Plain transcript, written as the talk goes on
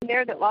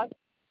there that lost?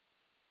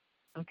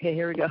 Okay,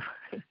 here we go.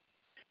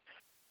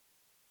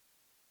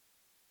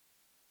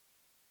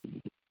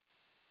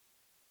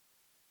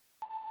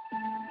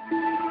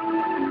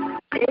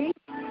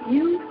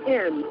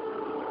 AUN,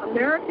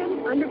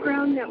 American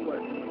Underground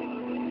Network.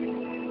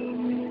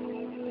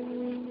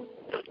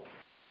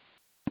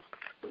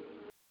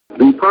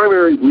 The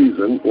primary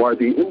reason why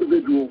the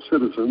individual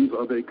citizens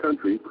of a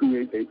country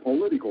create a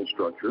political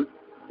structure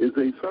is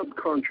a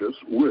subconscious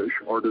wish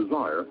or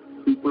desire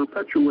to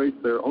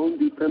perpetuate their own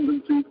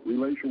dependency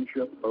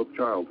relationship of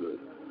childhood.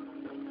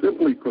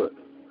 Simply put,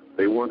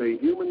 they want a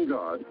human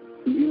God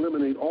to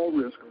eliminate all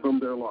risk from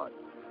their life,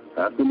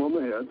 pat them on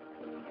the head,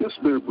 kiss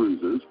their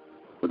bruises,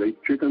 put a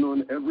chicken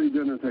on every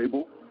dinner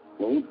table,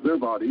 clothe their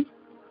bodies,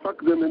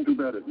 tuck them into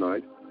bed at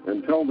night,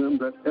 and tell them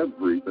that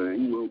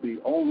everything will be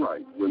all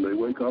right when they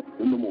wake up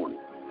in the morning.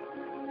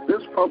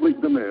 This public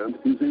demand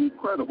is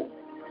incredible,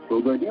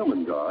 so the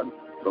human God,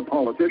 the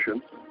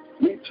politician,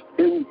 meets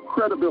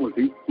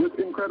incredibility with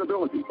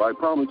incredibility by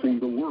promising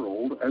the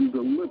world and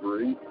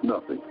delivering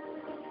nothing.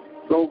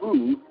 So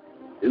who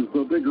is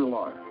the bigger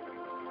liar,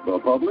 the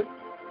public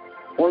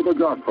or the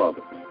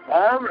Godfather?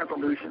 All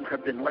revolutions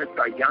have been led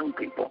by young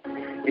people.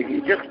 If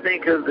you just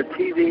think of the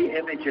TV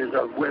images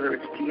of whether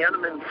it's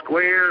Tiananmen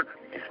Square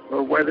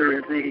or whether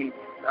it's the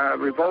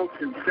revolts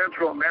in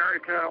Central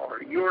America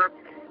or Europe,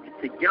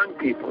 it's the young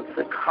people, it's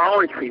the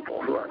college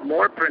people who are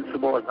more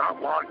principled and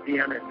not locked in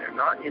and they're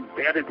not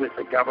embedded with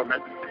the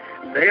government.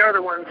 They are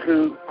the ones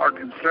who are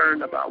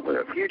concerned about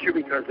the future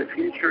because the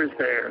future is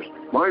theirs.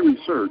 My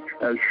research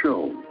has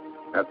shown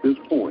at this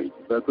point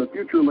that the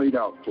future laid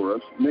out for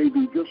us may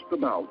be just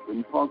about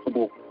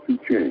impossible to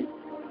change.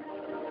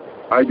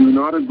 I do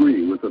not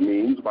agree with the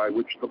means by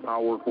which the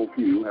powerful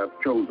few have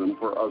chosen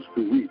for us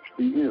to reach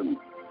the end.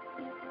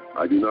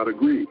 I do not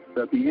agree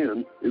that the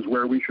end is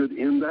where we should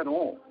end at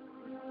all.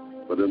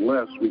 But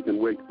unless we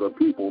can wake the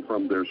people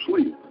from their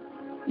sleep,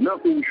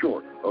 nothing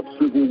short of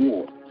civil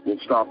war will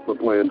stop the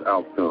planned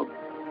outcome.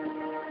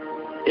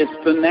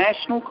 It's the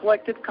National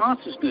Collective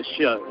Consciousness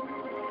Show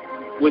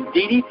with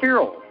Dee Dee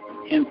Farrell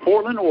in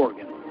Portland,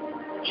 Oregon,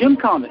 Jim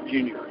Condit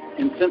Jr.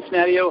 in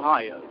Cincinnati,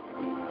 Ohio,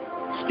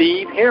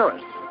 Steve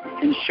Harris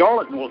in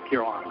Charlotte, North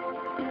Carolina.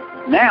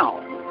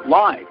 Now,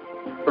 live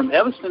from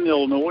Evanston,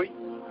 Illinois,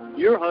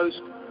 your host,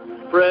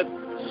 Fred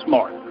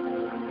Smart.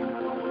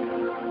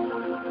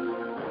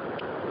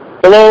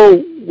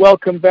 Hello,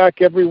 welcome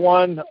back,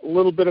 everyone. A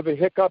little bit of a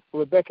hiccup.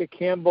 Rebecca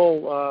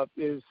Campbell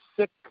is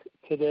sick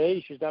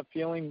today. She's not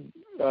feeling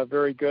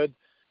very good,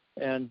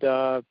 and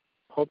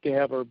hope to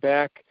have her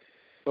back.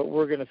 But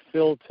we're going to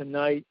fill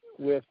tonight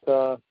with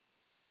a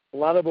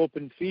lot of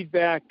open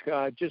feedback.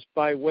 Just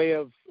by way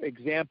of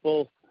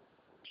example,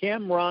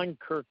 Cameron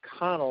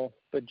Kirkconnell,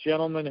 the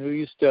gentleman who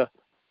used to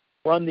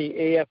run the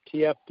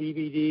AFTF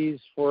DVDs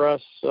for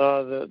us,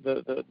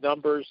 the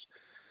numbers,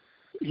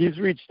 he's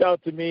reached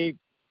out to me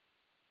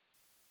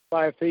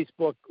via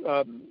Facebook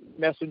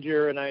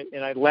Messenger, and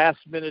I last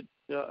minute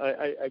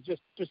I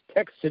just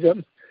texted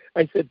him.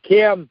 I said,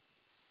 Cam,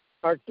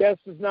 our guest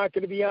is not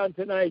going to be on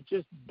tonight.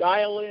 Just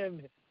dial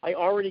in. I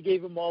already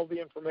gave him all the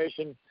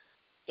information.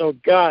 So,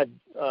 God,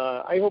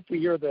 I hope we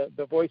hear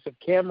the voice of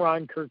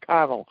Cameron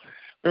Kirkconnell.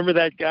 Remember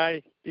that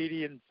guy, Dee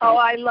Dee? Oh,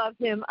 I love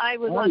him. I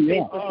was on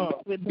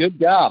Facebook with good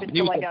job.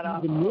 He's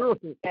a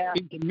miracle. Yeah.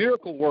 He's a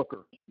miracle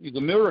worker. He's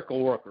a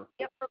miracle worker.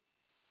 Yep.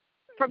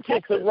 From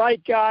Texas. It's the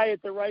right guy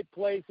at the right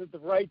place at the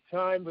right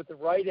time with the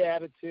right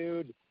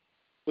attitude,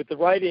 with the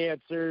right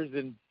answers,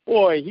 and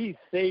boy, he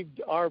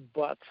saved our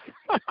butts.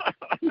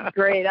 He's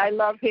great. I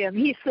love him.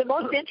 He's the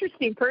most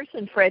interesting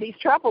person, Fred. He's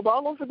traveled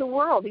all over the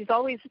world. He's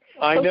always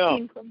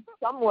posting from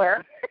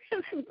somewhere.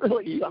 It's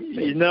really something.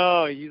 You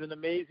know, he's an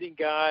amazing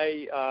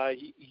guy.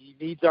 He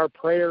needs our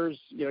prayers.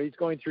 You know, he's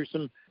going through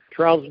some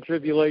trials and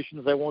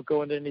tribulations. I won't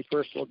go into any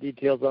personal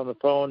details on the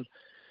phone,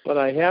 but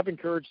I have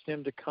encouraged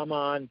him to come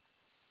on.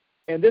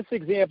 And this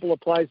example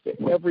applies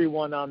to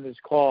everyone on this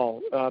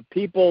call,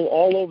 people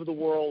all over the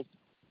world,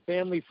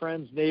 family,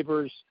 friends,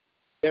 neighbors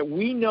that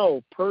we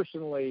know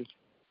personally,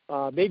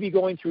 maybe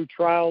going through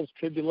trials,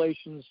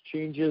 tribulations,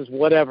 changes,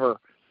 whatever.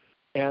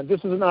 And this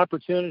is an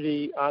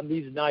opportunity on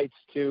these nights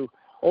to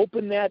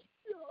open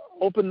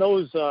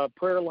those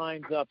prayer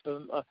lines up.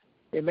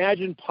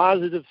 Imagine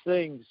positive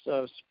things.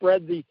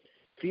 Spread the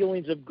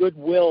feelings of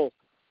goodwill.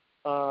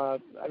 I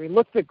mean,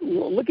 look at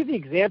the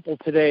example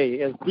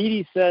today. As Dee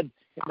Dee said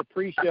in the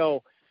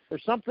pre-show,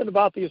 there's something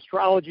about the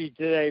astrology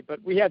today, but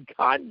we had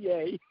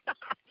Kanye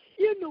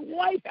in the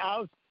White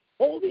House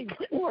holding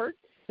court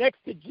next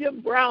to Jim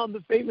Brown,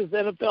 the famous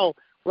NFL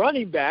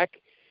running back,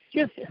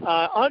 just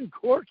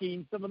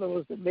uncorking some of the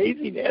most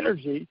amazing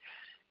energy.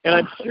 And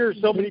I'm sure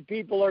so many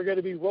people are going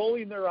to be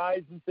rolling their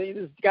eyes and saying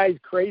this guy's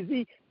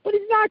crazy, but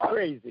he's not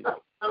crazy.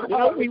 You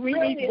know, we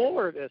need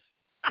more of this.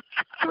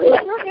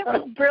 It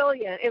was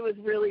brilliant. It was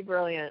really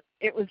brilliant.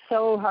 It was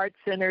so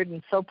heart-centered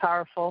and so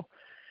powerful.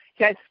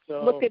 You guys,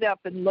 look it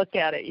up and look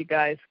at it, you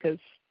guys, because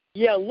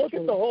look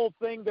at the whole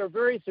thing. They're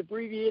various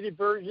abbreviated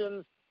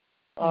versions.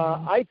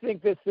 I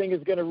think this thing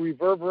is going to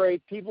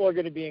reverberate. People are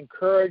going to be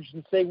encouraged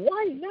and say,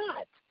 why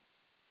not?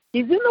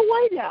 He's in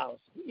the White House,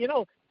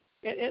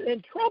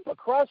 and Trump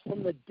across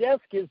from the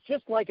desk is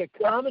just like a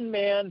common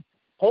man,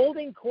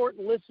 holding court,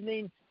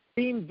 listening,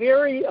 being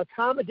very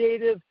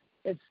accommodative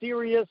and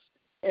serious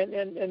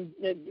and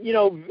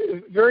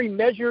very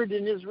measured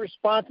in his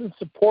response and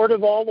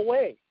supportive all the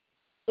way.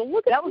 So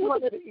look at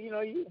that.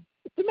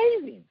 It's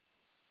amazing.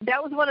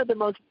 That was one of the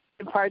most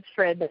parts,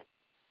 Fred.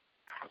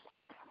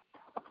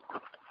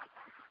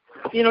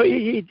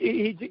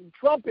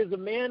 Trump is a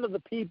man of the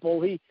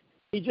people. He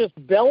just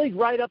bellied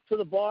right up to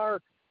the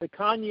bar, the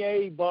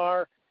Kanye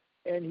bar,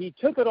 and he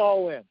took it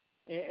all in,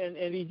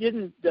 and he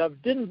didn't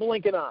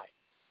blink an eye.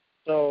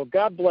 So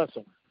God bless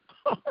him.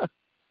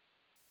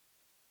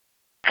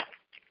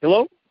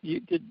 Hello?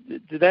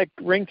 Did that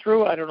ring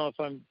through? I don't know if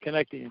I'm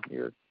connecting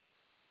here,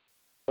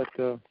 but.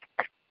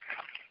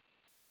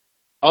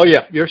 Oh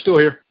yeah, you're still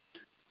here.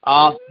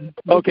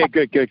 Okay,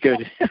 good.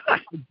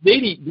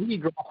 Dee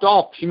dropped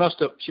off. She must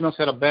have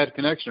had a bad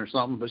connection or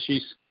something, but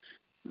she's.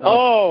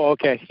 Oh,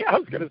 okay. Yeah, I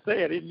was going to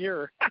say I didn't hear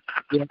her.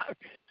 Yeah.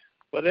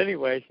 But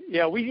anyway,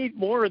 yeah, we need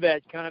more of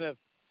that kind of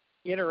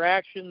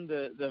interaction,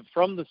 the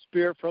from the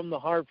spirit, from the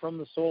heart, from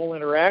the soul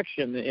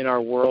interaction in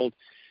our world.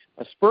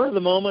 A spur of the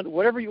moment,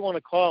 whatever you want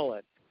to call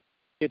it.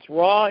 It's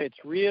raw,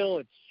 it's real,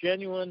 it's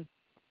genuine,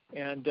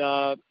 and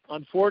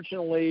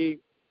unfortunately,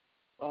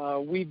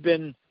 we've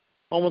been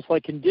almost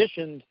like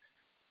conditioned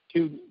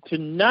to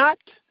not,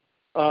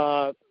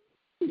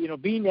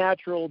 be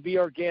natural, be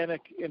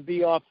organic, and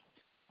be off,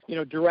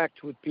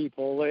 direct with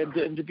people,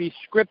 and to be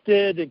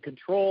scripted and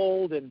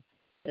controlled and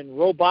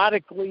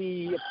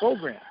robotically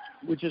programmed,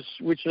 which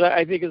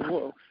I think is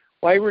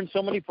why we're in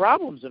so many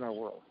problems in our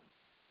world.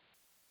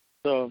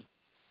 So,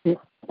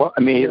 well,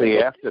 immediately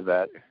after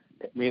that,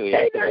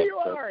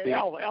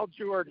 Al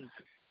Jordan.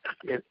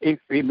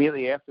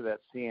 Immediately after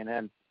that,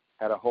 CNN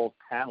had a whole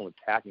panel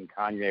attacking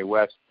Kanye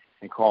West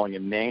and calling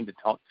him names,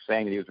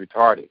 saying that he was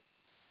retarded.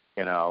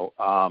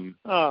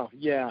 Oh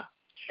yeah,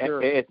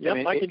 sure. I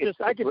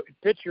can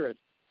picture it.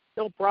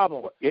 No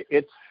problem.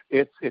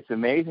 It's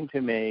amazing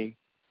to me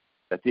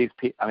that these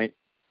people. I mean,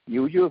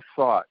 you have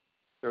thought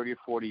 30 or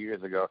 40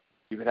 years ago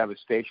you could have a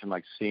station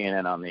like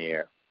CNN on the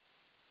air.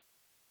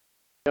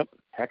 Yep.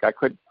 Heck, I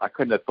couldn't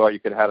have thought you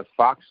could have had a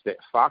Fox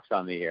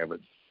on the air, but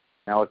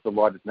now it's the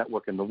largest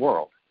network in the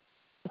world.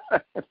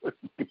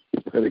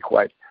 It's really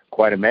quite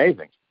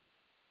amazing.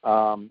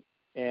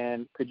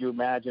 And could you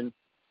imagine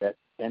that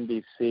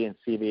NBC and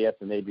CBS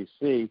and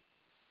ABC,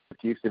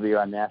 which used to be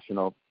our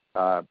national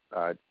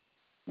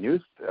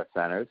news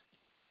centers,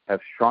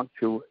 have shrunk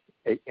to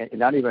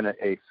not even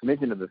a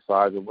smidgen of the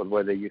size of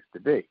where they used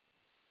to be.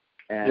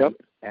 And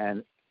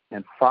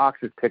and Fox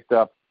has picked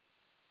up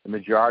the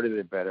majority of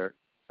the better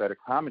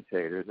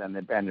commentators and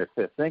their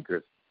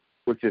thinkers,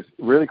 which is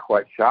really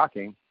quite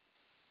shocking.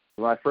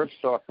 When I first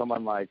saw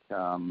someone like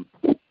Sean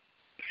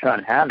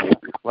Hannity,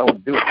 what I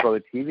would do is throw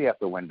the TV out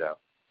the window.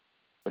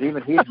 But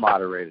even he's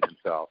moderated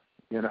himself,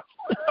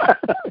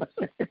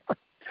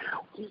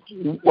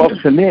 Well,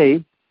 to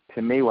me,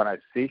 when I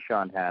see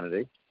Sean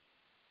Hannity,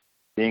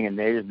 being a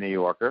native New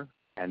Yorker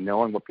and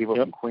knowing what people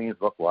from Queens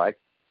look like,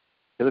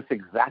 he looks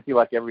exactly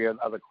like every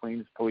other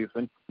Queens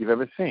policeman you've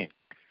ever seen.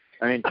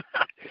 I mean,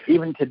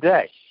 even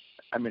today,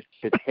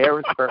 his hair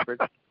is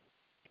perfect.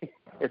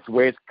 It's the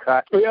way it's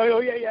cut. Oh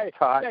yeah.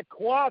 That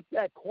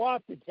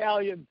coiffed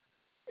Italian,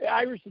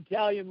 Irish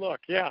Italian look.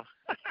 Yeah.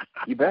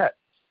 You bet.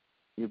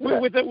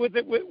 With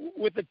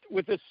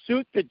a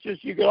suit that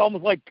just you could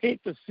almost like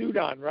paint the suit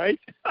on, right?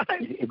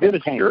 He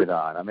did paint it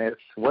on. I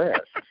swear.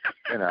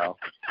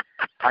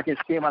 I can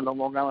see him on the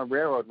Long Island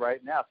Railroad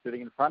right now,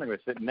 sitting in front of me,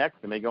 sitting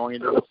next to me, going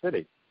into the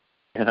city.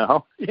 Yeah.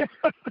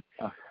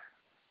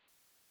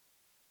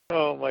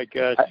 Oh my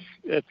gosh,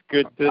 that's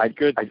good. That's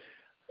good.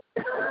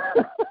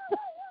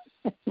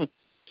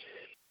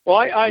 Well,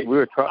 I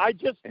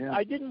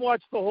didn't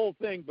watch the whole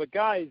thing, but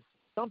guys,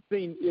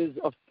 something is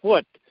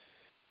afoot,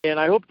 and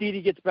I hope Dee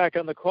Dee gets back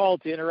on the call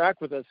to interact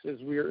with us as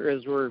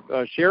we're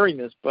sharing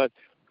this. But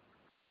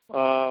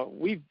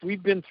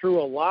we've been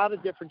through a lot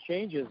of different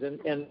changes,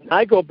 and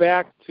I go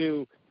back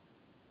to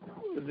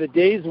the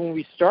days when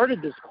we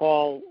started this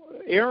call.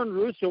 Aaron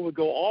Russo would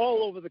go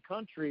all over the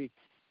country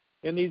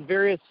in these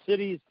various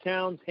cities,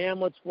 towns,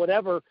 hamlets,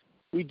 whatever.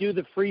 We do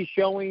the free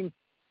showing,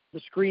 the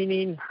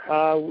screening.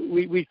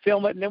 We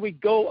film it, and then we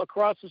go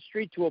across the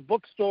street to a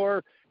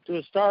bookstore, to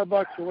a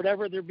Starbucks, or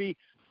whatever. There'd be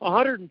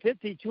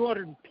 150,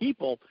 200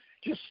 people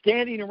just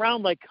standing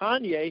around like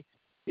Kanye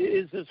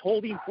is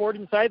holding fort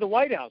inside the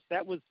White House.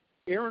 That was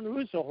Aaron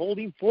Russo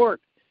holding fort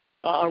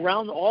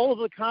around all of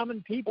the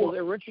common people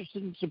that were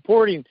interested in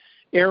supporting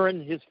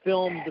Aaron, his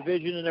film, the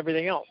vision, and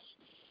everything else.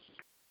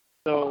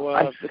 So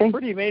it's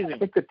pretty amazing. I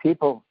think the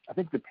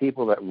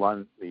people that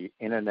run the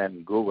internet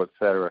and Google, et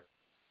cetera, I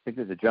think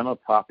there's a general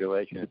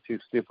population that's too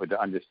stupid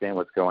to understand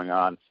what's going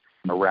on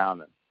around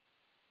them,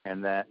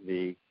 and that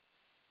the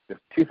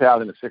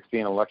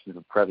 2016 elections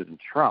of President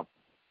Trump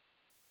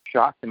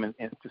shocked them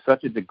to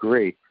such a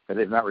degree that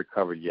they've not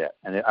recovered yet,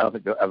 and I don't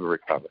think they'll ever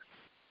recover.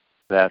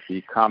 that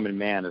the common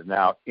man is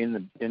now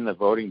in the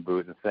voting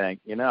booth and saying,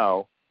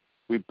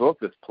 we built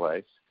this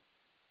place.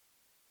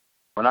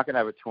 We're not going to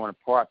have it torn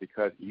apart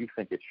because you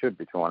think it should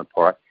be torn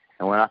apart,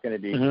 and we're not going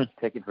to be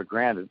taken for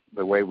granted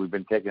the way we've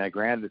been taking it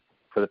granted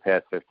for the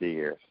past 50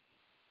 years.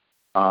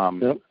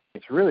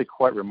 It's really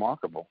quite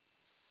remarkable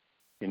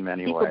in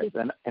many ways.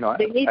 And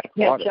they need to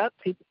catch up.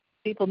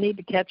 People need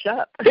to catch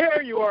up.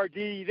 There you are,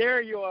 Dee.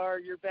 There you are.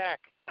 You're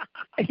back.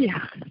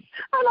 Yeah.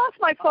 I lost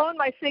my phone,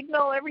 my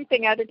signal,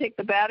 everything. I had to take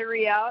the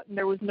battery out, and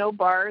there was no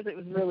bars. It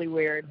was really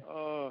weird.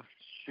 Oh,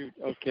 shoot.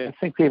 Okay. I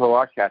think people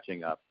are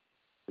catching up.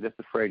 They're just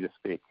afraid to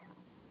speak.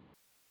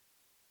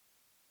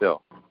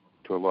 Still,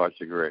 to a large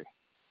degree.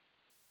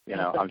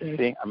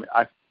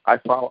 I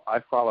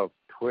follow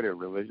Twitter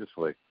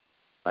religiously.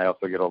 I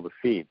also get all the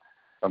feeds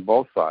on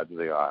both sides of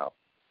the aisle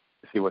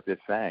to see what they're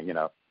saying.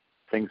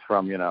 Things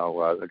from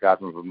the guy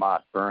from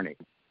Vermont, Bernie.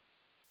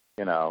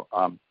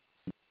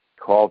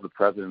 Calls the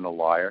president a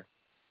liar.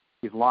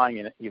 He's lying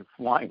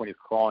when he's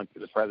calling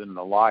the president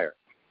a liar.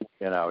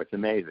 It's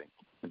amazing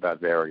about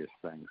various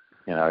things.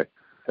 It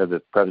says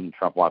that President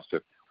Trump wants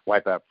to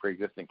wipe out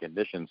pre-existing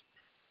conditions.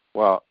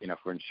 Well,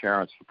 for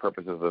insurance, for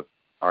purposes of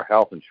our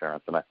health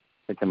insurance. And I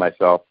think to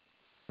myself,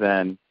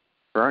 then,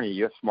 Bernie,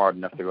 you're smart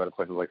enough to go to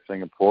places like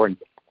Singapore and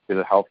get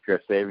a health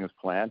care savings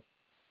plan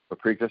where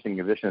pre-existing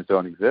conditions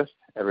don't exist.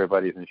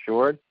 Everybody's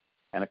insured,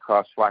 and it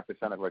costs 5%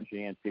 of our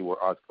GNP,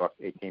 where ours costs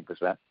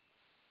 18%.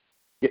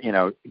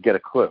 Get a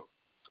clue.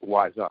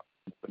 Wise up.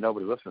 But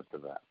nobody listens to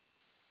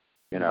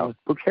that.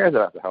 Who cares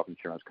about the health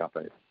insurance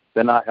companies?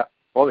 They're not.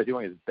 All they're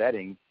doing is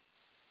betting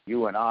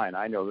you and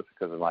I know this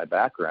because of my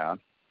background,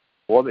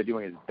 all they're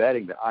doing is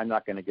betting that I'm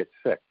not going to get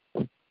sick.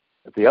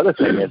 But the other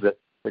thing is that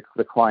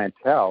the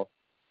clientele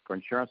for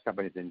insurance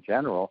companies in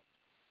general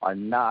are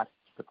not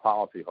the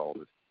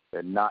policyholders.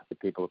 They're not the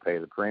people who pay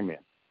the premium.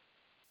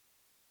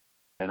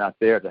 They're not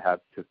there to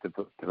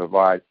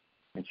provide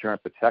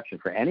insurance protection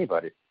for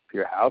anybody, for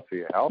your house,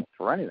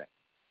 for anything.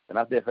 They're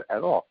not there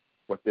at all.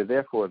 What they're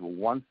there for is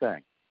one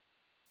thing: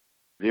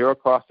 zero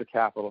cost of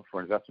capital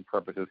for investment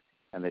purposes,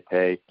 and they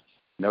pay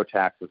no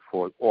taxes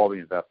for all the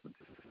investments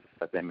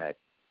that they make.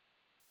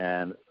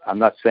 And I'm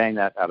not saying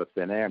that out of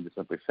thin air. I'm just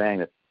simply saying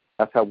that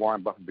that's how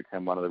Warren Buffett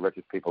became one of the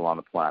richest people on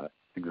the planet.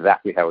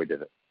 Exactly how he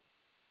did it.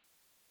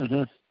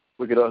 Mm-hmm.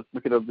 We could all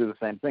do the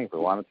same thing if we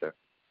wanted to.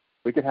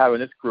 We could have in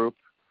this group,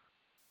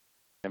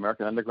 the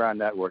American Underground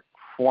Network,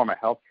 form a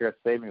healthcare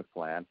savings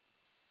plan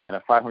and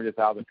have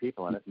 500,000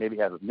 people in it, maybe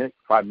have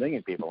 5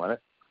 million people in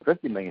it,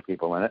 50 million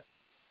people in it,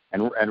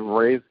 and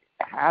raise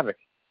havoc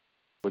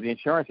with the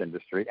insurance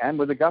industry and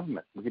with the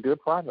government. We could do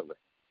it privately.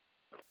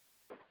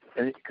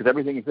 Because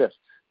everything exists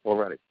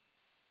already.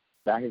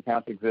 Bank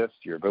accounts exist.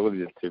 Your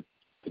ability to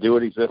do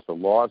it exists. The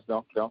laws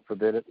don't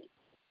forbid it.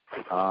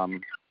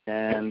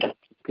 And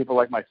people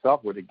like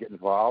myself would get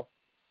involved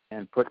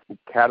and put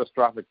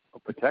catastrophic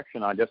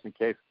protection on just in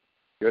case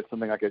you had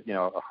something like a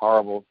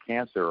horrible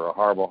cancer or a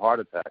horrible heart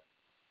attack.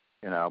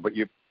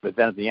 But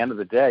then at the end of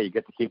the day, you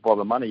get to keep all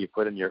the money you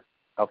put in your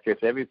healthcare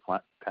savings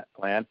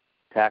plan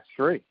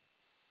tax-free.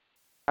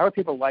 How are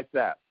people like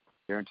that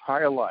their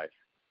entire life?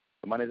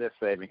 The money they're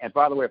saving. And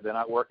by the way, if they're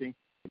not working,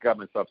 the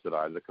government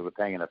subsidizes it because they're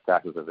paying enough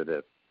taxes as it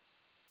is.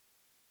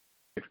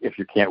 If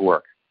you can't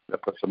work,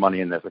 that puts the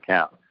money in this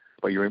account.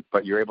 But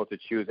you're able to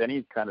choose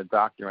any kind of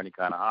doctor, any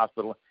kind of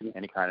hospital,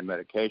 any kind of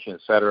medication,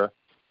 etc.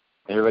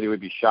 Everybody would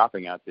be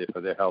shopping out there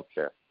for their health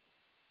care.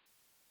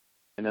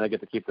 And then they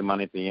get to keep the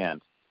money at the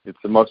end. It's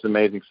the most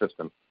amazing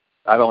system.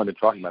 I've only been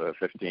talking about it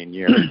for 15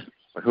 years.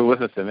 But who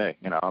listens to me?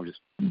 I'm just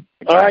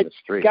all right, the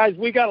street. Guys,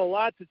 we got a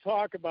lot to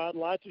talk about, a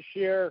lot to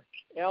share.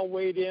 Al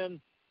weighed in.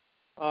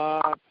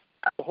 The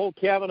whole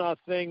Kavanaugh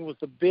thing was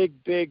a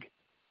big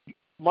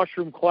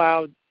mushroom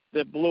cloud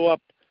that blew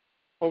up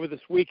over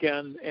this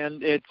weekend,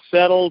 and it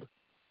settled.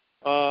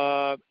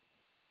 Cooler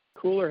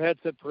heads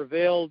have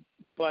prevailed,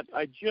 but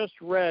I just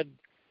read,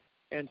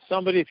 and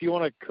somebody, if you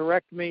want to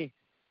correct me,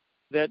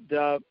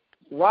 that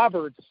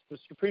Roberts, the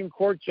Supreme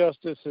Court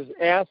Justice, has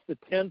asked the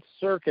 10th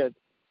Circuit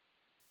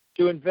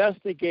to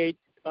investigate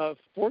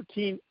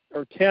 14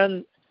 or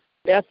 10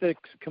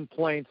 ethics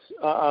complaints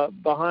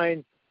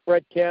behind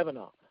Brett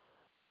Kavanaugh.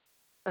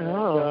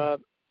 Oh.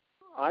 And,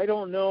 I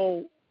don't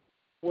know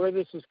where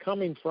this is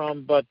coming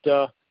from, but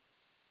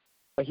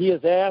he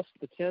has asked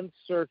the 10th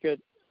Circuit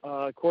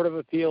Court of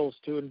Appeals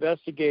to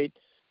investigate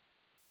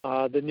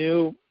the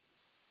new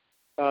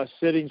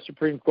sitting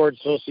Supreme Court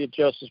Associate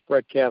Justice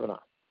Brett Kavanaugh.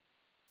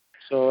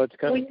 So it's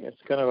kind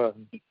of a.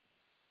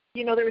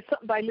 There was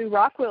something by Lou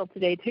Rockwell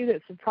today, too,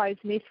 that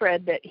surprised me,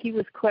 Fred, that he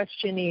was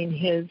questioning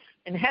his,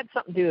 and it had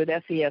something to do with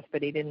SES,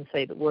 but he didn't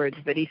say the words,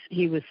 but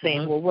he was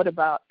saying, well, what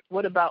about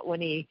when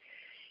he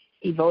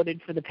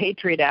voted for the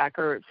Patriot Act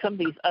or some of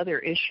these other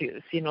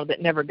issues, that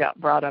never got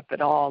brought up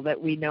at all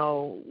that we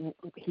know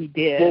he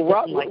did.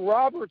 Well,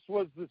 Roberts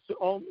was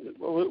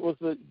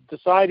the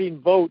deciding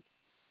vote.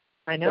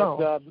 I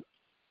know.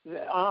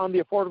 On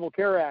the Affordable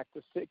Care Act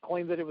to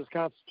claim that it was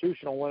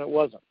constitutional when it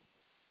wasn't.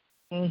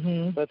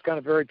 Mm-hmm. That's kind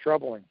of very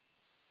troubling.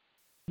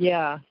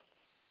 Yeah.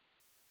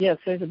 Yes,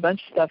 there's a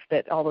bunch of stuff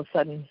that all of a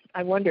sudden,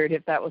 I wondered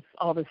if that was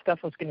all this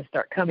stuff was going to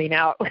start coming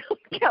out.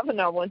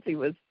 Kavanaugh, once he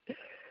was.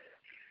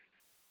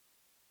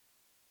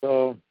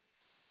 So,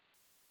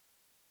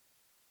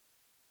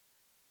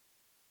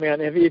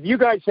 man, if you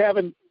guys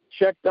haven't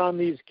checked on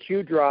these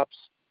Q drops,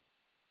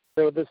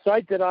 so the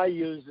site that I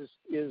use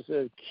is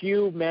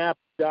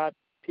qmap.pub.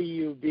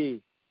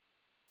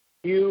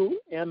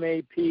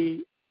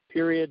 QMAP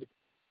period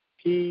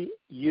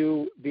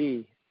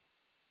PUB.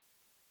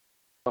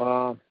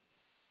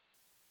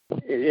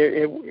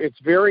 It's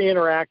very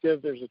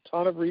interactive. There's a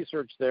ton of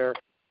research there.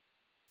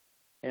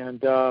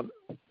 And, I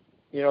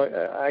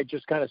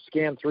just kind of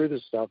scan through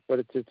this stuff, but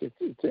it's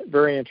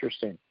very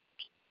interesting.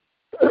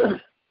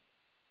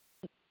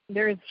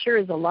 There sure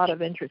is a lot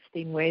of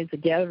interesting ways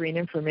of gathering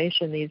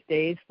information these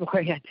days. Boy,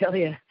 I tell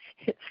you,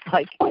 it's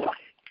like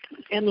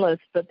endless,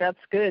 but that's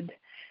good.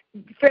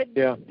 Fred,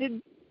 yeah.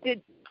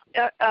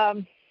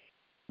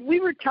 We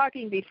were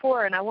talking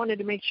before, and I wanted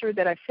to make sure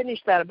that I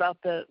finished that about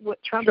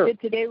what Trump Sure. did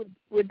today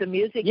with the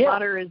Music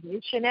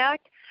Modernization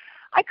Act.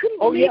 I couldn't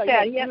Oh, believe yeah,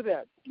 that. Yeah, do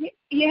that.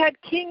 You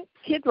had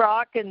Kid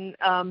Rock and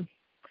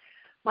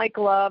Mike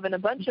Love and a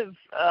bunch of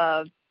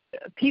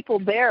people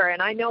there,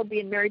 and I know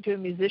being married to a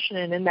musician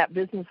and in that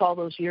business all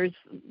those years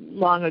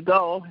long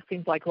ago, it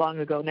seems like long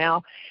ago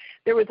now,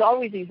 there was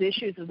always these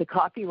issues of the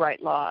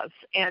copyright laws,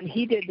 and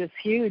he did this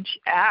huge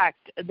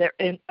act that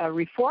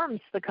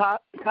reforms the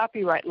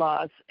copyright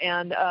laws,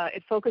 and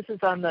it focuses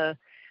on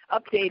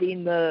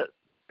updating the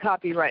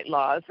copyright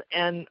laws,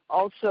 and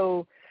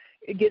also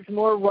it gives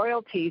more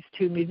royalties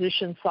to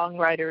musicians,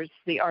 songwriters,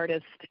 the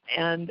artists,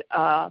 and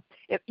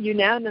it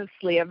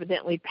unanimously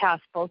evidently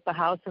passed both the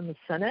House and the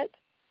Senate.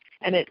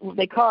 And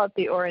they call it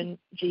the Orrin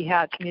G.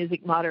 Hatch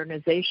Music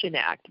Modernization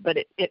Act, but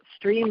it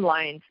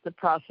streamlines the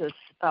process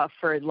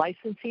for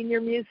licensing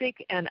your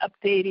music and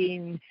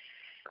updating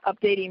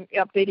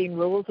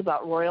rules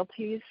about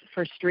royalties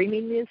for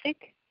streaming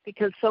music,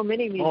 because so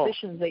many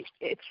musicians,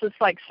 it's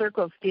just like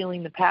Circle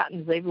stealing the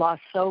patents. They've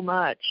lost so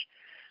much,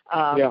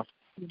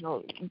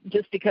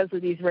 just because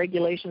of these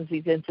regulations,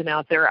 these ins and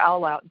outs. They're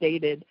all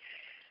outdated.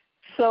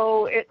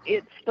 So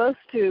it's supposed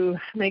to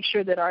make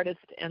sure that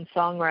artists and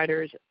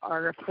songwriters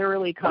are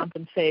thoroughly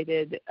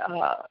compensated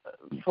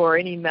for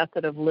any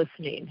method of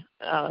listening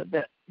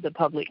that the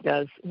public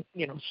does,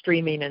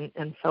 streaming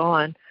and so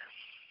on.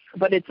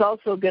 But it's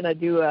also going to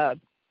do a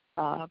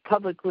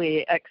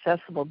publicly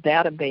accessible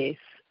database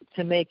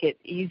to make it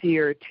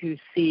easier to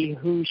see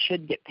who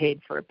should get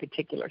paid for a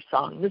particular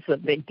song. This is a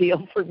big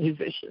deal for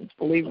musicians,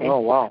 believe me. Oh,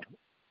 wow.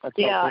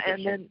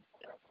 And then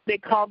they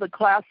call the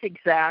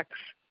Classics Act.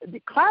 The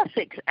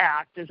Classics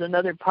Act is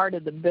another part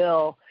of the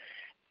bill,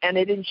 and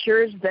it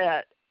ensures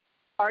that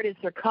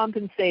artists are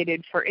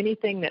compensated for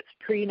anything that's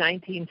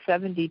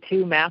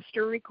pre-1972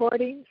 master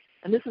recordings.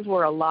 And this is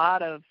where a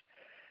lot of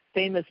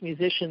famous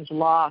musicians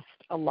lost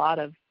a lot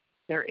of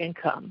their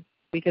income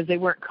because they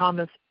weren't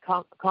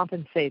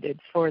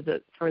compensated for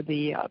the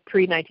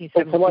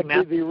pre-1972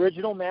 masters. The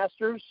original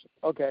masters?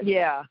 Okay.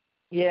 Yeah.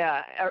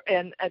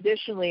 And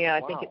additionally, I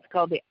think it's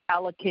called the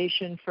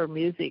Allocation for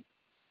Music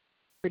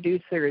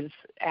Producers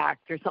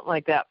Act or something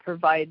like that,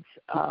 provides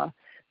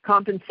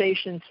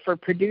compensations for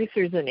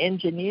producers and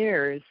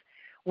engineers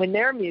when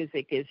their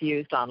music is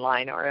used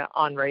online or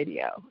on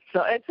radio.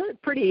 So it's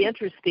pretty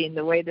interesting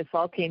the way this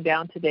all came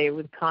down today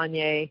with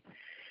Kanye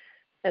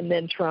and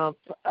then Trump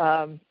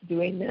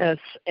doing this.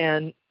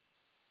 And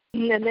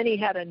then he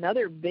had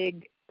another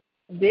big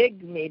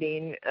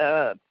meeting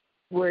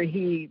where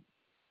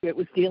it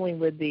was dealing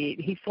with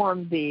he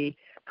formed the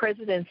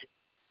President's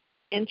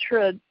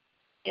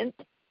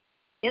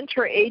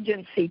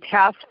Interagency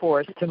Task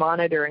Force to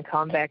monitor and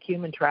combat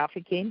human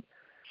trafficking.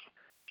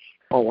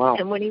 Oh, wow.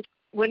 And when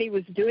he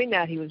was doing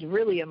that, he was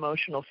really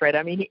emotional, Fred.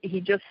 I mean, he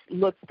just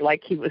looked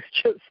like he was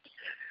just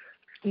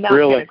not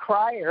going to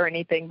cry or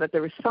anything, but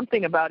there was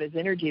something about his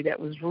energy that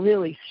was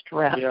really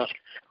stressed. Yeah.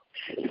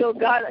 So,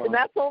 God, and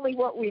that's only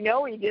what we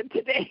know he did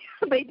today.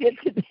 They did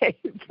today.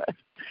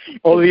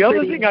 The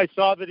other thing I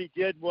saw that he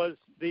did was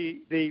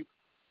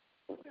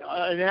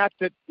an act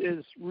that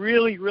is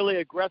really, really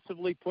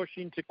aggressively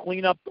pushing to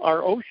clean up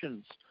our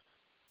oceans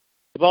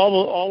with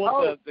all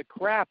of the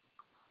crap.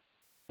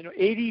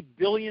 80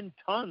 billion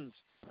tons,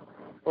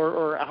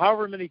 or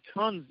however many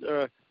tons,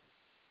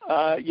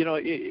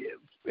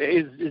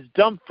 is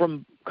dumped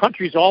from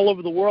countries all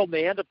over the world. And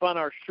they end up on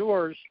our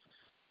shores,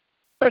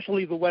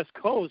 especially the West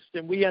Coast,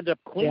 and we end up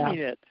cleaning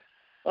it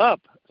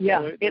up.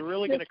 Yeah, so they're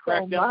really going to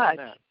crack down on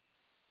that.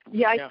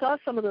 Yeah, I saw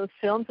some of those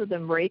films of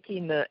them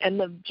raking the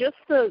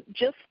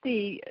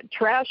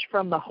trash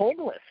from the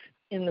homeless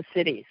in the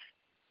cities.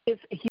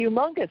 It's a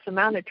humongous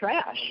amount of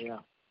trash. Yeah.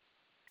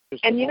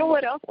 And you know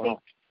what else?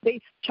 Wow.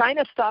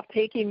 China stopped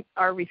taking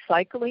our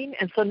recycling,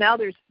 and so now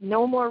there's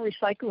no more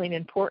recycling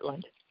in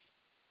Portland.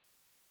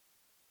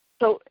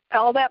 So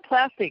all that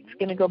plastic's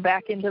going to go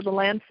back into the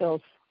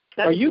landfills.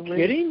 Are you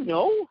kidding?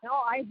 No,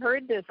 I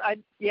heard this. I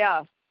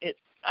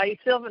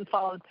still haven't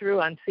followed through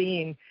on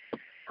seeing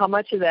how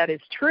much of that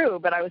is true,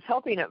 but I was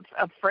helping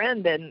a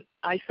friend, and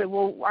I said,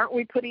 well, aren't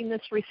we putting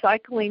this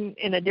recycling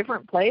in a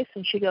different place?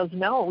 And she goes,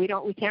 no,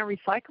 we can't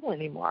recycle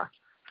anymore.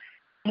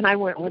 And I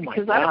went, oh my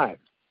God.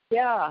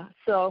 Yeah,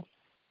 so.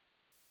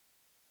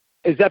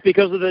 Is that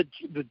because of the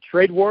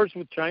trade wars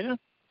with China?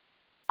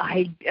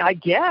 I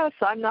guess.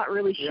 I'm not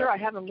really sure. I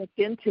haven't looked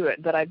into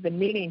it, but I've been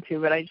meaning to,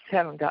 but I just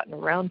haven't gotten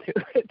around to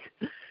it.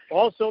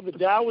 Also, the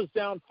Dow was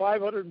down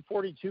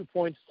 542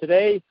 points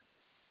today,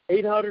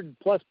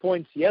 800-plus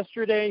points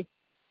yesterday,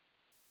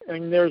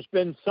 and there's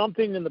been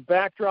something in the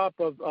backdrop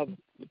of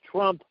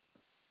Trump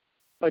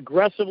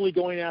aggressively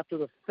going after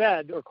the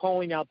Fed or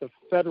calling out the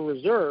Federal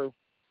Reserve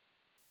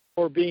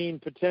for being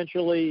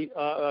potentially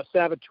a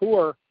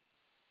saboteur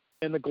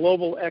in the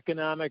global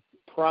economic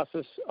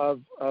process of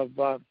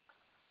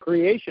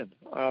creation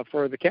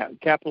for the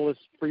capitalist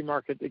free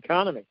market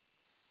economy.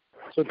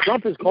 So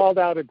Trump has called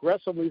out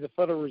aggressively the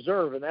Federal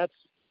Reserve, and that's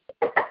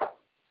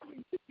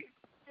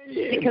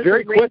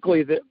very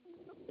quickly that,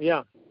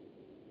 yeah.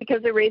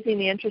 Because they're raising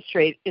the interest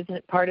rate, isn't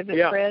it part of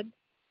it, Fred?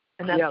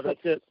 And that's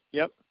it.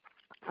 Yep.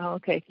 Oh,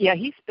 okay. Yeah,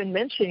 he's been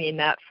mentioning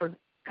that for a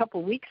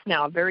couple of weeks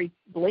now, very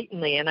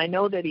blatantly, and I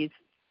know that you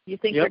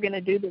think they're going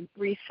to do the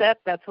reset?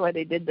 That's why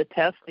they did the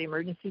test, the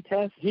emergency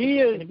test? He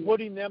is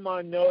putting them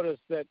on notice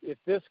that if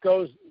this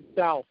goes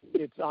south,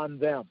 it's on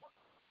them.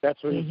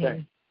 That's what he's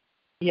saying.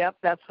 Yep,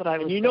 that's what I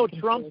was thinking.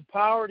 And Trump's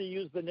power to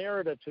use the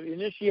narrative, to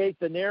initiate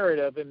the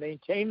narrative and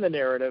maintain the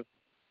narrative,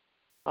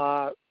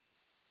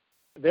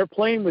 they're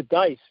playing with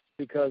dice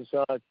because,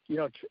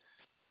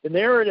 the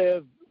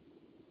narrative,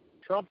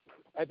 Trump,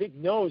 I think,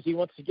 knows he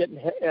wants to get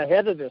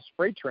ahead of this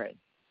freight train.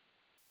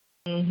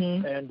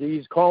 And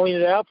he's calling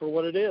it out for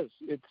what it is.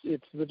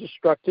 It's the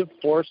destructive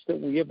force that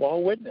we have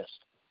all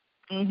witnessed.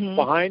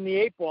 Behind the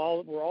 8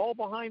 ball, we're all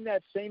behind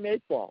that same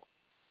 8 ball.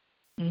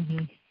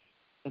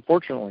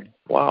 Unfortunately.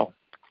 Wow.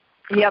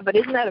 Yeah, but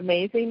isn't that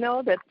amazing,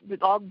 though,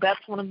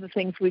 that's one of the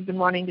things we've been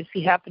wanting to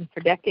see happen for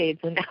decades,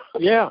 and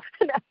now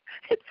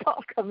it's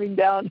all coming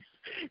down.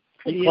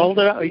 He called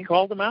it out. He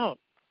called them out.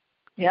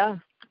 Yeah.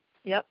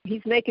 Yep.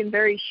 He's making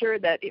very sure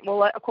that,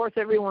 of course,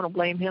 everyone will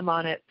blame him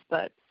on it,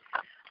 but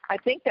I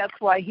think that's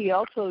why he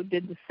also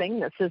did this thing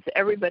that says,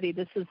 everybody,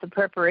 this is the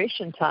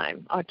preparation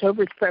time.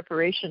 October's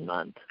preparation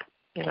month,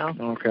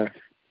 Okay.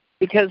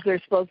 Because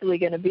there's supposedly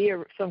going to be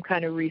some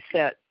kind of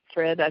reset,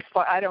 Fred.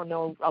 I don't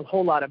know a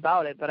whole lot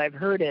about it, but I've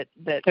heard it.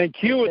 And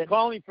Q was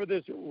calling for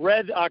this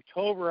red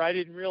October. I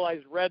didn't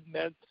realize red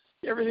meant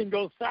everything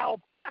goes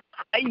south.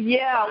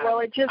 Yeah, well,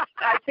 I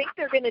think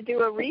they're going to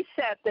do a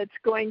reset that's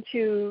going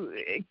to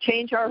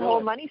change our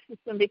whole money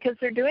system because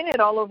they're doing it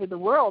all over the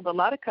world. A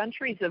lot of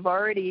countries have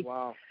already,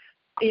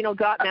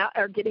 gotten out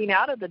or getting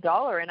out of the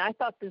dollar, and I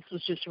thought this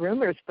was just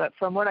rumors, but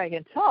from what I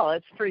can tell,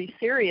 it's pretty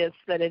serious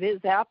that it is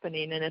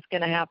happening, and it's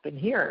going to happen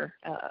here.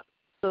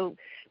 So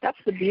that's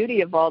the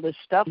beauty of all this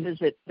stuff is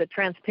that the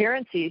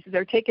transparencies,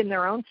 they're taking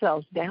their own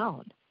selves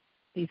down,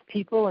 these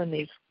people and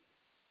these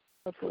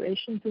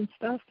corporations and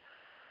stuff.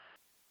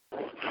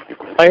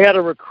 I had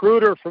a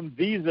recruiter from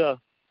Visa,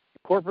 a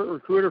corporate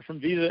recruiter from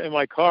Visa in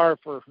my car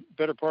for a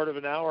better part of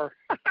an hour.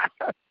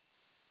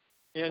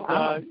 And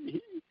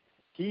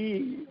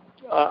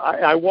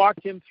I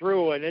walked him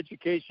through an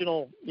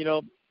educational,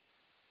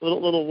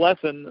 little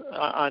lesson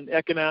on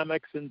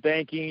economics and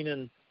banking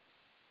and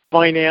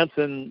finance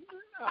and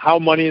how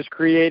money is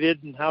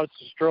created and how it's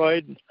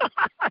destroyed.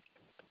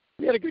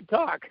 We had a good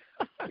talk.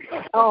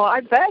 Oh,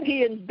 I bet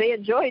they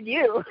enjoyed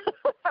you.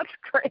 That's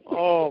great.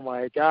 Oh,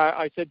 my God.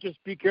 I said,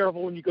 just be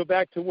careful when you go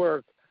back to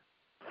work.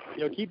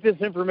 Keep this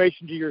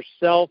information to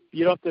yourself.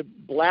 You don't have to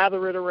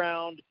blather it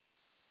around,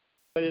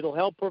 but it'll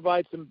help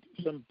provide some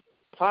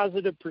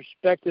positive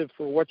perspective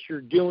for what you're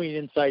doing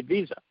inside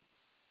Visa.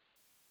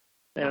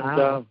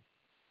 And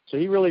so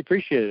he really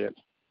appreciated it.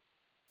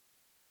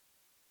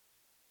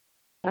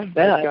 I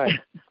bet.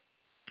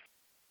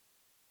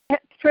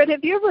 Fred,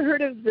 have you ever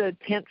heard of the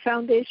Tent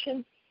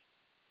Foundation?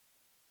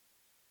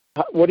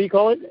 What do you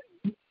call it?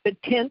 The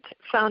Tent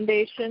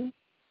Foundation.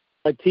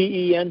 A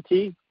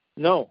TENT?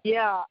 No.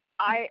 Yeah,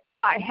 I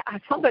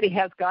somebody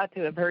has got to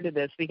have heard of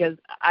this because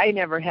I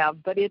never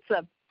have. But it's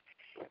a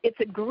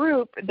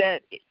group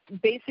that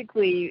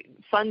basically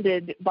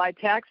funded by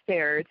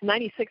taxpayers,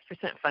 96%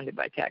 funded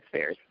by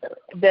taxpayers,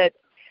 that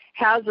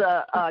has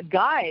a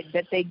guide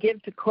that they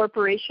give to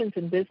corporations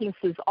and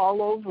businesses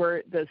all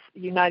over the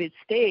United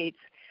States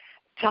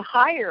to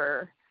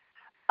hire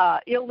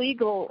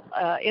illegal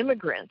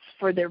immigrants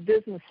for their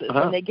businesses.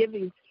 And they give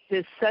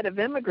this set of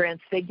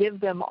immigrants, they give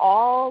them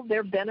all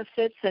their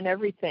benefits and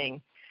everything.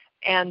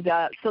 And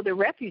so they're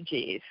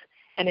refugees,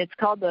 and it's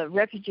called the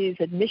Refugees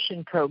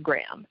Admission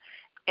Program.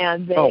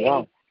 And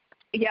they,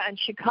 yeah, in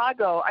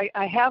Chicago,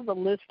 I have a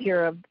list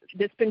here of,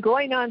 it's been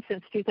going on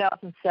since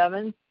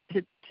 2007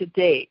 to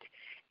date.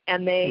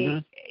 And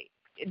they,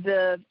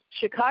 the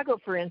Chicago,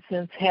 for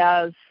instance,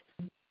 has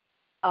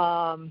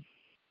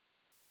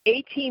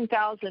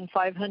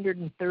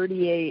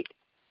 18,538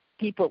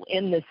 people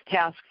in this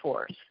task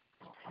force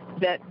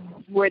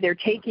where they're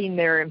taking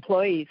their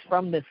employees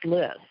from this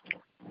list.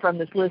 from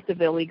this list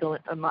of illegal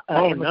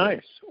Oh, immigrants.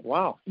 nice.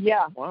 Wow.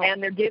 Yeah, Wow.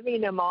 and they're giving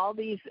them all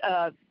these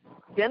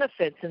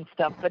benefits and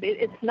stuff, but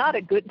it's not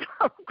a good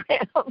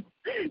program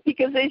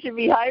because they should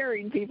be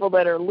hiring people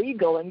that are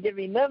legal and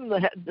giving them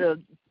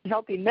the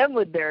helping them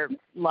with their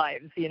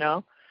lives, you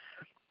know.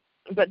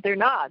 But they're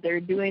not. They're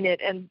doing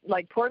it, and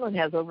like Portland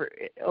has over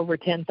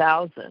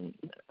 10,000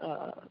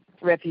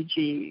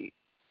 refugee,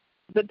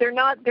 but they're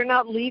not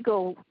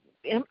legal.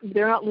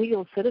 They're not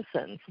legal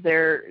citizens.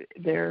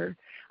 They're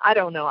I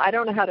don't know. I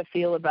don't know how to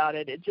feel about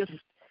it. It just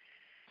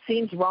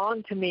seems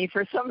wrong to me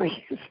for some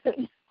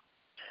reason.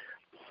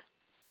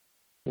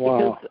 Wow.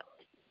 Because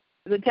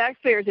the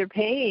taxpayers are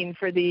paying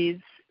for these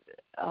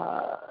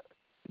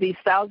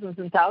thousands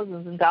and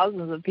thousands and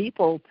thousands of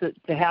people to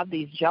have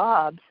these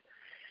jobs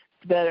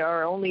that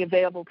are only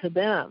available to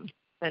them,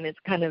 and it's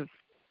kind of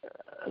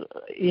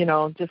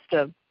just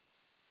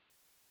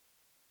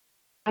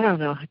I don't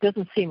know. It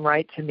doesn't seem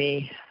right to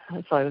me.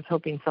 So I was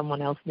hoping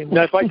someone else knew more.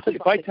 Now,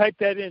 if I type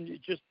that in,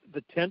 just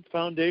the Tent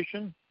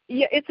Foundation?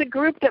 Yeah, it's a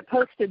group that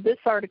posted this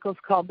article. It's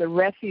called the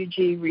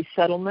Refugee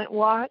Resettlement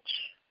Watch.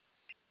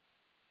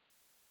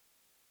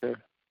 Okay.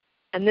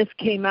 And this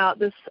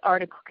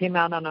article came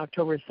out on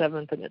October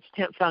 7th, and it's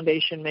Tent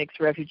Foundation makes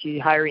refugee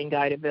hiring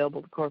guide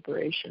available to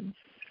corporations.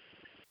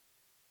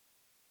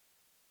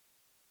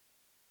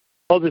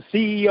 Oh, the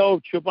CEO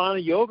of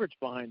Chobani Yogurt's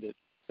behind it.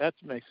 That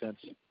makes sense.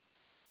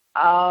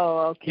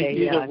 Oh, okay.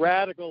 He's a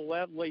radical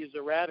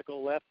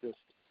leftist.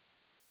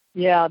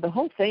 Yeah, the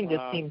whole thing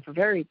just seems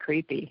very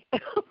creepy.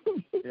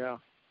 Yeah.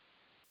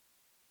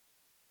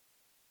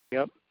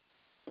 Yep.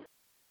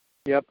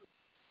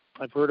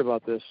 I've heard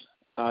about this.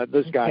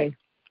 This guy. Okay.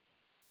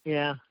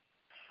 Yeah.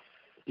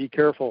 Be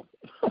careful.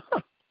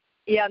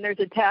 Yeah, and there's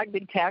a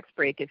big tax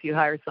break if you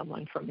hire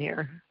someone from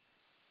here.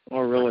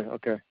 Oh, really?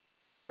 Okay.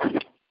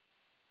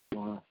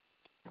 Wow.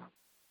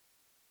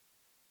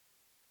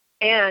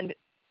 And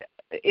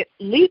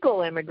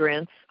legal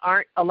immigrants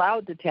aren't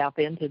allowed to tap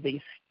into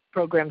these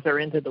programs or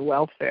into the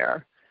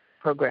welfare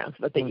programs,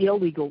 but the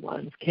illegal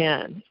ones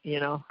can, you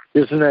know.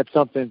 Isn't that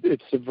something?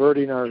 It's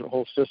subverting our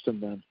whole system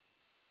then.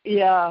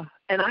 Yeah,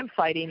 and I'm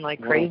fighting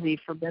like crazy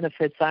for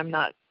benefits I'm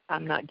not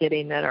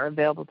getting that are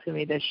available to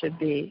me that should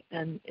be,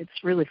 and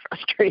it's really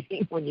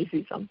frustrating when you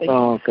see something.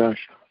 Oh,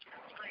 gosh.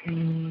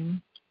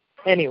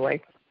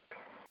 Anyway.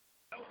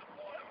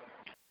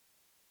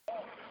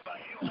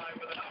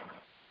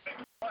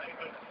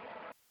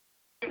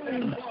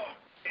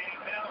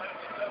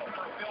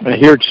 I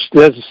hear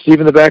there's Steve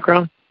in the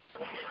background.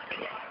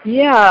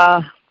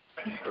 Yeah.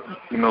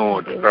 No,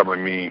 it's probably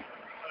me.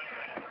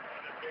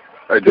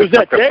 I just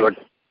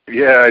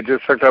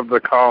hooked up the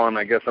call, and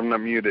I guess I'm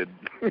not muted.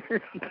 Hey,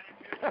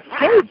 Jay.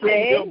 How you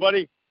doing,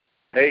 buddy?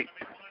 Hey.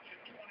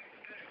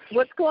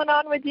 What's going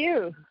on with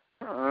you?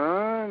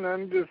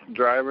 I'm just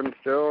driving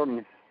still,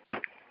 and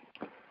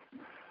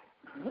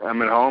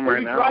I'm at home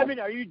right now. Driving?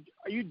 Are you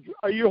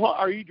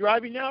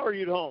driving now, or are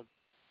you at home?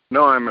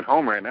 No, I'm at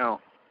home right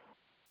now.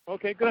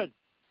 Okay, good.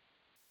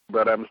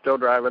 But I'm still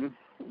driving,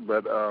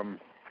 but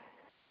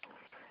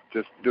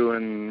just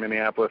doing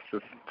Minneapolis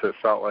to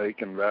Salt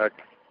Lake and back,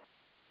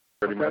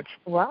 pretty much.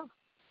 Wow.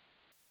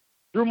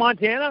 Through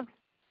Montana?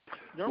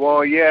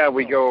 Well, yeah,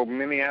 we go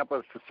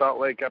Minneapolis to Salt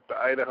Lake, up to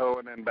Idaho,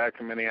 and then back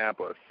to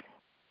Minneapolis.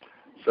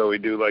 So we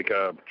do like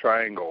a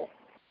triangle.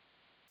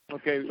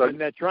 Okay, and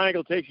that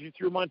triangle takes you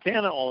through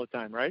Montana all the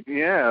time, right?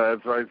 Yeah,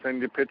 that's why I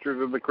send you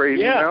pictures of the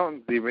crazy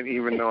mountains,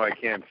 even though I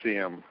can't see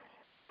them.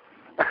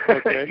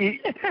 Okay.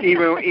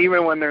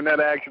 even when they're not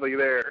actually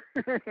there.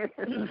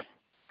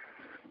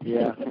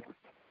 Yeah.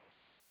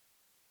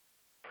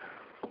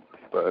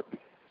 But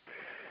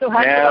so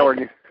how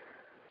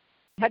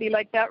do you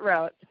like that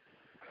route?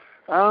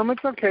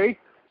 It's okay.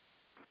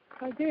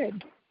 I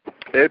did.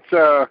 It's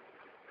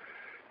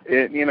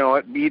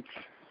it beats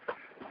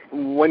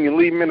when you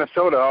leave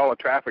Minnesota, all the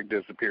traffic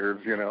disappears,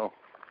 you know.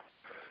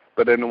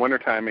 But in the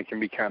wintertime, it can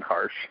be kind of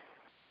harsh.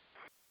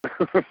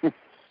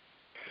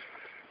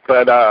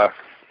 But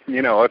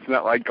it's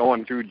not like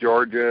going through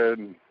Georgia.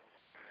 And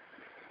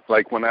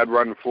like when I'd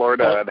run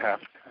Florida,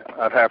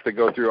 I'd have to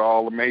go through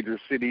all the major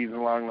cities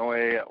along the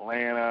way: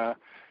 Atlanta,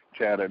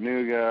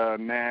 Chattanooga,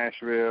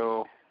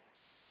 Nashville.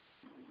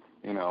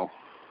 You know.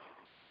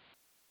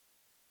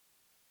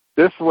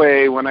 This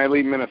way, when I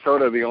leave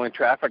Minnesota, the only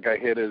traffic I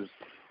hit is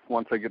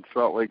once I get to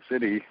Salt Lake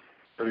City,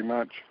 pretty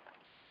much.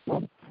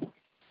 So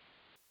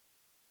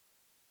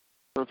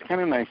it's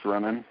kind of nice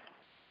running.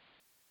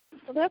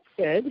 Well, that's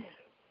good.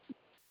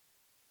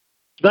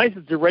 It's nice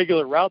it's a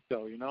regular route,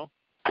 though, you know?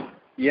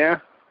 Yeah.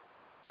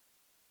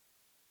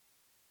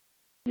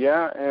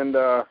 Yeah, and,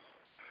 the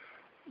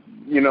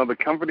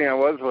company I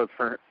was with,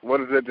 for, what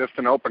is it, just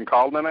an open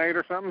call tonight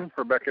or something?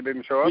 Rebecca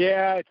didn't show up?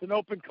 Yeah, it's an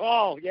open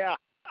call, yeah.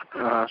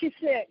 She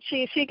said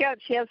she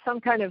has some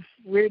kind of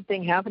weird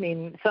thing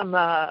happening, some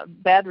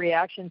bad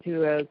reaction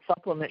to a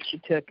supplement she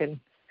took, and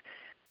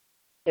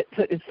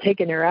it's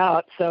taken her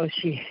out, so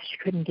she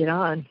couldn't get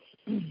on.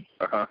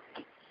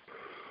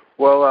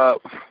 Well,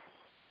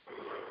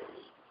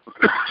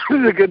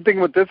 the good thing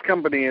with this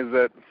company is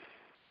that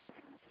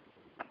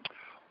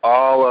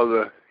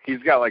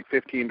he's got like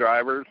 15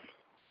 drivers,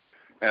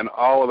 and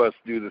all of us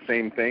do the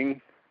same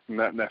thing,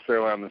 not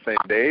necessarily on the same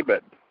day,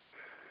 but,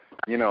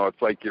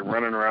 it's like you're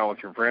running around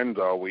with your friends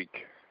all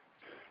week.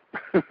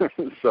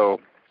 So,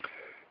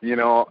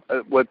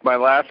 with my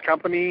last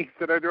company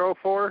that I drove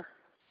for,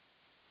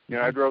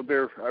 I drove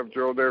there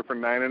for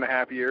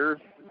 9.5 years.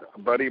 A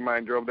buddy of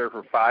mine drove there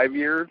for 5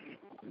 years.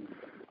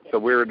 So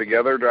we were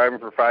together driving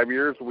for 5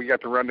 years. We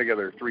got to run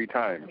together 3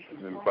 times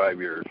in 5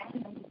 years.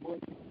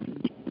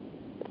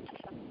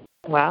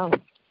 Wow.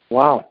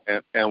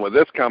 And with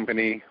this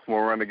company, we'll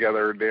run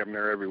together damn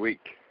near every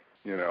week,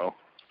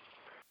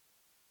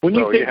 When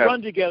you say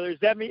run together, does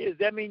that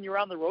mean you're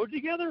on the road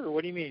together, or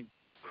what do you mean?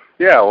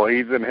 Yeah, well,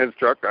 he's in his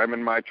truck, I'm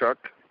in my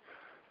truck.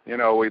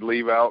 We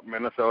leave out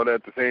Minnesota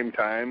at the same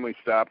time. We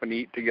stop and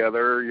eat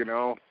together,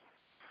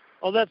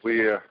 Oh, that's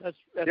yeah,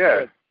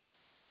 good.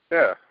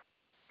 Yeah.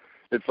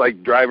 It's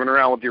like driving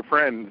around with your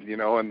friends, in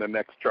the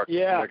next truck.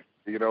 Yeah.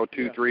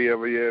 3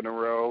 of you in a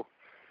row.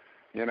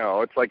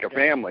 It's like a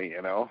family,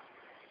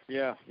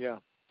 Yeah.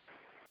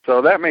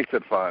 So that makes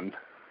it fun.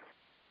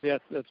 Yeah,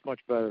 that's much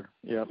better.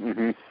 Yeah.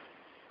 Mhm.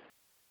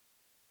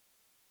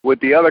 With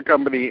the other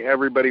company,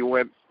 everybody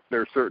went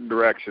their certain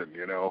direction,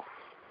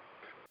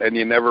 and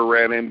you never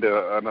ran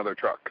into another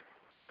truck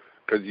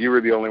because you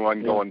were the only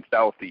one going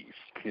southeast,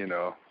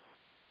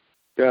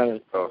 Got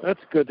it. So, that's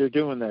good. They're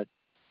doing that,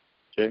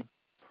 Jay.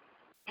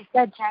 Is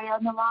that Jay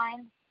on the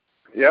line?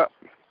 Yeah.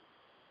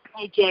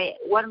 Hey, Jay,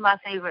 one of my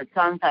favorite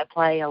songs I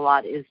play a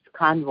lot is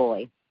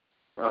Convoy.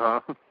 Uh-huh.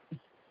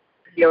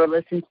 You ever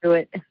listen to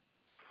it?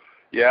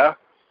 Yeah.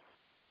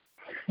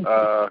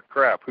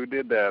 Crap, who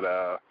did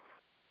that?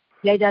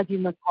 J.W.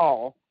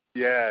 McCall.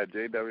 Yeah,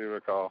 J.W.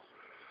 McCall.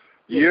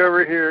 You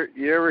ever hear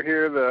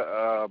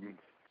the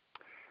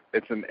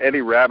it's an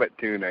Eddie Rabbit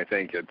tune, I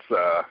think.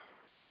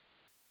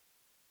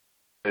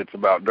 It's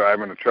about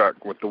driving a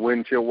truck with the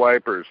windshield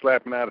wipers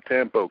slapping out of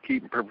tempo,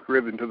 keeping perfect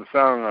rhythm to the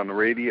song on the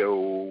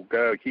radio.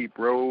 Gotta keep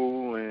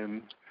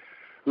rolling.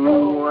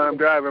 Ooh, I'm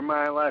driving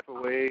my life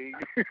away.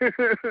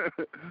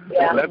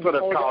 Yeah. That's what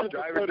it's called.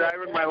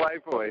 Driving my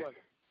life away.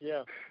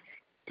 Yeah.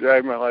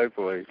 Driving my life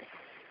away.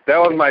 That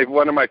was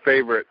one of my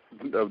favorite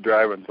of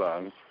driving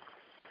songs.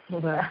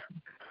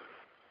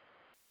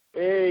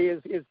 Hey,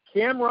 is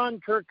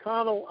Cameron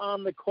Kirkconnell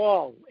on the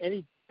call?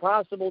 Any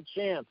possible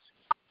chance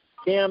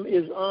Cam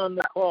is on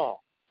the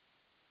call?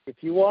 If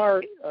you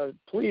are,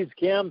 please,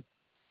 Cam,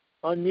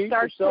 unmute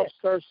yourself,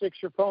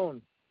 *6 your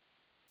phone.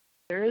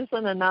 There is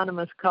an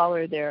anonymous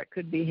caller there. It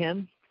could be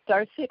him.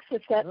 *6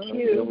 if that's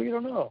you. We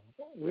don't know.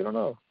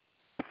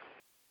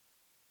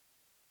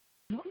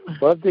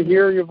 Love to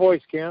hear your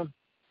voice, Cam.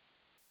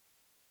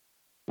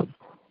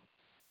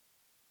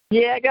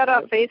 Yeah, I got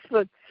off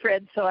Facebook,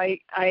 Fred, so I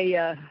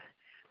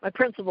my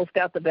principal's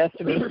got the best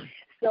of me.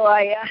 So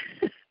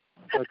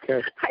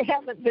Okay. I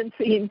haven't been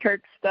seeing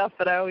Kirk's stuff,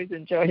 but I always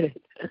enjoyed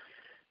it.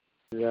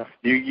 Yeah.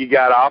 You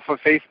got off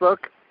of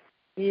Facebook?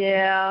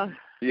 Yeah.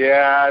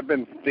 Yeah, I've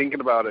been thinking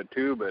about it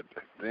too, but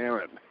damn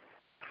it.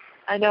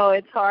 I know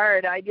it's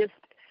hard. I'm just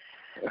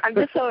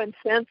so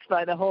incensed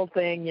by the whole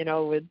thing,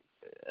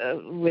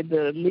 with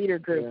the leader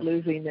group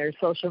losing their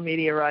social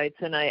media rights,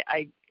 and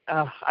I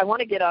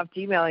want to get off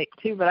Gmail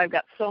too, but I've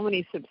got so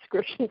many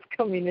subscriptions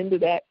coming into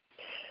that.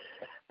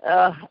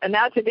 And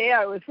now today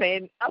I was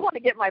saying I want to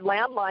get my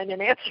landline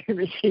and answering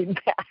machine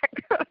back.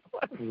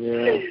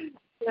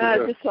 Yeah,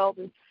 just all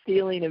this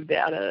stealing of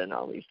data and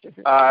all these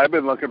different. I've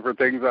been looking for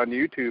things on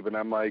YouTube, and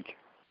I'm like,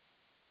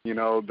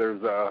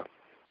 there's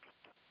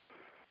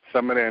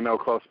somebody I know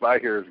close by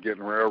here is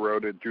getting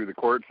railroaded through the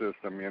court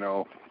system,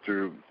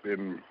 through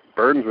in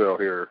Burnsville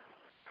here,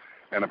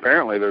 and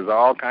apparently there's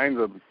all kinds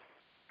of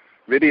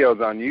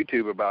videos on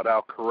YouTube about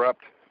how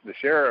corrupt the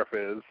sheriff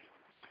is.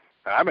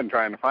 I've been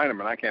trying to find them,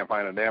 and I can't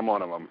find a damn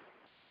one of them.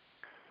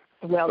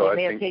 Well, so they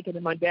may have taken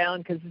them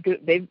down because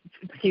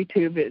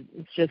YouTube is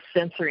just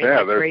censoring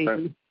like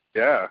crazy.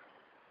 Yeah.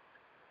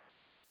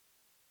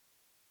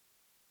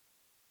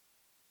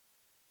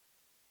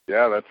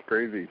 Yeah, that's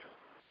crazy.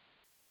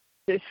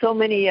 There's so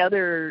many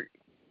other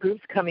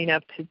groups coming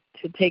up to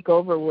take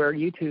over where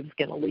YouTube's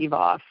going to leave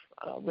off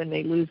when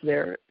they lose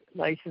their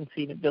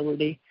licensing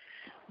ability.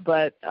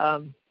 But,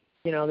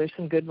 there's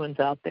some good ones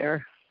out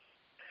there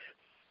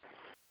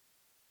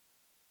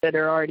that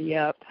are already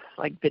up,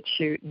 like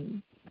BitChute,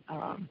 and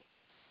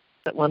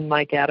that one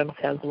Mike Adams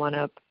has one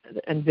up,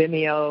 and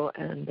Vimeo,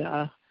 and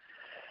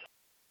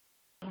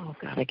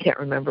I can't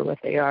remember what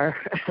they are.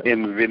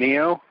 In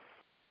Vimeo?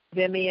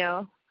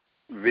 Vimeo.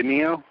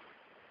 Vimeo?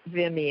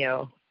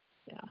 Vimeo,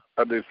 yeah.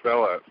 How do you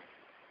spell it?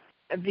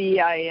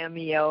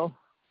 Vimeo.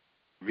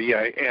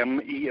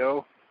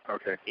 Vimeo?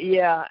 Okay.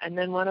 Yeah, and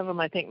then one of them,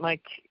 I think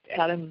Mike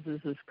Adams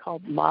is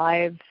called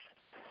Live.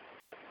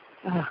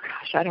 Oh,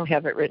 gosh, I don't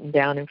have it written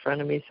down in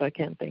front of me, so I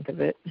can't think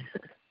of it.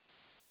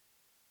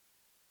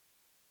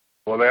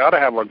 Well, they ought to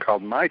have one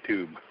called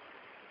MyTube.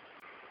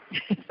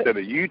 Instead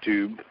of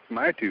YouTube,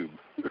 MyTube.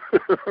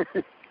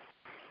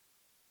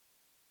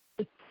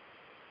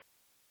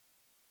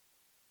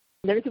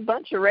 There's a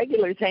bunch of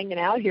regulars hanging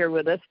out here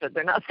with us, but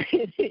they're not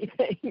saying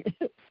anything.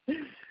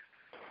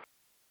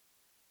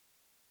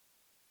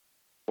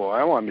 Well,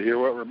 I wanted to hear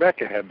what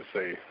Rebecca had to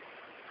say.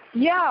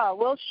 Yeah,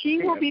 well, she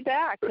will be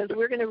back because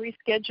we're going to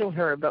reschedule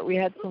her, but we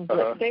had some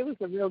today was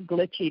a real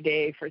glitchy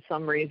day for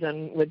some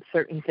reason with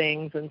certain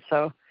things, and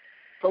so,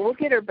 but we'll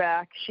get her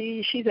back.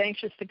 She's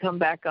anxious to come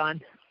back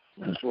on.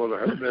 Well,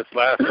 this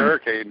last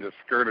hurricane just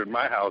skirted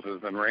my house.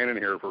 It's been raining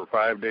here for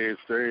 5 days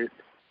straight.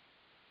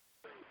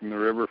 And the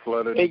river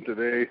flooded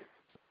today.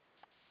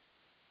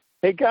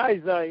 Hey,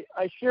 guys, I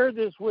shared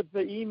this with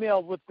the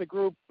email with the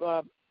group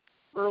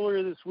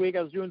earlier this week.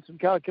 I was doing some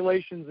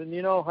calculations, and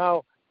you know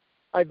how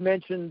I've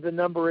mentioned the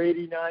number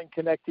 89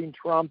 connecting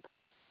Trump,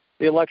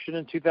 the election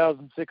in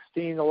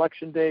 2016,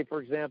 Election Day,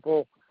 for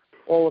example,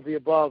 all of the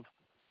above.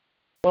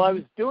 Well, I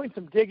was doing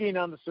some digging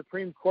on the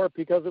Supreme Court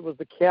because it was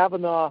the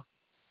Kavanaugh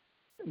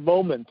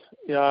moment,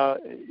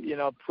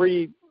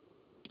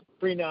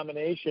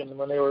 pre-nomination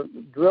when they were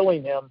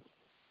drilling him.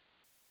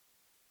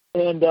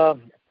 And it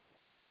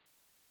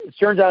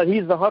turns out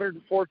he's the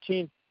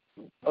 114th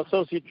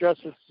Associate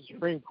Justice of the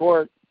Supreme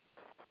Court.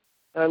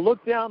 And I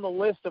looked down the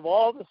list of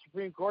all the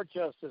Supreme Court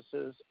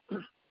justices,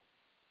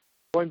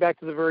 going back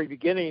to the very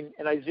beginning,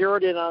 and I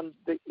zeroed in on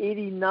the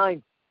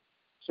 89th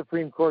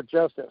Supreme Court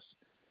justice.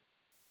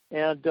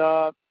 And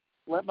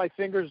let my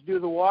fingers do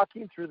the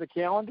walking through the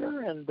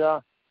calendar and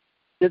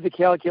did the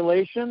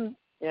calculation.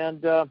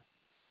 And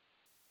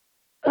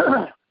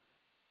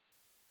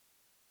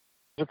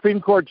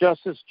Supreme Court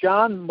Justice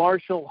John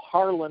Marshall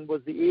Harlan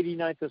was the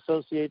 89th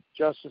Associate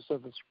Justice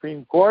of the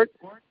Supreme Court,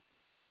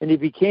 and he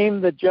became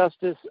the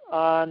justice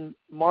on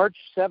March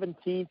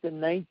 17th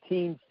in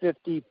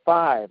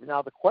 1955.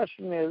 Now, the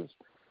question is,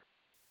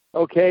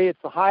 okay,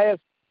 it's the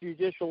highest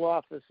judicial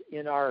office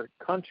in our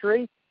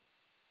country,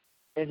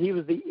 and he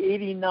was the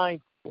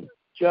 89th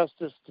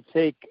justice to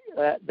take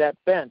that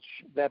bench,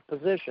 that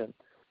position.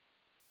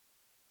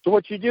 So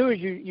what you do is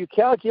you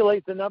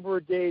calculate the number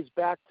of days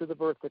back to the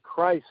birth of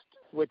Christ,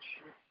 which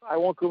I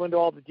won't go into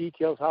all the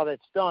details how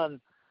that's done,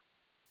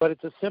 but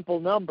it's a simple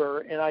number.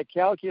 And I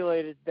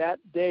calculated that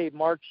day,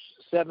 March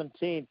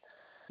 17th,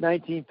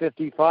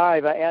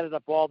 1955. I added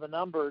up all the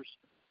numbers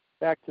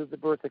back to the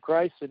birth of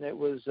Christ, and it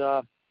was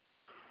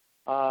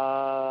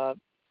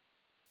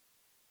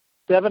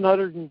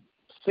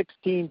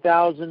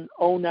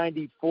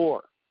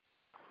 716,094.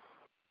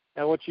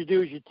 Now, what you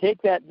do is you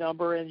take that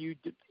number and you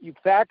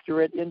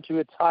factor it into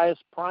its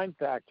highest prime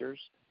factors.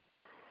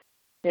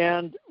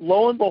 And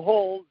lo and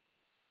behold,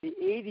 the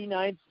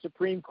 89th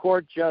Supreme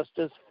Court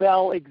justice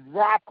fell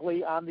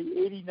exactly on the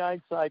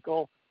 89th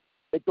cycle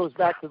that goes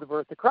back to the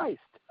birth of Christ.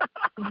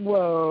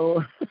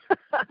 Whoa.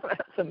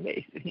 That's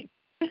amazing.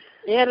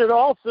 And it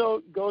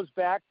also goes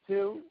back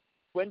to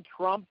when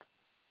Trump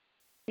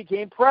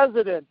became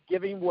president,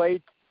 giving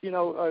weight,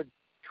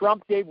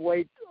 Trump gave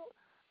weight.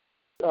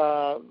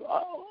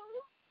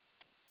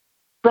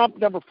 Trump,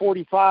 number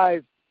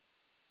 45,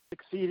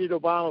 succeeded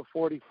Obama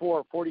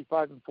 44.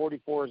 45 and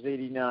 44 is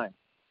 89.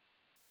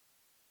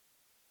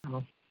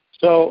 Oh.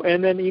 So,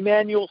 and then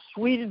Emanuel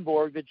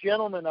Swedenborg, the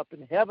gentleman up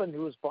in heaven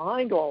who was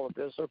behind all of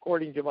this,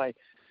 according to my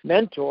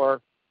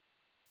mentor,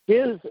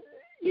 his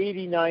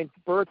 89th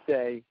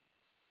birthday,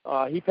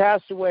 he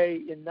passed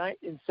away in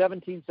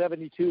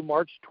 1772,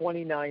 March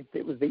 29th.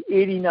 It was the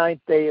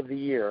 89th day of the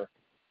year.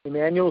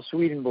 Emanuel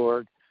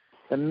Swedenborg,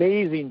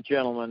 amazing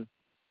gentleman,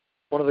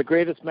 one of the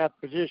greatest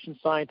mathematicians,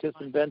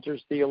 scientists,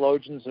 inventors,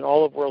 theologians in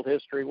all of world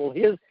history. Well,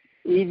 his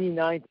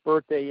 89th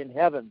birthday in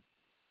heaven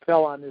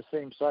fell on this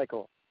same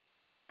cycle.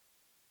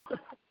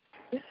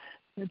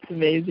 That's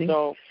amazing.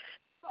 So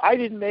I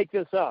didn't make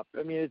this up.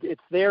 I mean,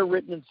 it's there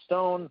written in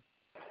stone.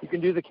 You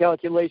can do the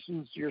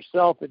calculations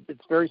yourself.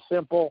 It's very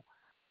simple.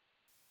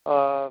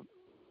 And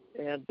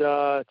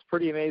it's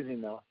pretty amazing,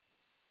 though.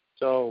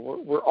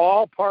 So we're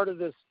all part of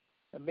this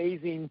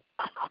amazing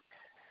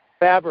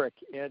fabric.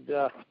 And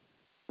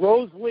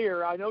Rose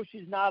Lear, I know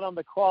she's not on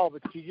the call,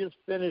 but she just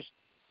finished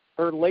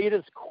her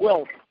latest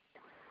quilt.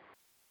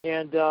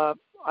 And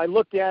I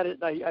looked at it,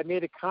 and I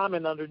made a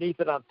comment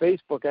underneath it on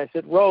Facebook. I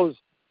said, Rose,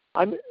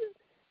 I'm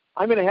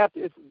going to have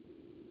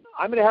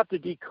to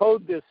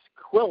decode this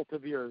quilt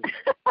of yours.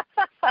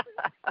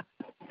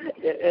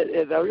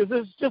 This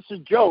is just a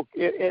joke.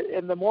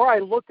 And the more I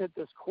looked at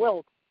this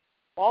quilt,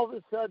 all of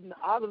a sudden,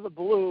 out of the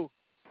blue,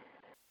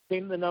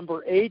 came the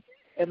number 8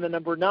 and the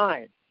number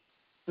 9,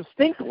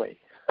 distinctly.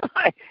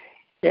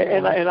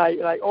 And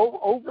I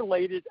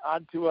overlaid it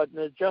onto an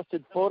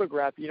adjusted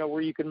photograph,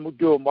 where you can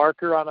do a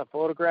marker on a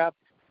photograph,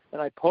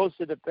 and I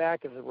posted it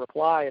back as a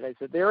reply, and I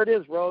said, there it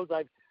is, Rose,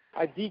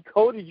 I've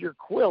decoded your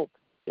quilt.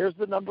 Here's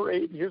the number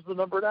 8, and here's the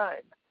number 9.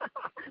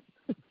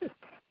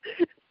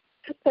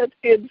 That's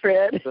good,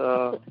 Fred.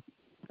 So,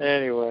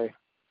 anyway.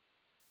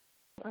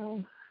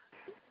 Well.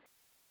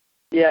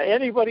 Yeah,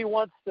 anybody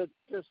wants to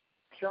just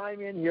chime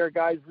in here,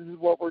 guys, this is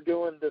what we're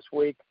doing this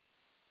week.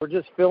 We're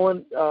just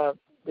filling the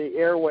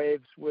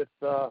airwaves with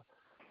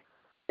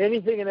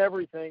anything and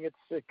everything.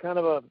 It's kind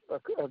of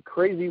a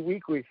crazy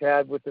week we've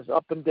had with this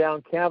up and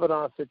down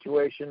Kavanaugh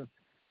situation.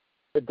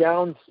 the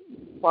down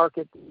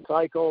market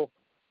cycle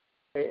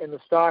in the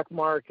stock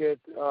market,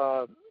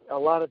 a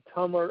lot of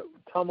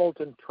tumult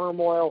and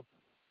turmoil,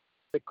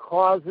 the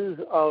causes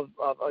of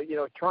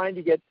trying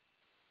to get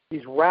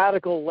these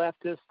radical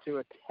leftists to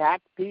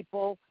attack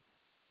people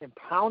and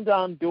pound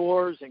on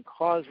doors and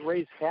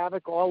raise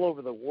havoc all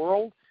over the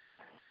world,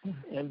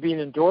 and being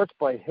endorsed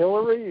by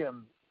Hillary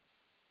and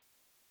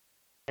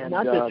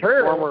not just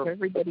her, former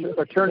everybody,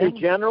 Attorney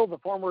General, the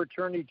former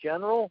Attorney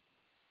General,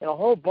 and a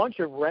whole bunch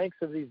of ranks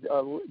of these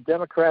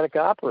Democratic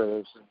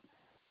operatives.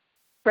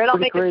 Fred, I'll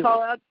make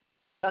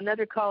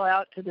another call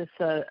out to this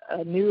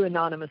new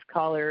anonymous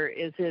caller.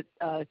 Is it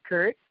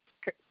Kurt?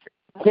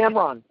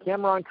 Cameron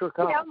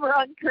Kirkconnell.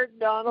 Cameron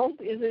Kirkdonald.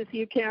 Is this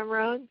you,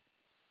 Cameron?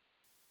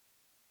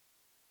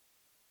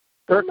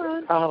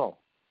 Kirkconnell.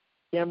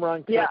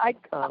 Cameron Kirkconnell. Yeah,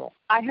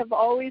 I have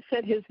always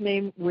said his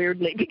name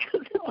weirdly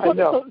because it's I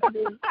know.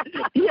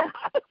 Yeah.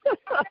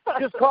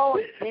 Just call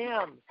him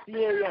Cam.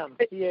 C-A-M.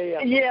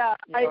 C-A-M. Yeah.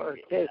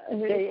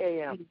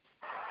 K-A-M.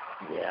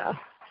 Yeah.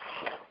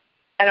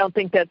 I don't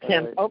think that's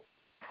him. Right. Oh,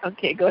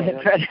 okay. Go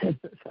ahead, Fred.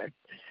 Sorry.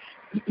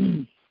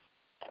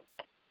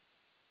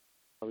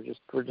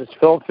 We're just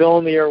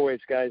filling the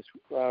airwaves, guys.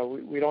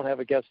 We don't have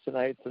a guest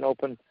tonight. It's an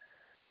open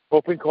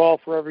call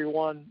for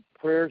everyone.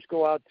 Prayers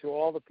go out to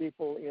all the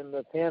people in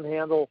the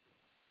Panhandle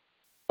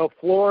of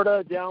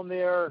Florida, down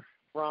there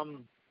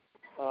from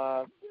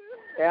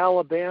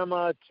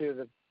Alabama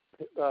to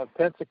the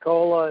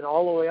Pensacola, and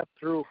all the way up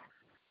through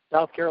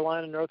South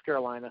Carolina, North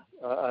Carolina.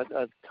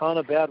 A ton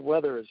of bad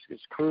weather is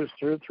cruised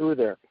through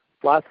there.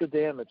 Lots of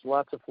damage,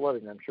 lots of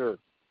flooding, I'm sure.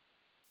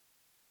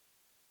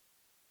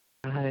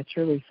 It's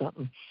really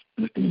something.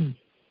 Can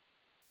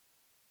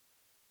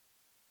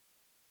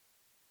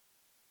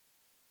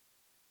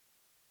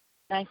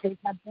I say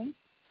something?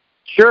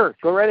 Sure,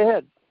 go right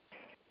ahead.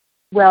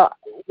 Well,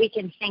 we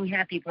can sing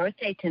happy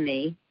birthday to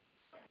me.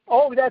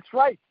 Oh, that's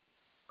right.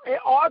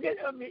 August,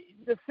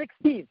 the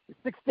 16th,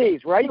 6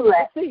 days, right?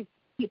 Correct. 16th.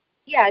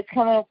 Yeah, it's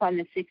coming up on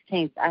the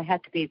 16th. I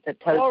have to be at the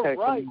toast All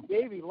ceremony. right,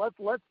 baby, let's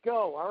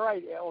go. All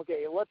right,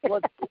 okay, let's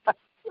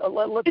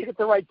get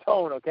the right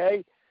tone,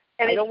 okay?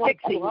 And I don't want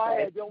it too 60,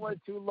 high. I don't want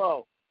it too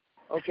low.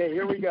 Okay,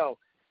 here we go.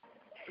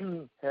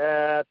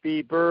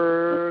 Happy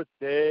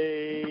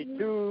birthday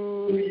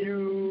to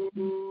you.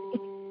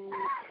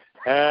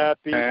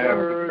 Happy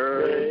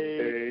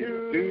birthday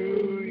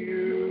to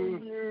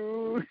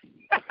you.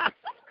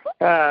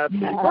 Happy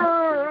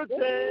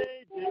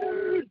birthday,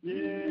 dear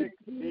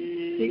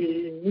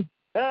Dixie.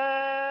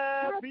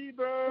 Happy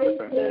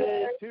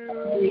birthday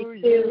to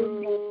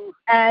you.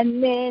 And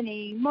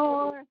many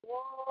more.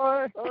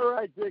 All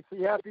right,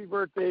 Dixie, happy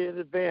birthday in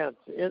advance.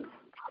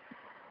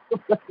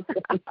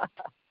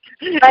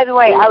 By the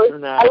way, I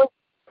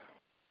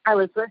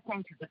was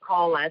listening to the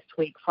call last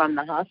week from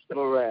the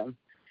hospital room.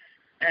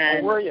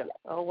 And, were you?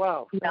 Oh,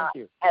 wow. Thank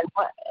you.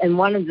 And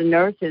one of the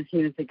nurses,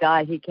 he was the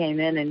guy, he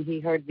came in and he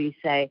heard me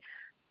say,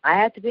 I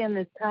have to be on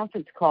this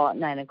conference call at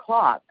 9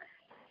 o'clock.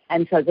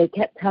 And so they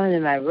kept coming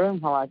in my room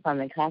while I was on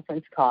the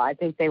conference call. I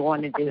think they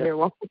wanted to hear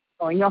what was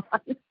going on.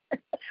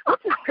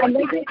 And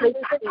they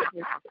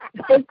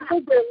said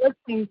they're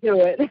listening to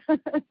it.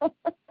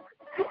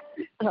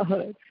 Oh,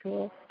 that's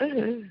cool.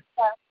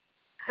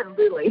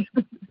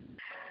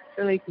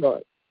 Really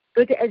cool.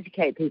 Good to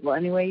educate people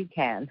any way you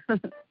can.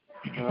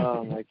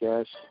 Oh, my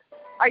gosh.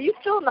 Are you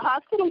still in the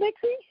hospital,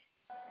 Dixie?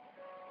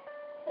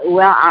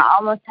 Well, I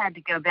almost had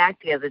to go back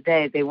the other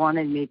day. They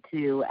wanted me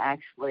to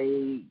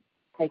actually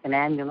take an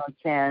ambulance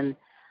in,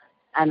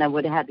 and I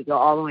would have had to go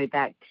all the way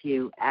back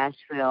to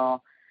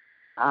Asheville.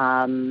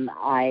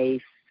 I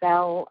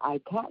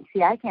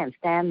can't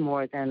stand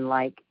more than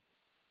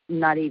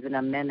not even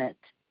a minute.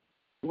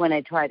 When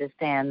I try to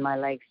stand, my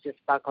legs just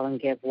buckle and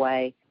give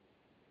way.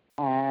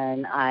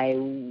 And I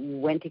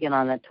went to get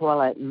on the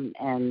toilet,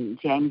 and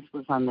James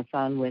was on the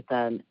phone with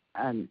a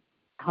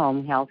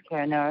home health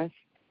care nurse.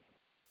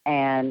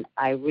 And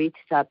I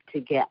reached up to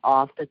get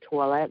off the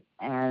toilet,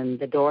 and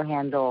the door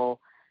handle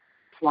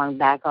swung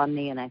back on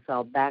me, and I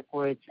fell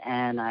backwards,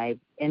 and I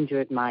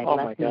injured my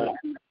left knee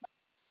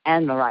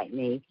and my right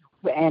knee.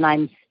 And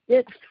I'm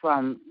stitched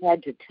from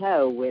head to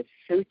toe with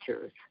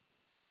sutures.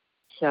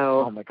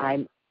 So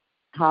I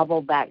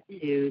hobbled back to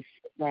sit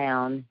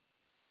down,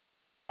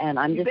 and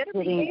I'm just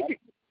sitting.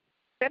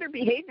 Better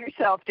behave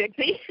yourself,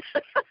 Dixie.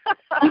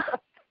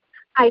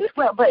 I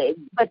swear,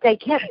 but they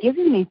kept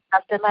giving me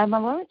stuff that I'm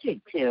allergic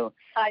to.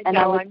 I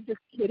know. I'm just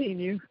kidding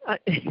you.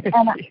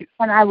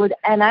 and I would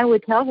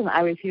tell them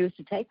I refuse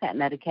to take that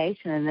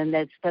medication, and then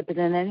they'd slip it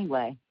in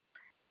anyway.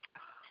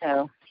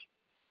 So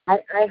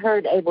I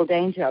heard Abel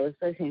Danger. I was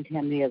listening to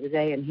him the other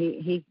day, and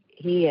he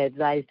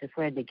advised a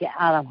friend to get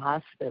out of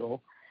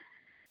hospital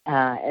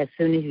as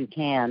soon as you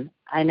can.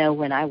 I know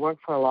when I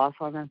worked for a law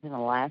firm up in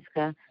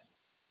Alaska,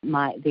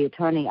 the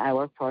attorney I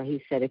work for,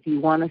 he said, if you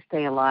want to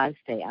stay alive,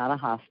 stay out of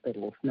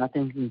hospitals.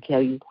 Nothing can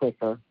kill you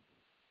quicker.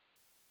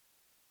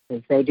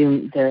 Because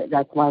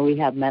that's why we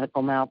have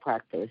medical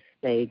malpractice.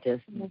 They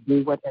just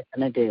do what they're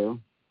going to do.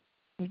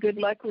 Good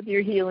luck with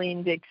your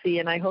healing, Dixie,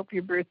 and I hope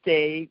your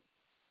birthday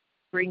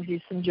brings you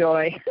some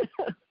joy.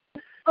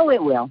 Oh,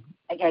 it will.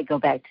 I got to go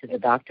back to the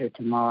doctor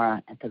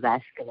tomorrow at the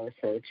vascular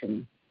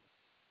surgeon.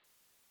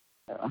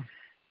 So.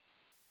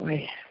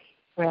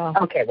 Well,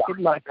 okay, well, good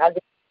luck. I'll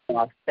get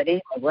off. But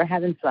anyway, we're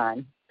having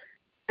fun.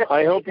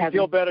 I hope you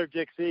feel better,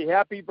 Dixie.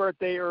 Happy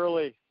birthday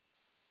early.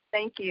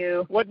 Thank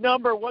you. What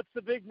number? What's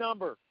the big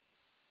number?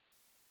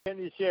 Can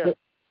you share?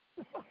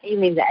 You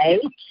mean the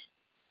age?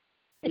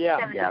 Yeah.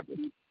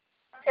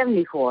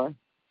 74.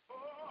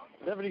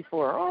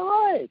 74. All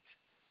right.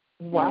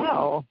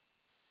 Wow.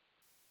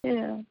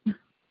 Yeah.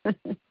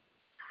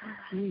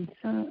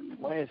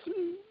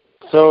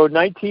 So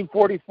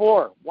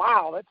 1944.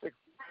 Wow, that's a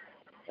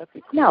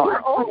no.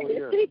 cool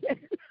year. I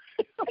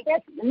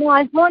guess no.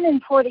 I was born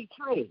in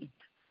 43.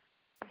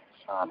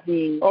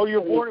 Oh,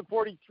 you're born in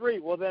 43.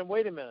 Well, then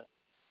wait a minute.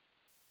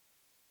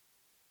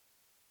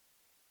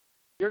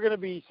 You're going to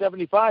be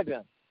 75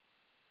 then.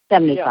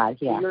 75.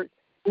 Yeah.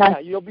 So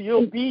you'll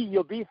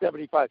be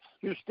 75.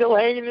 You're still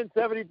hanging in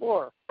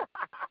 74.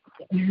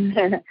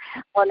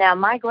 Well, now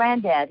my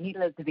granddad, he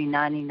lived to be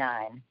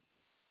 99,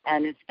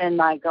 and it's been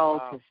my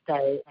goal to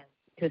stay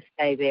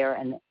there.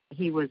 And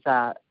he was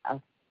a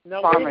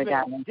farmer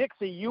down there.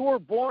 Dixie, you were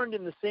born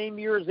in the same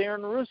year as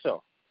Aaron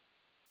Russo.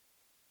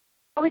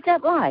 Oh, is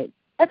that right?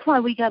 That's why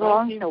we got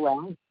along so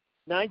well.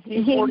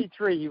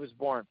 1943, he was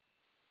born.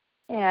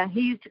 Yeah,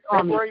 he used to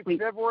call me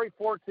February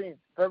 14th.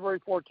 February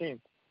 14th.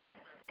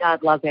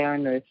 God love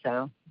Aaron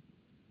Russo.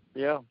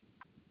 Yeah.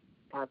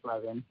 God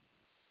love him.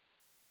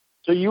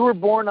 So you were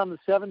born on the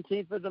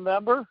 17th of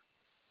November?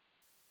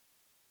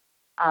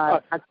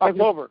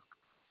 October.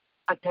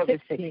 October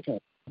 16th.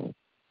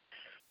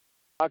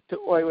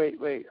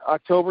 Wait.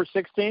 October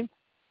 16th?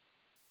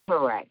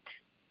 Correct.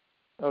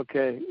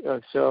 Okay.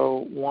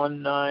 So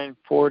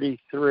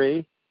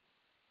 1943.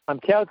 I'm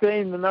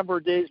calculating the number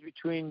of days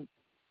between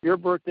your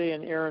birthday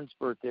and Aaron's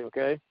birthday,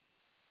 okay?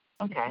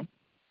 Okay.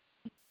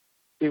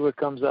 See what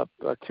comes up.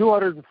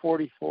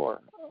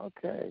 244.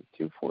 Okay,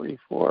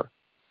 244.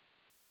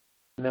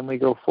 And then we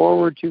go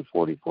forward,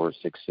 244,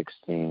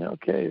 616.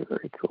 Okay,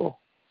 very cool.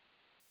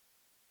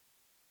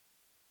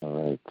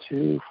 All right,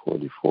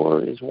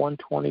 244 is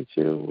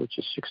 122, which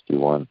is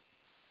 61.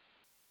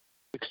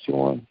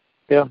 61,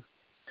 yeah.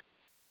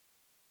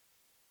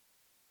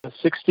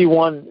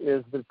 61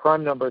 is the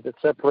prime number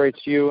that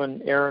separates you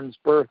and Aaron's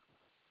birth.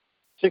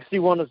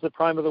 61 is the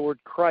prime of the word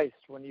Christ.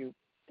 When you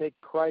take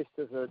Christ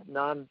as a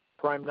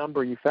non-prime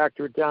number, you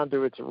factor it down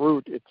to its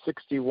root. It's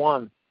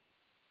 61.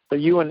 So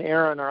you and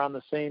Aaron are on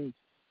the same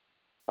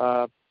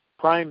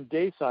prime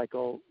day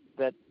cycle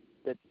that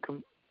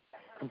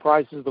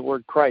comprises the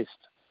word Christ.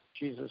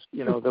 Jesus,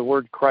 the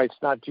word Christ,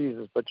 not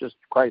Jesus, but just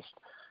Christ.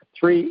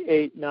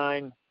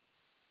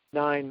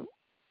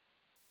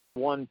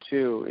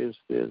 38912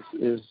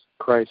 is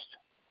Christ.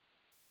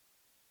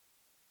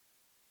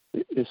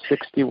 Is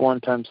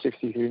 61 times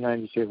 63,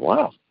 92.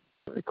 Wow,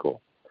 very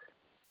cool.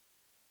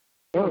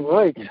 All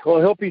right. Well,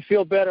 I hope you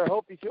feel better.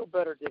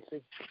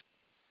 Dixie.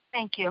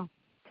 Thank you.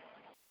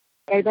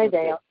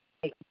 Bye.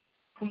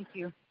 Thank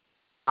you.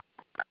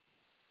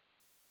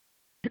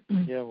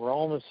 Yeah, we're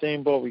all in the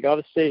same boat. We got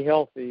to stay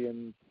healthy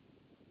and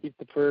keep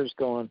the prayers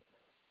going.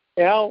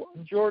 Al,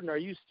 Jordan, are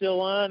you still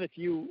on? If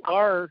you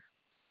are,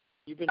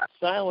 you've been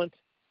silent.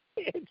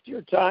 It's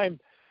your time.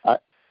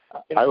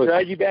 I was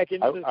drag you back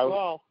into this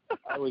call.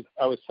 I was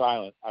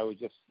silent. I was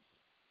just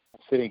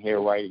sitting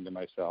here writing to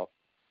myself.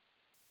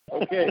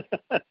 Okay.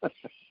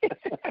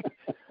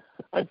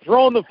 I'm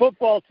throwing the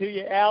football to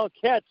you, Al.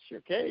 Catch,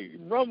 okay? You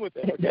can run with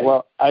it, okay?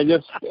 Well, I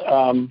just,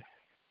 I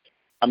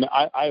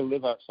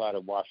live outside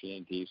of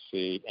Washington,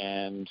 D.C.,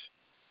 and,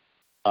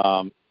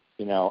 I'm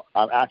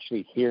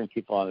actually hearing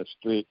people on the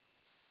street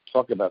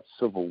talk about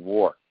civil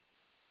war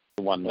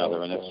to one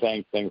another, and they're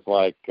saying things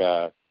like,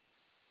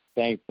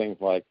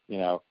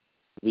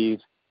 these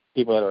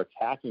people that are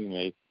attacking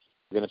me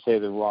are going to say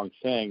the wrong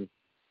thing,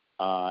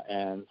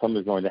 and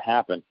something's going to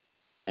happen,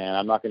 and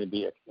I'm not going to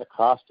be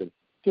accosted.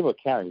 People are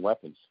carrying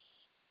weapons,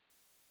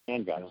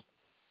 handguns.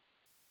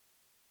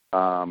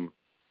 And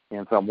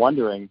so I'm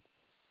wondering,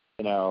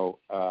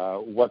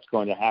 what's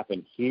going to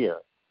happen here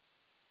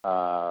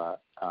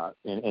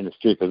in the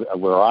streets of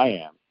where I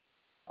am.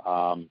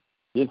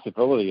 The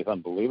incivility is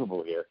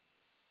unbelievable here.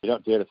 You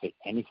don't dare to say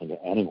anything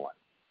to anyone.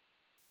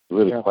 It's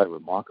really quite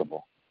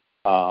remarkable.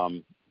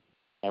 And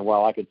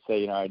while I could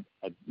say,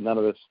 none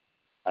of this,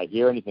 I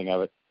hear anything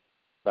of it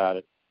about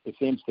it, it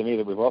seems to me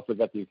that we've also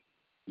got these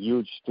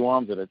huge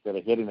storms that are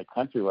hitting the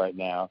country right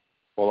now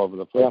all over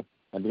the place.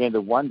 And begin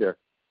to wonder,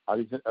 are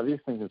these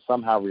things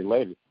somehow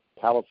related?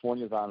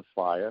 California's on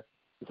fire.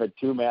 We've had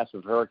 2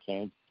 massive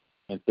hurricanes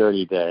in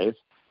 30 days.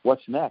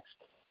 What's next?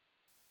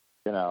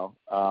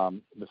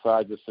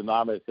 Besides the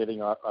tsunami that's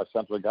hitting our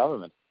central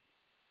government.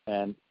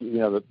 And,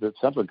 the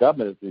central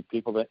government is the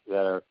people that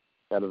are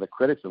the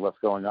critics of what's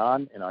going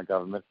on in our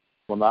government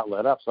will not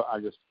let up. So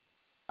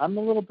I'm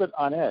a little bit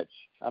on edge.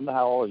 I don't know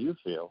how all of you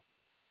feel.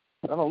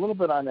 I'm a little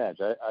bit on edge.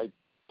 I'm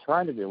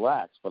trying to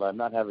relax, but I'm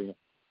not having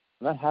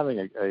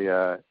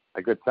a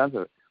good sense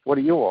of it. What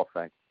do you all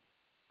think?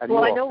 How do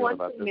Well, you I all know feel one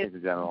about thing this is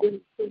in general?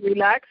 the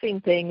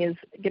relaxing thing is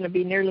going to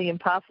be nearly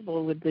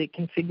impossible with the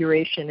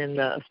configuration in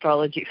the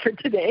astrology for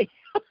today.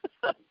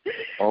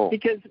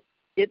 Because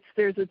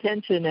there's a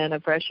tension and a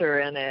pressure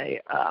and a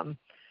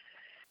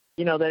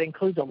that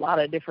includes a lot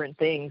of different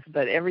things,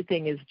 but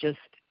everything is just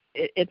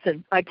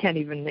I can't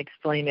even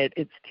explain it.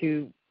 It's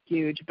too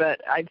huge.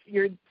 But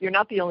you're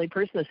not the only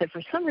person that said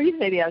for some reason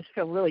maybe I just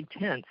feel really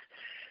tense.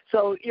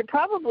 So you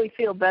probably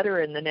feel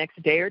better in the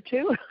next day or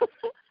two.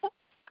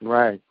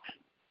 Right.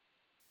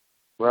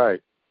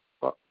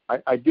 Well,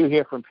 I do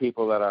hear from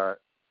people that are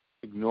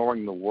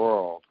ignoring the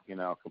world,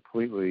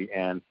 completely,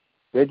 and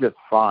they're just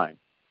fine.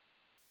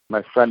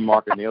 My friend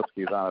Mark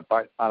Anilsky is on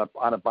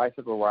a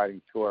bicycle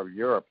riding tour of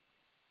Europe.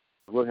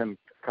 I was with him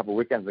a couple of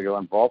weekends ago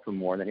in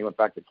Baltimore, and then he went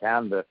back to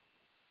Canada.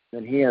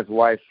 Then he and his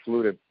wife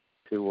flew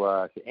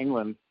to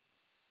England,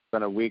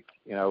 spent a week,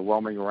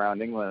 roaming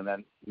around England,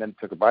 and then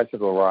took a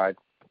bicycle ride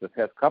the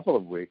past couple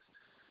of weeks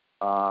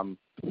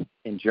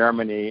in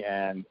Germany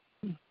and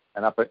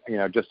up,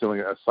 just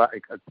doing a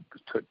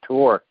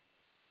tour.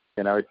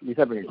 He's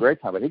having a great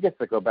time, but he gets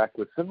to go back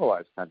to a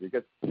civilized country. He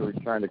gets to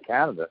return to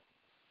Canada,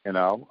 and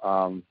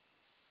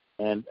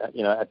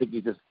I think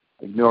he's just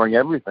ignoring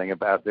everything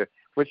about there,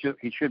 which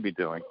he should be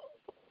doing.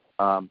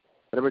 But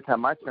every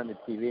time I turn the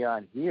TV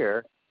on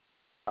here,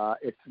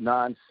 it's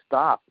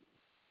nonstop,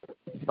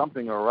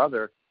 something or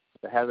other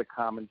that has a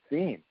common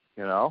theme,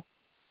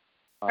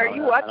 Are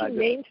you watching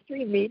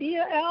mainstream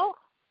media, Al?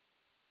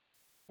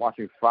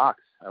 Watching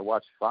Fox. I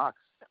watch Fox.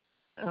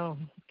 Oh,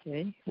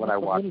 okay. When I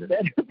watch it.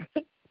 Better.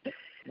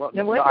 Well,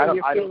 no wonder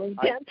you're feeling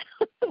tense.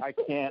 I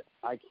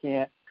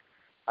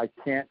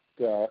can't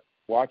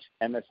watch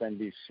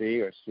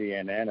MSNBC or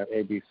CNN or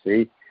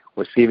ABC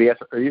or CBS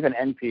or even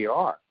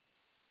NPR.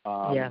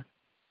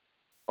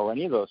 Or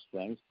any of those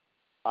things.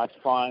 I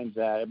find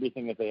that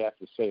everything that they have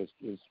to say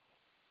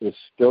is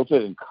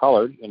filtered and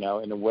colored, in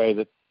a way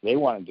that they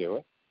want to do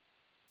it.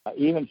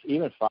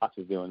 Even Fox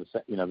is doing the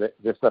same.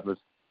 Their stuff is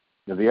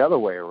the other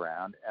way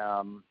around.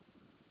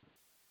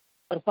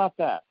 But it's not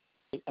that.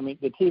 I mean,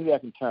 the TV I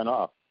can turn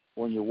off.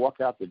 When you walk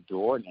out the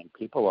door and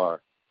people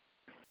are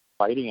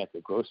fighting at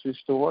the grocery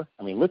store,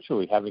 I mean,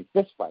 literally having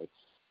fist fights.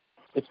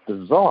 It's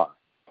bizarre.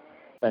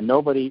 And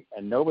nobody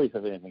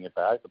says anything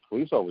about it. The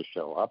police always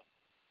show up,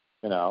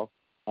 And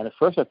at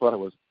first I thought it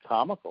was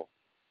comical.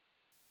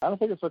 I don't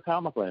think it's so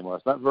comical anymore.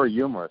 It's not very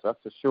humorous,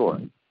 that's for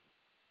sure.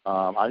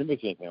 I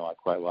didn't see anything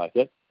quite like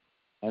it.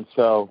 And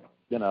so,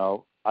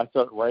 I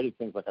started writing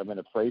things like, I'm going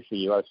to pray for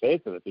you. I say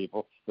it to the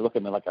people. They look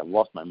at me like I've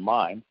lost my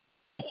mind.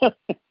 Is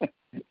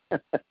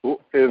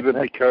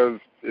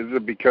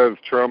it because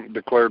Trump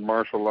declared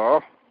martial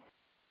law?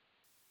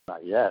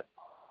 Not yet.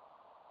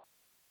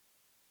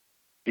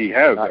 He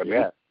has, not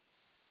yet.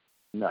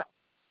 No,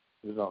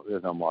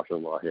 there's no martial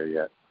law here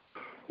yet.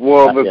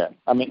 Well, the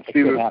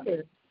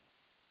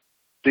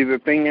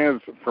thing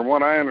is, from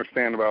what I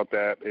understand about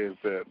that, is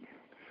that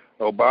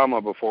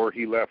Obama, before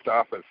he left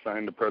office,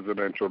 signed a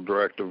presidential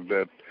directive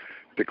that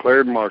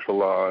declared martial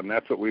law, and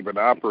that's what we've been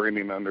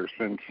operating under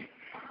since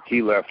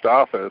he left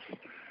office,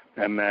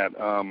 and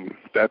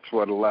that's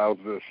what allows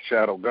this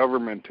shadow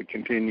government to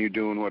continue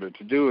doing what it's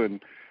doing,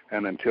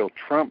 and until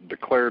Trump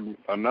declared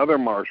another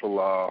martial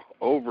law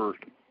over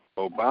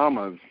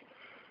Obama's,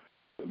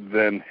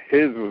 then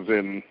his was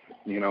in,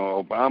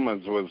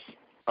 Obama's was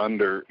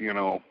under,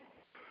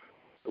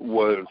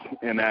 was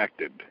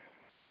enacted.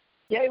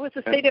 Yeah, it was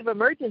a state of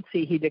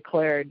emergency he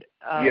declared.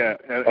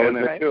 Until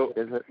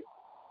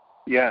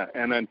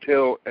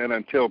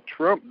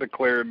Trump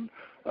declared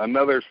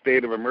another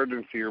state of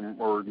emergency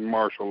or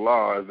martial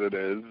law, as it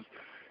is,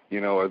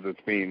 as it's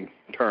being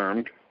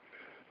termed,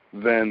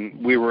 then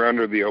we were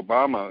under the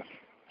Obama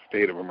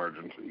state of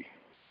emergency.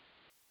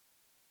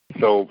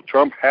 So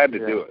Trump had to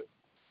do it.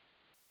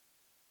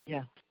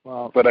 Yeah.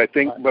 Well, but I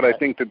think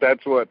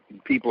that's what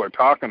people are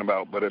talking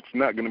about. But it's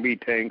not going to be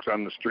tanks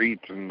on the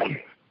streets and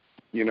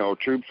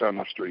troops on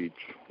the streets.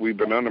 We've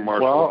been under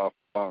martial law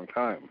for a long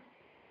time.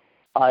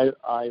 I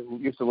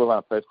used to live on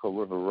a place called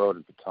River Road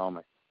in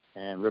Potomac,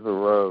 and River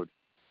Road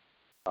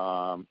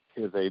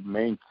is a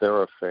main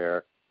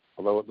thoroughfare,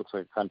 although it looks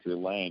like a country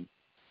lane,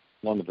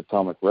 along the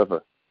Potomac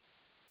River.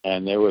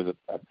 And there was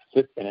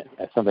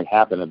something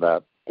happened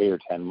about 8 or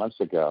 10 months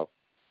ago,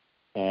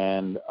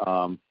 and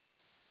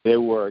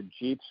there were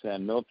jeeps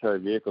and military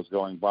vehicles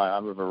going by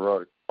on River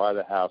Road by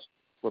the house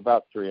for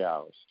about 3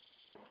 hours,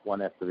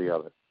 one after the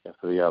other,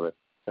 after the other,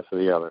 after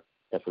the other,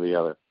 after the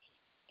other.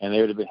 And they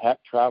would have been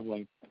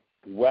traveling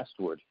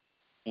westward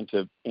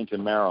into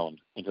Maryland,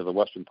 into the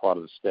western part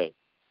of the state.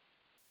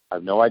 I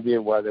have no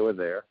idea why they were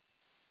there,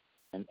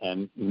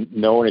 and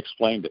no one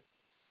explained it.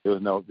 There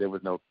was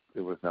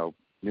no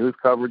news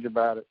coverage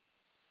about it.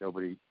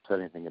 Nobody said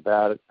anything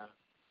about it.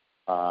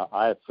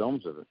 I have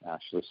films of it,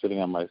 actually, sitting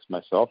on my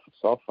cell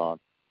phone.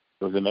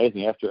 It was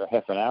amazing. After a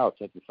half an hour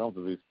taking films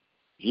of these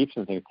jeeps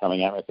and things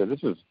coming at me, I said,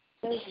 this is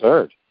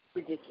absurd.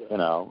 Ridiculous.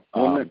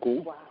 Wasn't that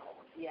cool? Wow.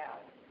 Yeah.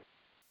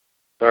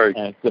 Sorry.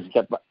 And it just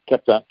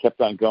kept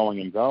on going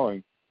and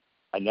going.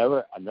 I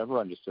never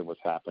understood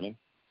what's happening.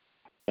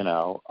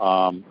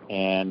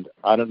 and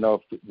I don't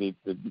know if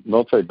the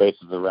military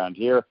bases around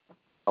here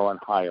are on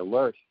high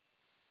alert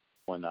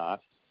or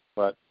not,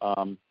 but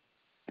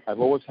I've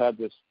always had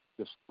this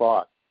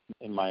thought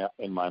in my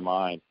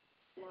mind.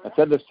 I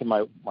said this to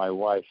my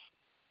wife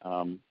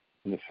in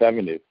the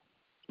 70s.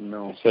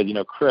 No. I said,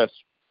 Chris,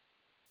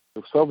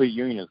 the Soviet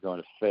Union is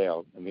going to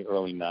fail in the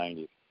early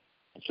 90s.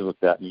 And she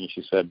looked at me and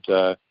she said,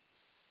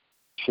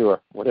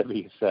 sure, whatever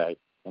you say.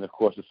 And, of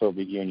course, the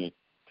Soviet Union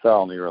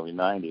fell in the early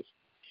 90s.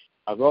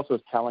 I was also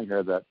telling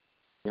her that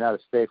the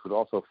United States would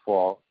also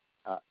fall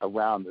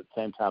around the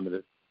same time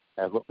as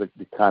the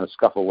kind of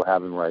scuffle we're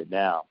having right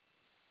now.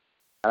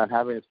 And I'm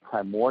having this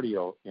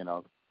primordial,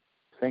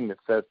 thing that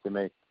says to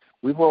me,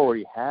 we've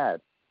already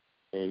had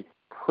a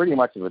pretty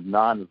much of a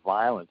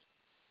nonviolent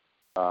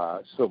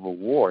civil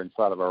war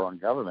inside of our own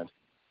government.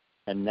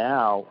 And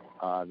now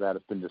that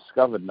it's been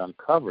discovered and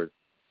uncovered,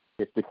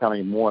 it's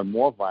becoming more and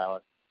more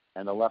violent,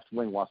 and the left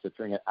wing wants to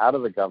bring it out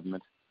of the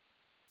government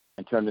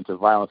and turn it into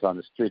violence on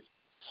the streets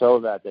so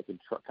that they can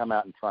come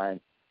out and try and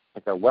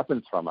take our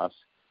weapons from us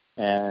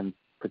and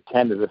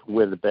pretend as if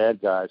we're the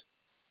bad guys,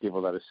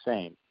 people that are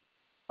sane.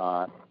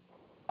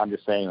 I'm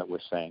just saying that we're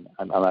sane.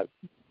 I'm not,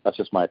 that's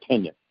just my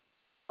opinion.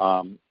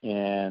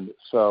 And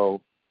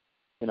so,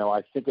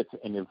 I think it's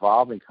an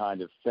evolving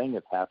kind of thing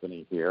that's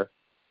happening here.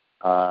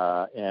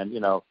 And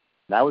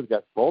now we've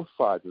got both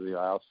sides of the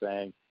aisle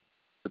saying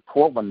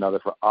support one another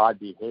for odd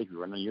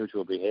behavior and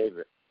unusual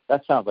behavior.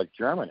 That sounds like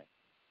Germany,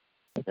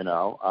 and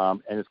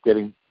it's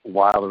getting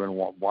wilder and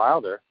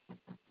wilder.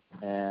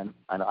 And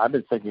I've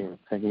been thinking,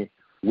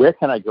 where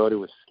can I go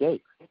to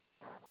escape?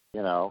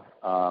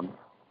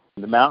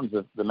 The mountains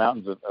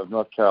of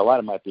North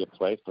Carolina might be a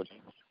place, but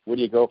where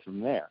do you go from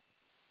there?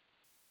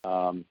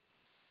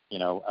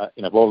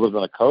 I've always lived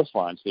on the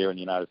coastlines here in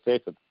the United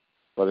States,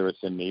 whether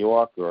it's in New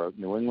York or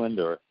New England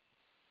or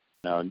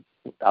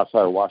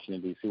outside of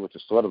Washington, D.C., which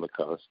is sort of the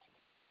coast,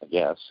 I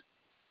guess,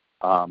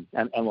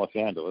 and Los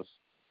Angeles.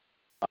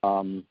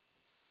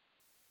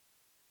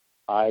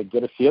 I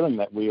get a feeling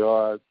that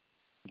we're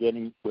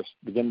beginning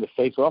to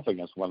face off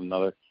against one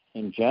another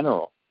in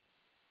general,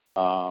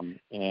 and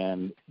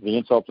the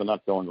insults are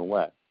not going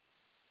away;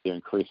 they're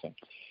increasing.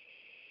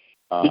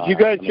 Did you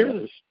guys hear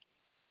this?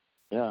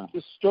 Yeah.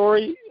 The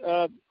story,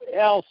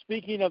 Al.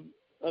 Speaking of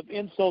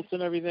insults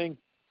and everything,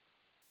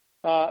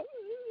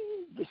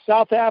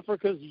 South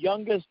Africa's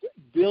youngest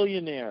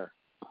billionaire,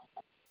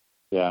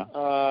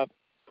 was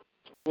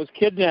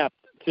kidnapped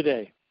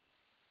today.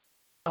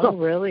 Oh,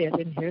 really? I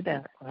didn't hear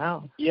that.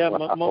 Wow. Yeah,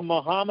 wow.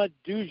 Mohamed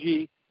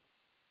Dewji,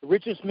 the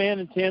richest man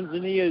in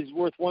Tanzania, is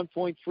worth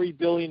 $1.3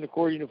 billion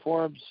according to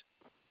Forbes,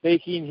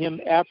 making him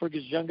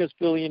Africa's youngest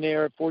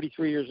billionaire at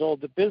 43 years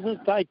old. The business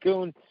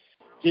tycoon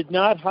did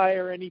not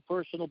hire any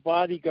personal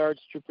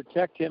bodyguards to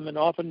protect him and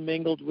often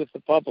mingled with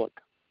the public.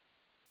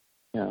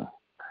 Yeah.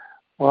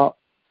 Well,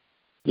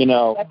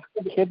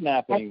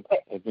 kidnapping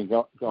has been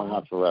going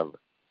on forever.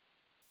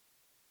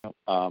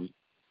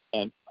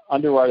 And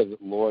underwriters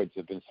at Lloyd's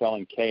have been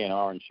selling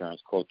K&R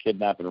insurance, called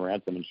kidnap and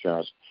ransom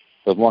insurance,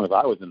 for as long as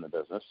I was in the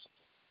business.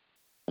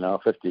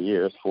 50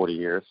 years, 40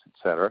 years, et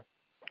cetera.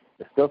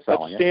 They're still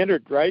selling That's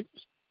standard, right?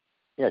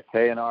 Yeah,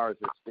 K&R is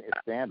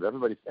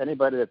standard.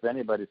 Anybody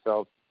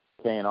sells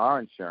K&R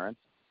insurance,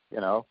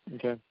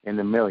 okay, in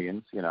the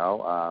millions,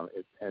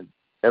 and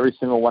every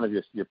single one of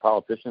your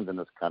politicians in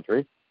this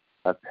country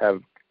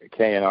have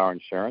K&R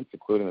insurance,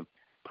 including the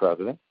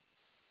president.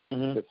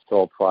 Mm-hmm. It's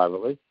sold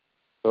privately.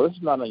 So this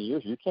is not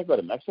unusual. You can't go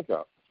to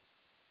Mexico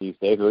these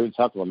days, or even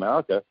Central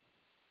America,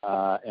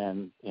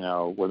 and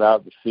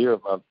without the fear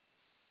of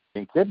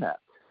being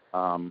kidnapped.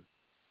 I'm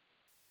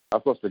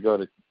supposed to go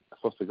to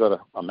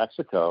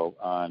Mexico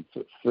in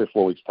 3 or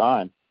 4 weeks'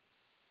 time,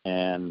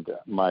 and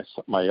my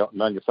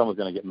youngest son was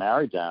going to get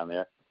married down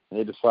there, and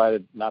they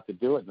decided not to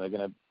do it, and they're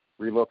going to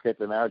relocate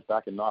their marriage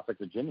back in Norfolk,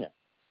 Virginia.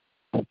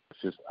 Which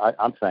is,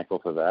 I'm thankful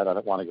for that. I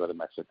don't want to go to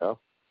Mexico,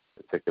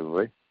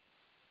 particularly.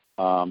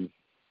 And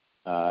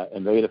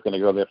they're just going to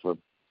go there for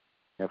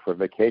a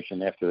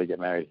vacation after they get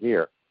married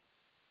here,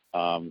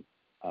 in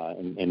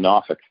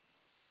Norfolk.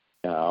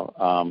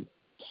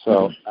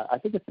 So I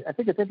think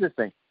it's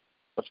interesting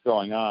what's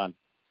going on,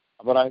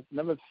 but I've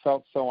never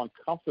felt so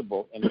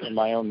uncomfortable in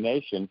my own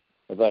nation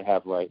as I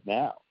have right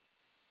now.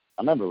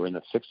 I remember in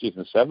the 60s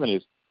and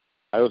 70s,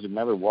 I always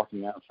remember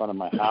walking out in front of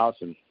my house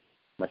and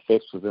my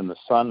face was in the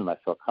sun and I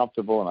felt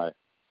comfortable and I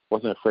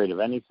wasn't afraid of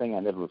anything. I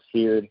never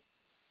feared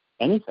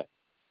anything,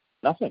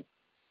 nothing.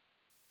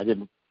 I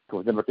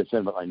was never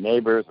concerned about my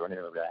neighbors or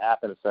anything that was going to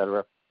happen,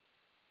 etc.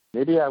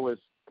 Maybe I was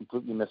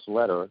completely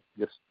misled or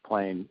just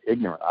plain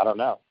ignorant. I don't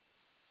know.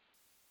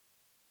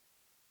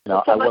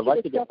 I would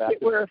like to get back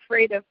to we're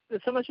afraid of.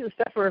 So much of the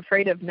stuff we're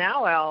afraid of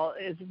now, Al,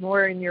 is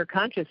more in your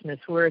consciousness,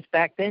 whereas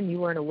back then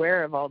you weren't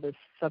aware of all this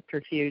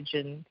subterfuge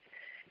and.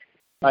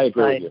 I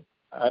agree with you.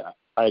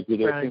 I agree.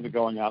 There are things that are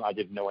going on I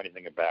didn't know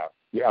anything about.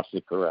 You're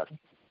absolutely correct.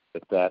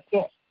 There's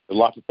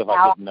lots of stuff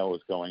I didn't know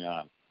was going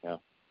on. Yeah.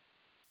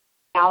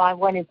 Al, I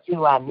wanted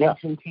to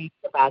mention to you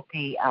about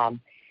the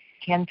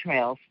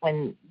chemtrails,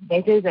 when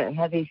they do the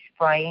heavy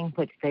spraying,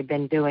 which they've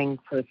been doing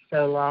for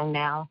so long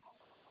now,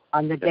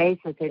 on the days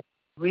that they're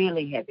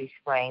really heavy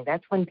spraying,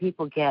 that's when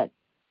people get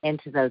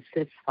into those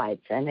fist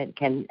fights, and it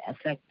can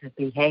affect the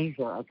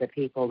behavior of the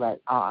people that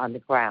are on the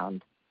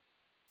ground.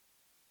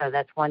 So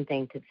that's one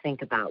thing to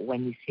think about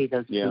when you see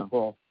those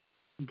people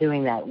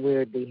doing that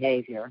weird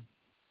behavior.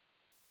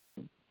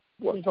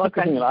 Well, it's one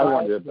thing that I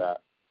wonder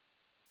about.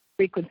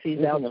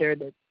 Frequencies out there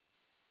that,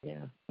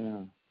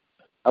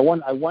 I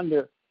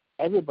wonder.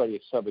 Everybody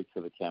is subject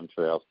to the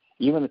chemtrails,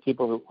 even the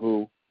people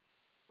who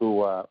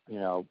are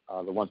the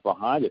ones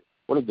behind it.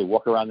 What do they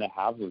walk around their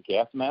houses with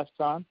gas masks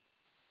on?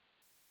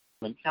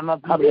 I mean,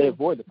 how do they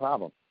avoid the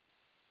problem?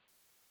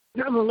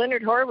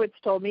 Leonard Horowitz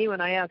told me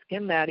when I asked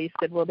him that, he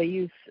said, well, they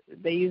use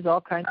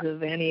all kinds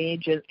of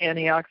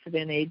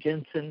antioxidant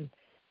agents, and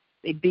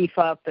they beef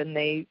up, and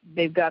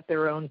they've got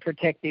their own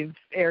protective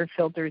air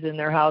filters in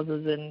their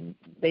houses, and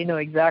they know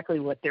exactly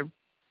what they're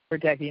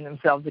protecting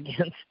themselves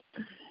against.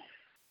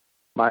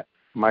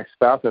 My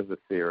spouse has a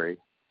theory.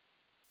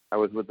 I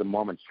was with the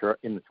Mormon church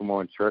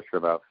for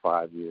about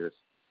 5 years,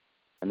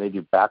 and they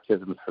do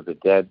baptisms for the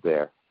dead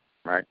there,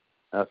 right?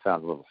 That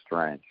sounds a little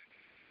strange,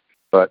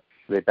 but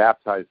they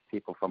baptize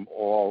people from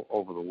all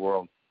over the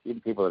world,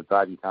 even people that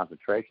died in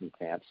concentration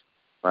camps,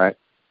 right?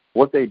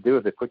 What they do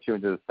is they put you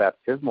into this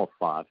baptismal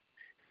font.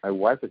 My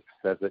wife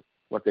says that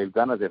what they've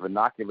done is they've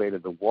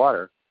inoculated the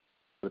water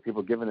for the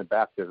people given the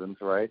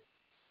baptisms, right,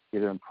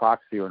 either in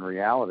proxy or in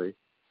reality,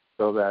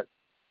 so that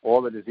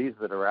all the diseases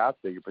that are out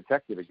there you're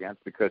protected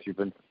against because you've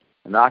been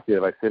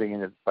inoculated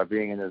by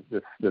being in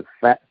this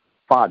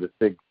font, this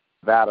big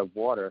vat of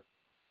water,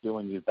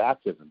 doing these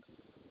baptisms.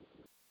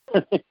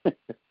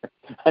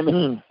 I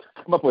mean,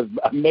 come up with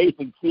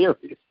amazing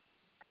theories,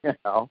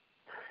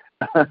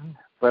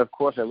 But of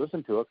course, I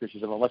listened to her because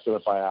she's a molecular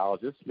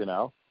biologist, and she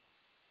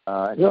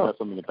knows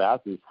something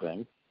about these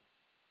things.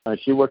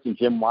 She worked in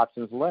Jim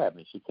Watson's lab,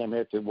 and she came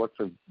here to work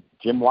for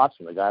Jim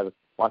Watson, the guy that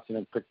Watson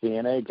and Crick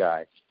DNA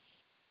guy.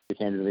 She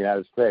came to the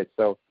United States,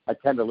 so I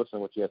tend to listen to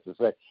what she has to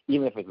say,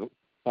 even if it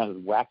sounds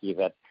as wacky as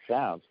that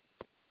sounds.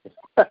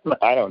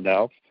 I don't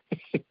know.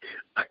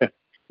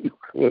 No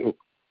clue.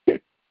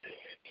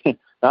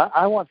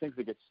 I want things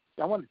to get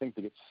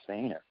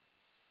saner,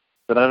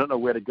 but I don't know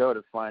where to go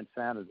to find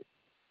sanity.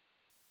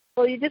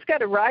 Well, you just got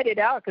to ride it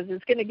out because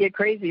it's going to get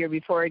crazier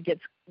before it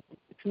gets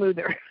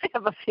smoother. I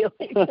have a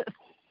feeling.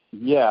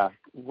 Yeah.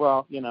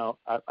 Well,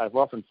 I've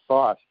often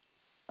thought,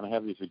 and I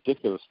have these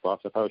ridiculous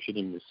thoughts. I probably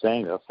shouldn't even be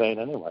saying it. I'll say it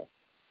anyway.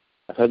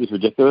 I've had these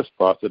ridiculous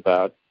thoughts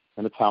about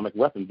an atomic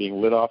weapon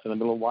being lit off in the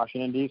middle of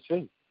Washington,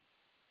 D.C.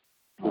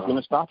 Who's going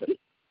to stop it?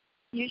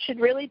 You should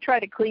really try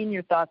to clean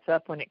your thoughts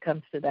up when it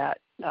comes to that,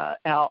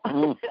 Al.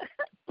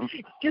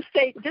 Just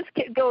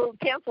go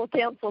cancel.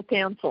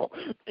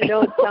 I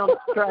know it sounds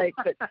trite,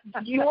 but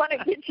you want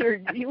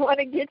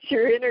to get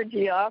your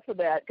energy off of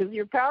that because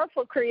you're a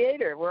powerful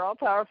creator. We're all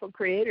powerful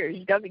creators.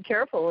 You got to be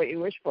careful what you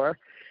wish for.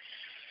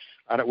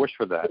 I don't wish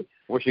for that.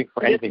 Wishing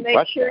for anything but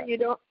that. Just make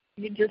sure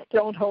you just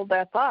don't hold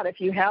that thought. If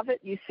you have it,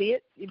 you see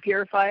it, you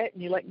purify it,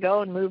 and you let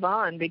go and move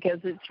on because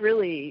it's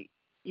really,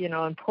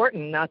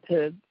 important not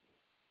to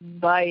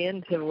buy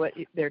into what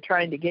they're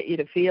trying to get you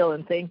to feel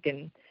and think,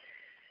 and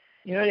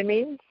you know what I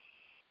mean?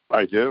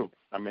 I do.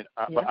 I mean,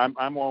 I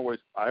always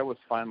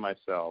find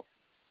myself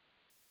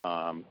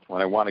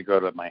when I want to go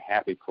to my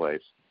happy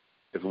place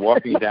is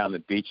walking down the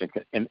beach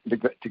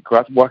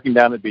walking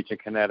down the beach in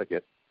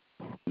Connecticut.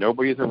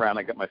 Nobody's around.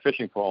 I got my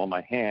fishing pole in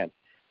my hand,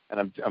 and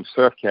I'm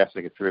surf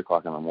casting at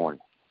 3:00 in the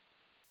morning.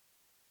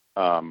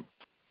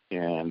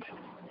 And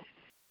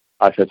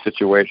I've had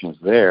situations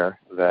there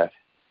that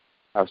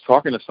I was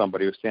talking to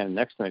somebody who was standing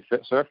next to me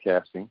surf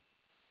casting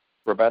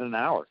for about an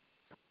hour.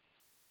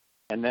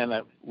 And then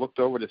I looked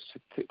over to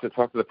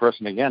talk to the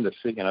person again to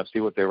see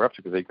what they were up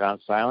to because they'd gone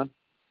silent,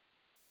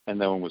 and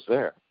no one was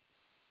there.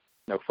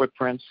 No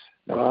footprints,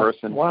 no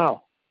person.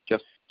 Wow.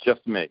 Just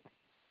me.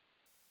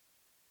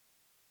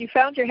 You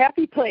found your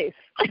happy place.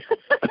 It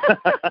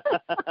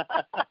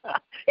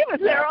was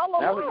there all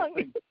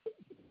along.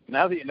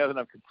 Now that you know that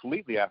I'm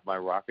completely off my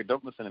rocker,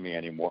 don't listen to me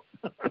anymore.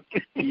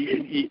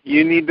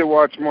 You need to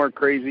watch more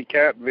crazy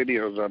cat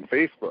videos on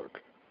Facebook.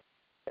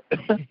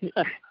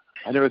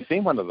 I've never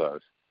seen one of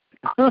those.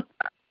 I've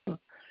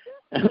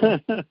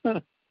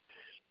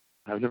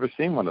never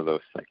seen one of those.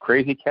 Like,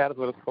 crazy cat is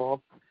what it's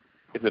called.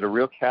 Is it a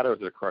real cat or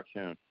is it a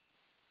cartoon?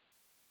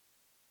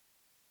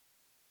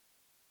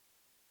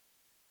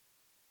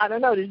 I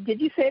don't know.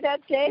 Did you say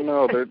that, Jay?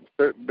 No,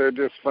 they're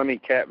just funny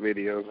cat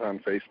videos on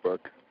Facebook.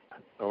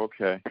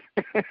 Okay.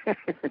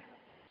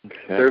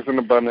 There's an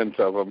abundance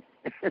of them.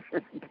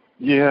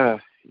 Yeah.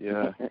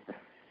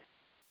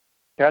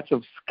 Cats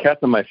are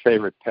my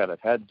favorite pet.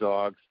 I've had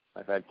dogs.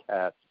 I've had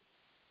cats.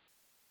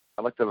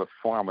 I like to have a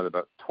farm with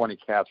about 20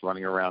 cats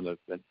running around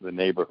the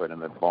neighborhood in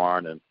the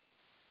barn and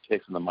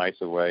chasing the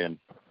mice away and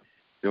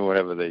doing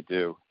whatever they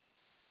do.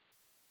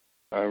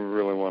 I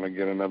really want to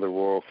get another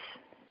wolf.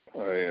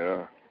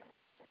 I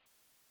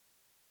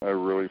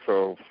really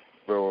fell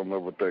in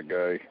love with that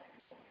guy.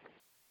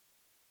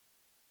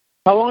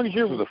 How long is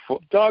your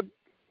dog?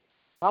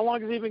 How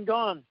long has he been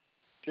gone,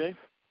 Jay?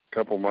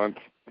 Couple months.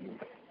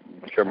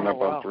 Coming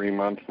up on 3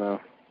 months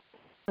now.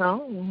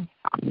 Oh.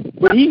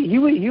 But he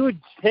would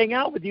hang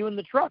out with you in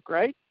the truck,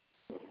 right?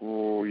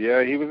 Oh,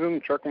 yeah, he was in the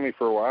truck with me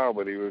for a while,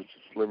 but he was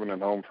just living at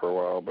home for a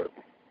while, but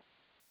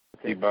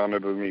he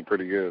bonded with me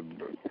pretty good,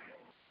 but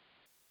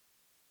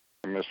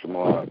I miss him a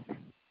lot.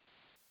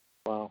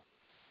 Wow.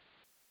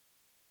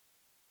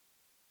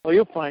 Oh,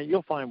 you'll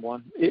find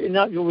one.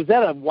 Now, was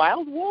that a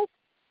wild wolf?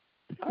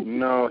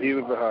 No, he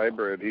was a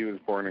hybrid. He was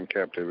born in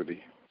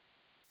captivity.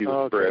 He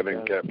was bred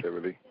in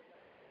captivity.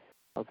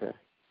 Okay.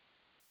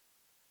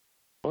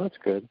 Well, that's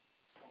good.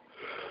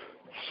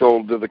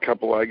 Sold to the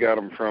couple I got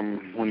him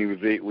from when he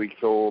was 8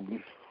 weeks old,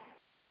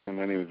 and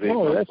then he was 8 months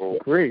old. Oh,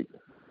 that's great.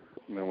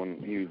 And then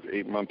when he was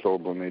 8 months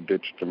old when they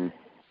ditched him.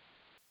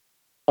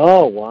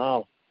 Oh,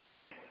 wow.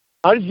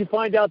 How did you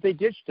find out they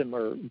ditched him,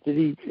 or did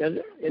he?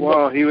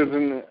 Well, he was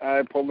in.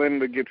 I pulled in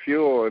to get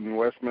fuel in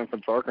West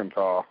Memphis,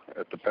 Arkansas,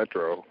 at the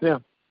Petro. Yeah.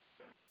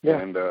 Yeah.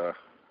 And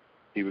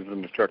he was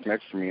in the truck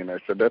next to me, and I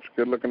said, "That's a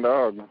good-looking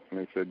dog." And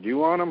they said, "Do you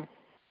want him?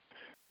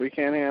 We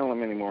can't handle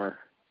him anymore."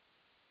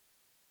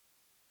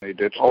 They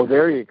ditched him. Oh,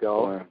 there you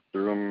go.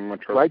 Threw him in my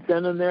truck. Right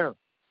then and there.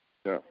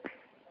 Yeah.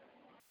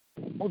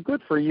 Well,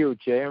 good for you,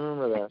 Jay. I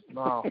remember that.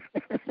 Wow.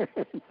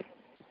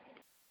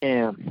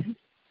 Damn.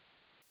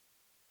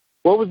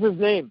 What was his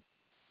name?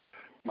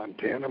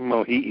 Montana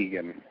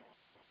Mohegan.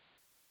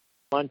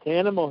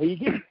 Montana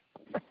Mohegan?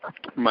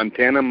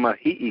 Montana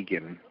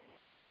Mohegan.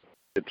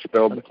 It's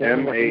spelled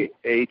Montana Maheegan,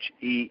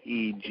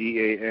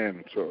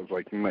 so it was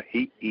like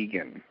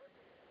Mohegan.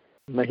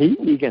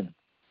 Mohegan.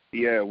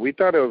 Yeah, we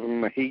thought it was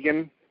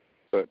Mohegan,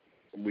 but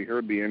we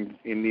heard the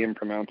Indian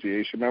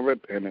pronunciation of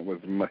it, and it was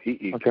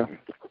Mohegan. Okay.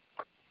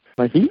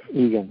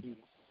 Mohegan.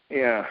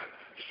 Yeah.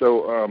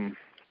 So,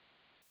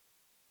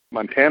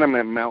 Montana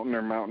meant mountain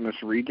or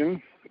mountainous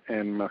region,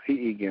 and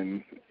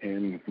Mohegan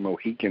in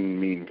Mohican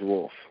means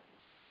wolf.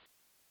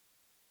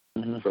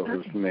 Mm-hmm. So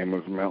his name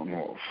was Mountain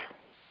Wolf.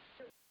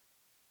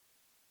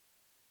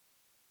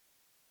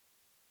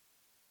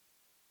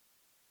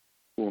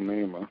 Cool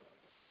name,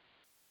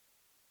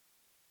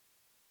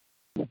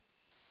 huh?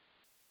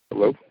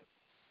 Hello?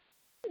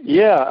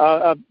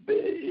 Yeah,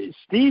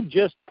 Steve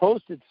just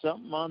posted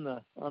something on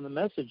the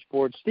message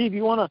board. Steve,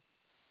 you wanna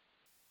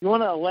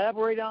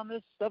elaborate on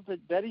this stuff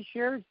that Betty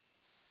shared?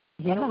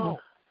 Yeah. I don't know.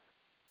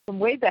 From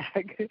way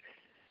back.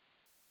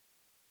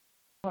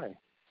 Why?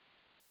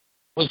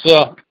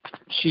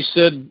 She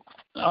said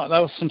that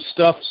was some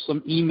stuff,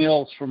 some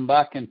emails from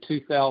back in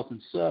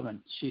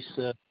 2007. She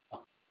said,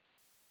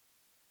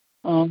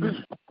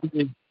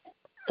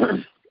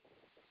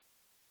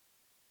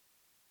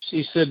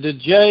 she said, "Did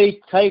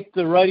Jay tape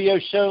the radio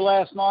show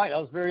last night? I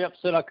was very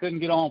upset I couldn't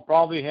get on.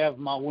 Probably have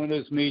my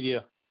Windows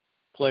Media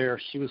player."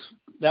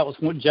 That was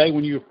when Jay,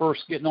 when you were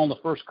first getting on the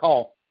first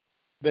call.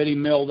 Betty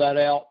mailed that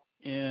out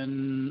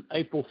in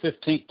April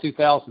 15th,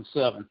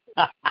 2007.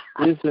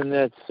 Isn't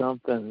that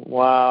something?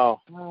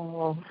 Wow.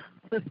 Oh.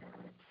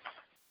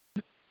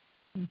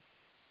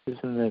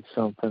 Isn't that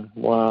something?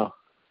 Wow.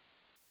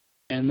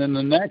 And then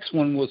the next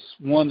one was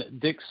one that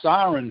Dick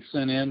Siren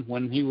sent in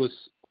when he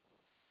was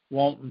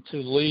wanting to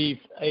leave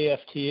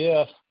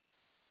AFTF.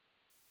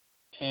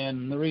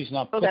 And the reason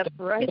I put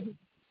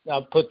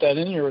that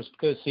in there was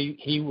because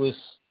he was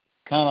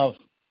kind of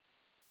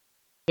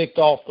ticked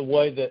off the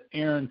way that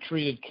Aaron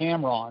treated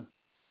Cameron.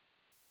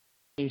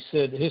 He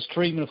said his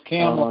treatment of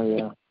Cameron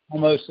was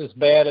almost as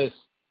bad as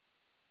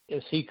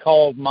he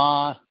called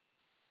one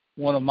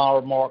of my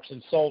remarks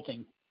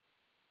insulting.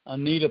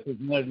 Anita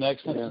presented an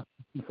excellent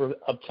for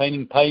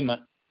obtaining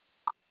payment.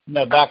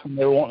 Back when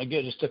they were wanting to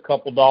get just a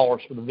couple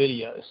dollars for the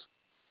videos.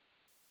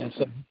 And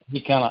so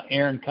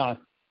Aaron kind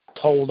of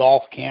told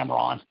off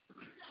Cameron.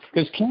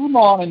 Because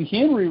Cameron and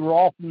Henry were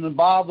offering to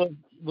buy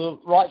the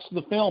rights to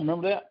the film.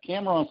 Remember that?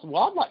 Cameron said,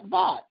 "Well, I'd like to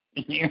buy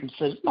it." And Aaron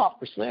said, "It's not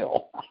for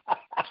sale."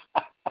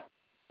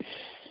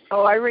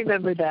 Oh, I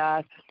remember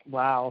that.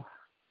 Wow.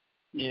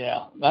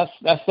 Yeah,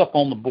 that's up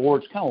on the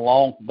board. It's kind of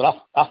long,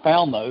 but I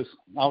found those.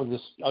 I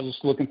was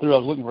just looking through. I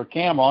was looking for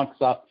Cameron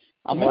because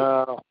I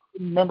didn't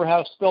remember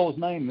how to spell his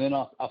name. Then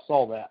I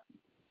saw that.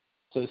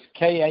 So it's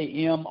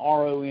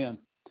Kamron.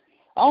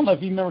 I don't know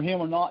if you remember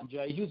him or not,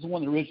 Jay. He was the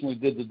one that originally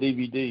did the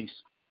DVDs.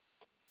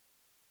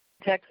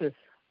 Texas.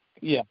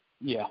 Yeah,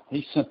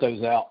 he sent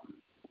those out.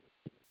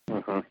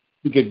 Uh-huh.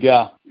 Good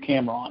guy,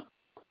 Cameron.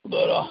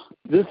 But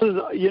this is,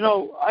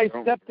 I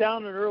stepped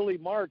down in early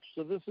March,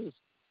 so this is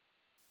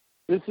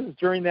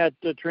during that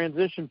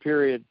transition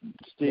period,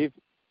 Steve.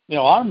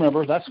 I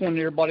remember that's when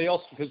everybody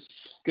else because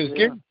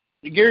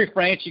Gary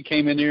Franchi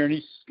came in there and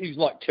he's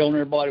like telling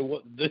everybody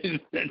what to do.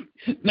 And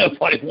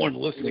nobody wanted to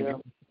listen to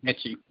Gary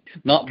Franchi.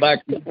 Not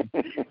back then.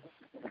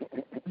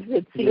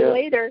 See you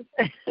later.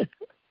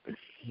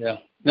 Yeah.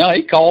 No,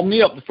 he called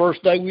me up the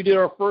first day we did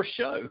our first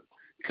show.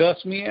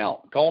 Cussed me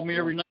out. Called me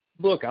every night.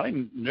 Look, I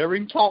never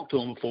even talked to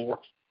him before.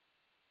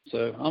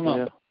 So I'm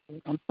not.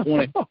 I'm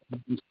 20,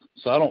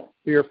 so I don't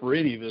fear for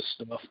any of this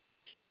stuff.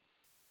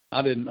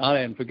 I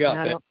didn't forget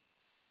that.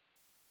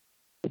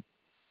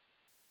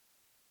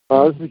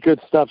 This is good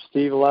stuff,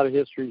 Steve. A lot of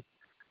history.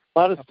 A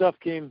lot of stuff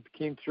came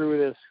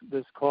through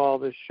this call,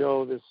 this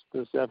show,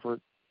 this effort.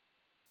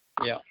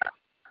 Yeah.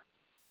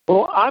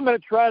 Well, I'm going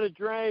to try to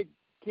drag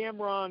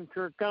Cameron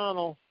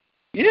Kirkconnell.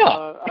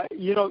 Yeah.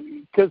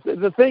 Because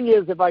the thing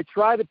is, if I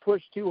try to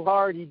push too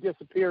hard, he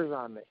disappears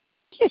on me.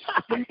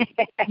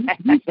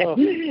 So,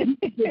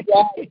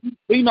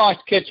 be nice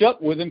to catch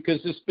up with him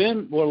because it's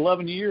been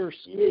 11 years.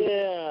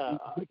 Yeah,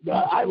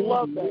 I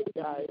love that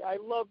guy. I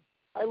love.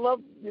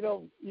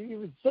 He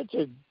was such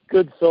a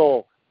good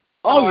soul.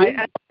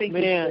 I think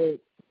man,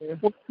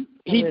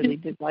 he really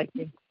did like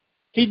him.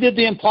 He did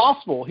the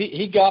impossible.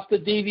 He got the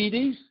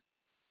DVDs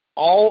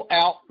all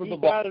out for the.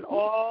 He got it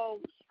all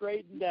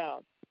straightened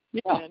out.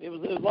 Yeah, and it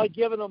was like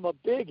giving him a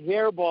big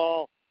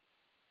hairball.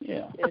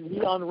 Yeah, and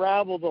he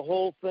unraveled the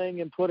whole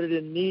thing and put it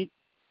in neat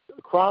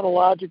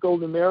chronological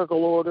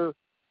numerical order.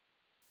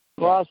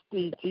 Crossed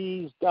the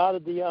T's,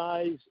 dotted the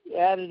I's,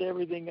 added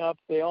everything up.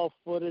 They all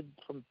footed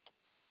from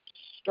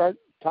start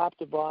top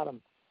to bottom.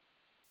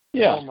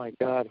 Yeah. Oh my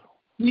God.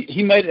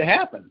 He made it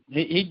happen.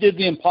 He did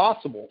the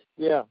impossible.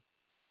 Yeah.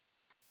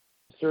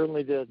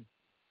 Certainly did.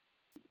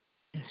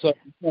 So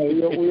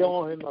we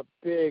owe him a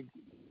big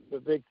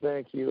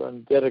thank you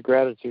and debt of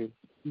gratitude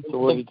for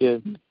what he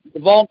did. The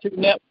volunteer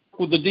network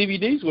with the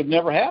DVDs would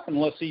never happen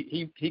unless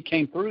he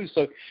came through.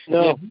 So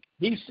no,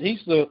 yeah,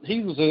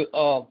 he was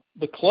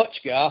the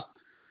clutch guy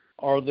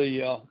or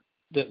the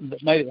that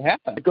made it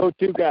happen. The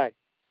go-to guy.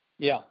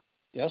 Yeah,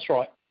 that's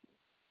right.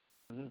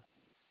 Mm-hmm.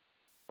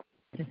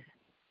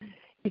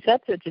 He's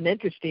had such an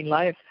interesting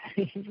life.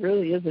 He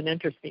really is an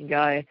interesting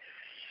guy.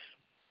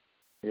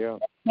 Yeah.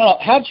 Now,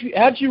 how'd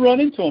you run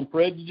into him,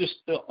 Fred? You just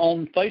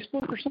on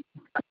Facebook or something?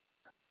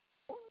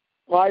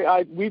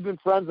 Well, we've been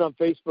friends on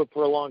Facebook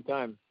for a long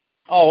time.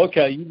 Oh,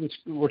 okay. You just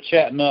were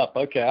chatting up.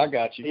 Okay, I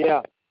got you.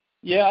 Yeah.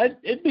 Yeah,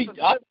 it'd be.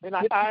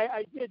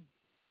 I did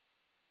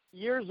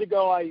years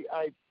ago. I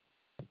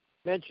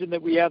mentioned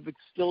that we have to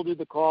still do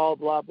the call,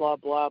 blah blah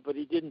blah, but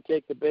he didn't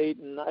take the bait.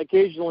 And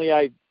occasionally,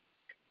 I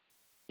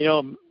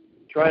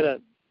try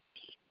to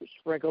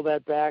sprinkle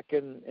that back.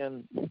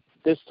 And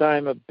this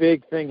time, a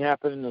big thing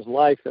happened in his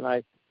life,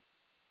 and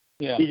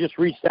he just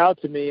reached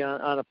out to me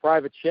on a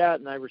private chat,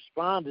 and I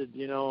responded,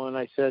 and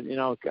I said,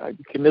 I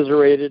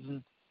commiserated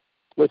and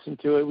listened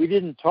to it. We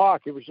didn't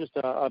talk; it was just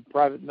a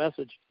private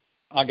message.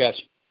 I got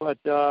you. But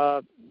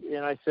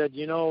and I said,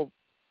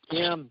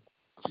 Cam,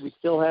 we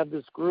still have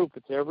this group.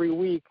 It's every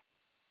week.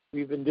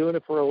 We've been doing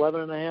it for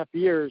 11 and a half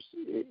years.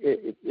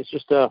 It's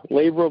just a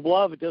labor of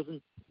love. It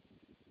doesn't,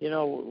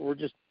 we're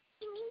just,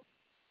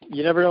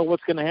 you never know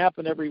what's going to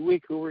happen every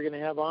week, who we're going to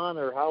have on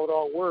or how it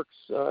all works.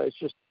 It's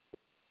just,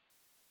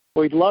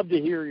 we'd love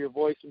to hear your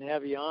voice and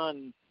have you on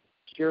and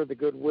share the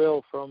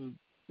goodwill from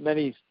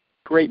many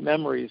great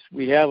memories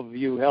we have of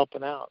you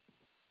helping out.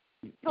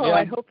 Oh, yeah.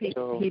 I hope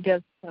he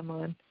does come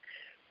on.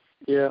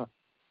 Yeah.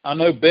 I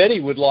know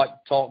Betty would like to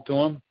talk to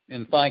him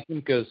and thank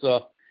him because,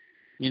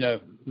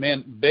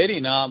 man, Betty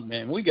and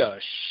I, we got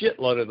a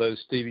shitload of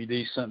those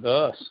DVDs sent to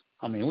us.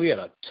 I mean, we had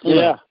a ton.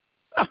 Yeah.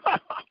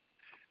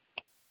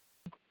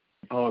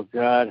 Oh,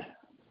 God.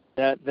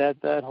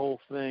 That whole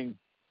thing.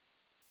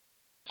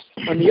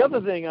 And the other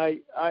thing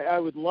I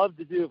would love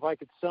to do if I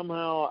could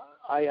somehow,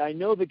 I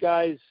know the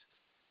guys,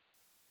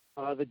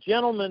 the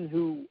gentleman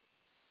who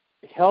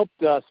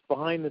helped us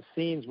behind the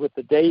scenes with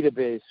the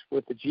database,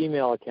 with the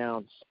Gmail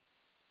accounts.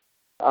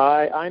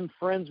 I'm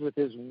friends with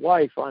his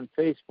wife on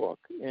Facebook,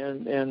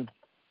 and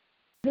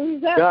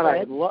who's that?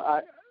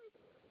 God,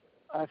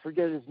 I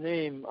forget his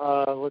name.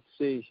 Let's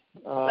see.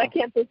 I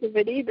can't think of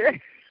it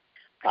either.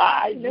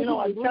 I'm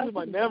losing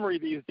my memory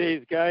these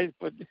days, guys.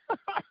 But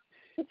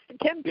it's the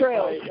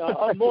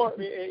chemtrails. Moore.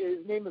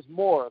 His name is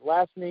Moore.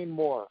 Last name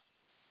Moore.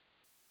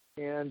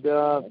 And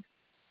Moore.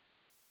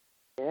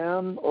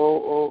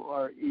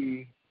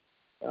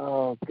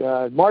 Oh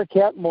God,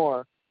 Marquette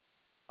Moore.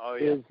 Oh,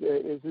 yeah.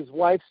 Is his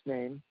wife's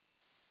name,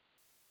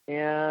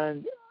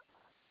 and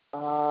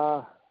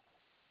I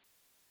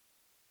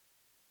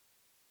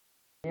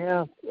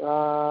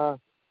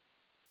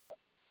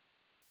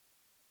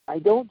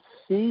don't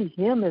see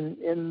him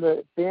in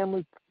the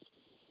family.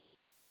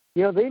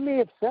 They may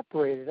have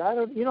separated. I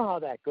don't. You know how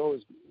that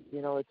goes.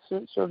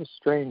 It's sort of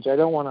strange. I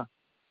don't want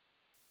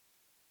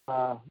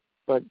to.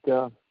 But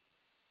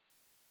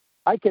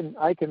I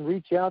can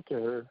reach out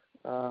to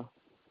her.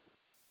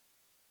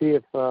 See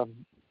if.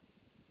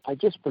 I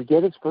just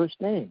forget his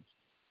first name.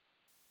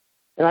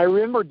 And I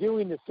remember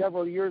doing this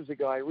several years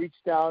ago. I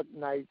reached out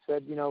and I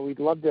said, we'd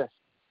love to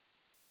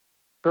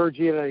encourage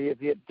you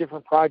if you have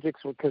different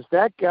projects, because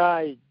that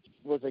guy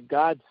was a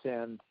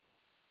godsend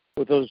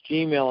with those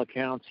Gmail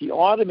accounts. He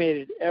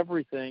automated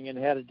everything and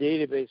had a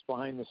database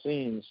behind the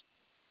scenes.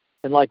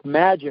 And like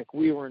magic,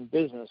 we were in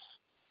business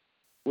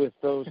with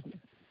those,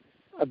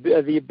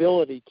 the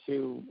ability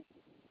to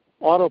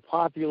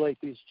auto-populate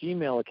these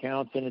Gmail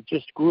accounts, and it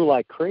just grew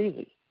like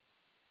crazy.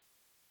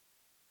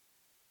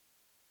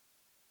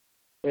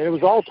 And it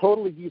was all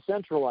totally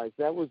decentralized.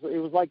 It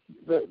was like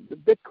the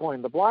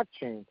Bitcoin, the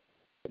blockchain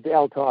that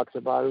Dale talks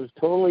about. It was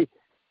totally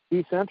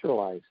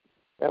decentralized.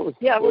 That was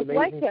it was amazing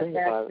like that thing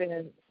back about it.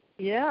 then.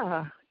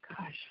 Yeah,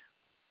 gosh.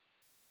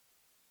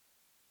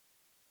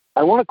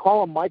 I want to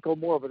call him Michael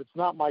Moore, but it's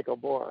not Michael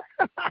Moore.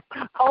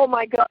 Oh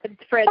my God,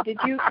 Fred! Did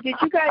you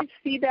guys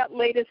see that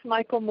latest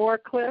Michael Moore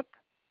clip?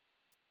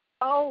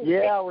 Oh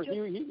yeah, where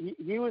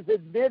he was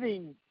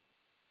admitting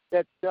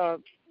that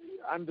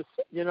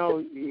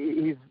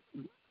he's.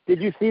 Did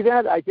you see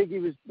that? I think he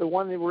was the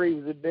one where he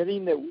was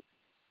admitting that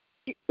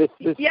this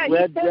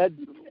red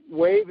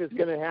wave is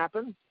going to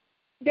happen.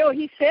 No,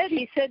 he said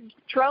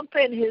Trump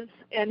and his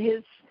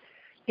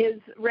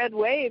red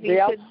wave. They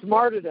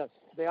outsmarted us.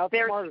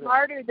 They're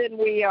smarter than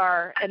we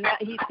are, and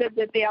he said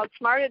that they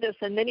outsmarted us.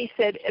 And then he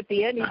said at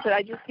the end, he said,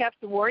 "I just have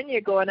to warn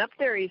you, going up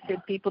there." He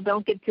said, "People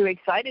don't get too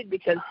excited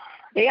because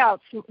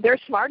they're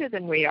smarter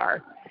than we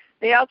are.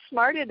 They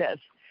outsmarted us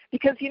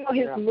because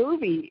his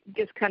movie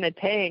just kind of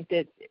tanked.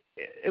 It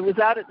was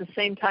out at the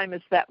same time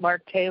as that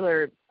Mark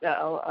Taylor,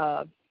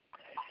 the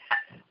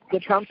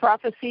Trump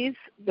prophecies,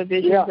 the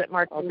visions that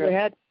Mark Taylor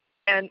had."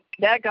 And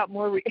that got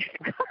more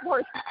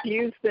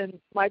views than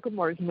Michael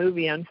Moore's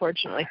movie,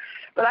 unfortunately.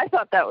 But I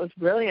thought that was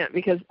brilliant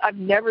because I've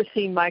never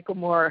seen Michael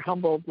Moore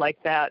humbled like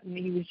that. And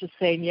he was just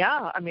saying,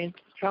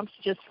 Trump's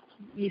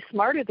he's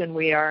smarter than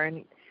we are,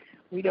 and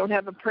we don't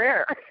have a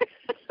prayer.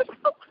 It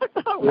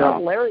was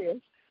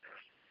hilarious.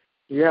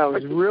 Yeah, it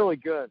was really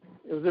good.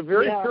 It was a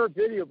very short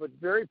video, but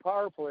very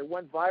powerful. It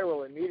went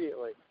viral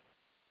immediately.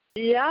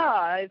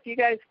 Yeah, if you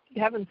guys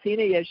haven't seen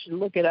it yet, you should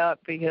look it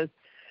up because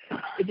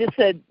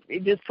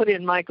it just put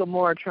in Michael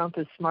Moore, Trump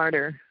is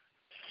smarter.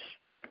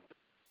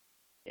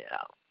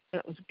 Yeah,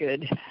 that was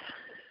good.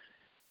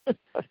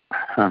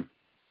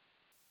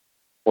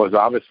 Well, it's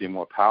obviously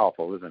more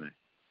powerful, isn't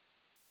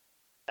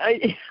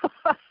it?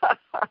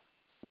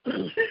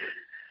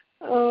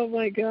 Oh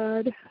my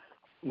God.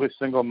 We're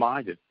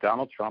single-minded.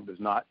 Donald Trump is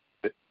like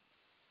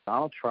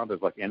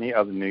any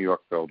other New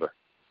York builder.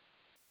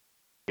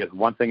 He has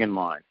one thing in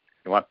mind.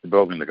 He wants the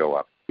building to go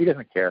up. He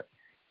doesn't care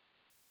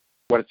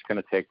what it's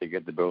going to take to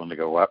get the building to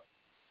go up.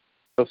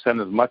 He'll send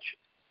as much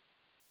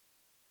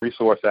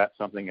resource at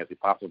something as he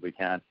possibly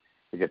can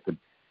to get the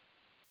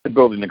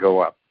building to go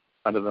up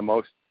under the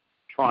most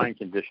trying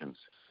conditions.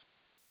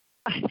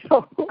 I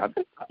know.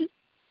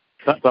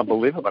 It's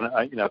unbelievable.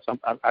 I've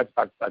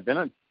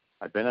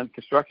been on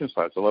construction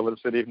sites all over the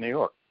city of New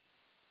York,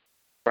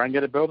 trying to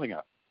get a building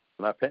up.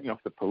 Without paying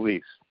off the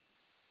police,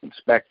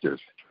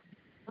 inspectors,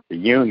 the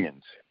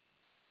unions,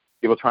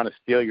 people trying to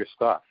steal your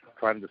stuff,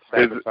 trying to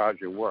sabotage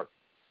your work.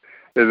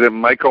 Is it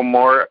Michael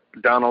Moore,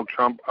 Donald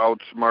Trump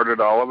outsmarted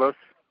all of us?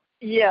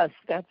 Yes,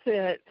 that's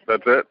it.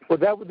 That's it? Well,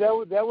 that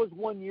was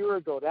 1 year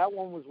ago. That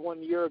one was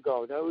 1 year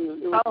ago. It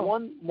was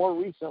one more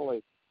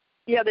recently.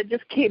 Yeah, that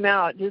just came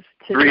out just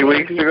today. 3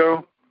 weeks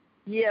ago?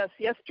 Yes,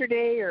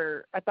 yesterday,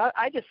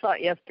 I just saw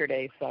it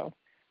yesterday, so.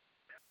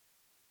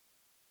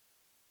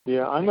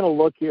 Yeah, I'm going to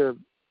look here.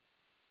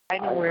 I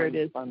know where it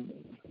is.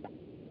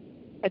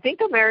 I think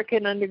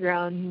American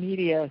Underground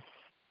Media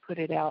put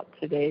it out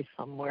today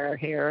somewhere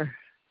here.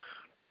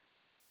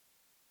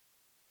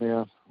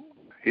 Yeah.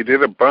 He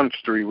did a bunch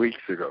 3 weeks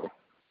ago.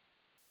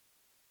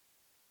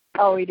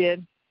 Oh, he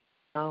did?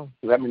 Oh.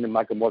 Does that mean that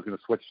Michael Moore's going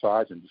to switch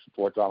sides and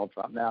support Donald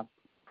Trump now?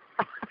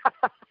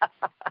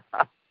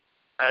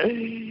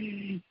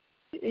 You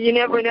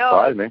never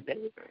know.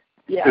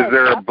 Yeah, is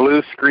there a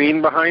blue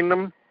screen behind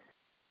them?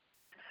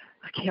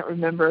 I can't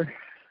remember.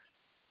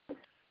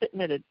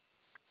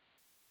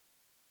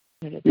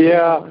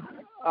 Yeah,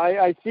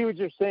 I see what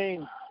you're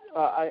saying.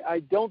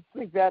 I don't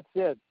think that's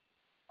it.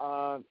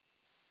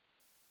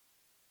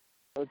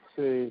 Let's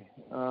see.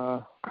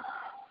 Oh,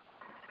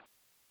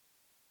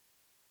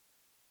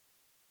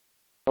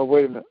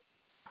 wait a minute.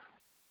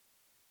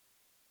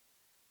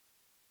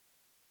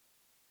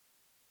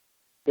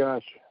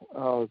 Gosh.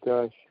 Oh,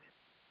 gosh.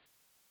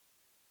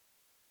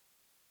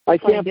 I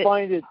can't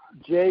find it,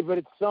 Jay, but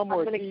it's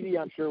somewhere. TV,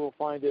 I'm sure we'll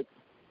find it.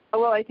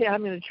 Oh, well,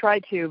 I'm going to try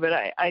to, but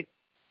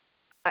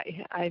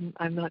I'm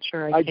not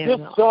sure I can. I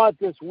just saw it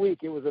this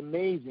week. It was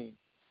amazing.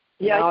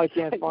 Yeah, now I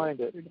can't find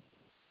it.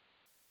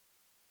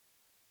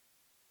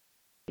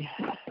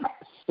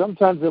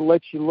 Sometimes it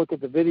lets you look at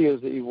the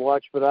videos that you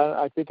watch, but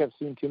I think I've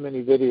seen too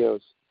many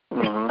videos.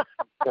 Uh-huh.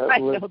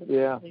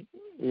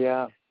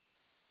 Yeah.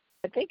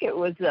 I think it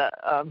was the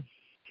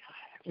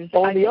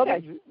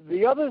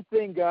other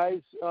thing,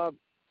 guys,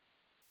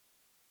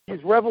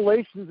 these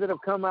revelations that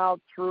have come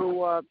out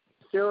through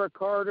Sarah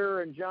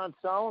Carter and John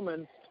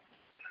Solomon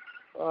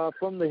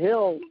from the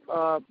Hill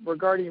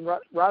regarding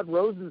Rod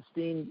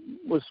Rosenstein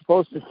was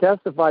supposed to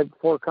testify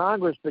before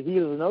Congress, but he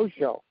was a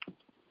no-show.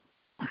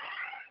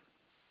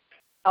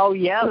 Oh,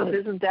 yeah,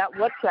 isn't that,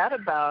 what's that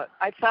about?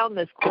 I found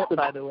this clip,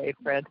 by the way,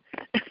 Fred.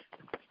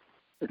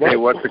 Okay,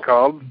 what's it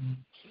called?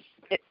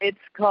 It's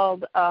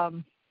called, let's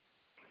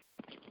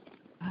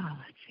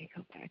see,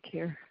 go back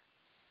here.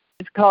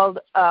 It's called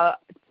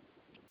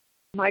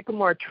Michael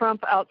Moore,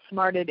 Trump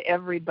outsmarted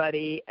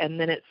everybody, and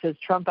then it says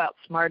Trump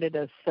outsmarted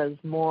us, says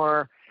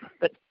Moore,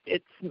 but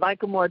it's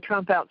Michael Moore,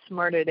 Trump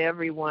outsmarted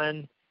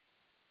everyone.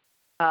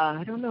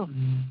 I don't know.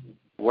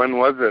 When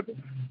was it?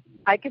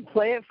 I could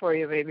play it for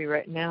you maybe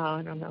right now.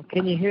 I don't know.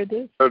 Can you hear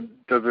this? So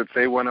does it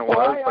say when it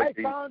was? I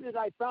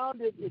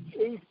found it.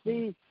 It's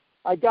AC.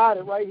 I got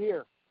it right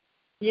here.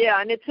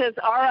 Yeah, and it says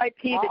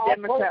R.I.P. the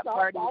Democrat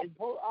Party.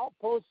 I'll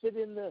post it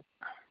in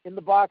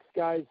the box,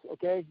 guys.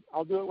 Okay,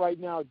 I'll do it right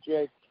now,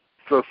 Jay.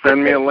 So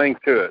send me a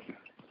link to it.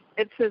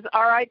 It says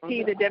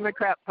R.I.P. the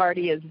Democrat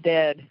Party is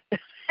dead.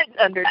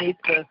 Underneath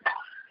the.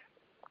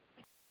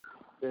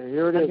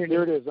 Here it is.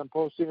 Here it is. I'm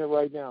posting it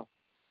right now.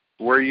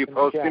 Where are you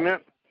posting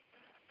it?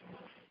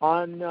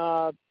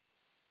 On.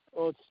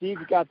 Steve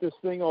got this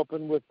thing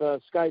open with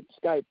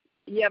Skype.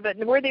 Yeah, but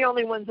we're the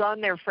only ones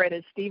on there, Fred,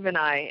 is Steve and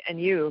I and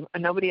you,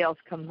 and nobody else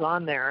comes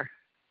on there.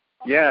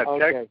 Yeah,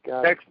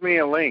 text me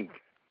a link,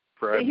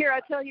 Fred. Here, I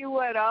tell you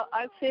what, I'll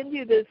send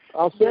you this.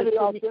 I'll send it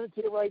to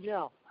you right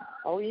now.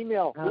 I'll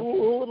email. Okay.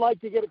 Who would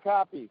like to get a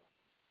copy?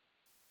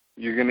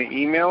 You're going to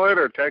email it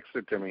or text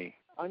it to me?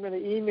 I'm going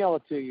to email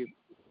it to you.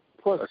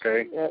 Puss.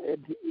 Okay.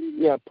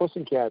 Puss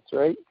and Cats,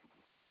 right?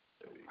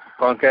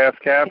 Punk ass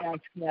cats?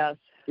 Yes.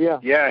 Yeah.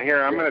 Yeah,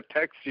 here, I'm going to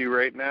text you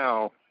right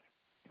now.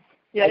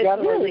 Yeah, I got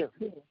it's it really right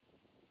here. cool.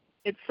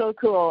 It's so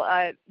cool.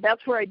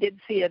 That's where I did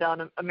see it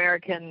on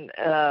American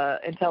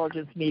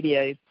Intelligence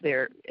Media.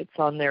 It's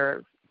on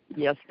there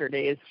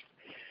yesterday. It's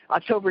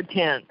October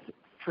 10th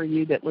for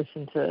you that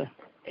listen to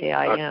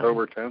AIM.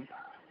 October 10th?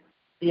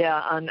 Yeah,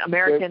 on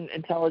American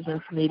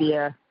Intelligence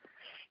Media.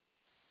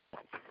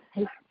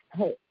 Hey,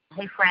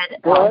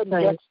 Fred. Go ahead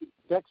and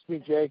text me,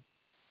 Jay, if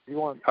you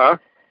want. Huh?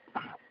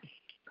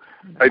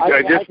 I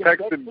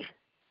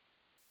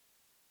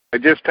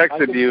just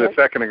texted you a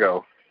second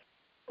ago.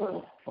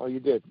 Oh, you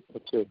did?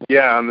 Okay.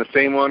 Yeah, on the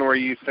same one where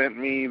you sent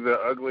me the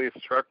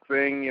ugliest truck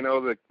thing,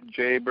 the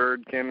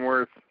Jaybird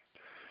Kenworth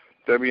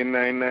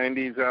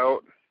W990s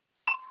out.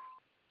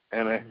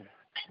 And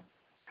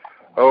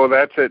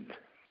that's it.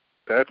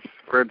 That's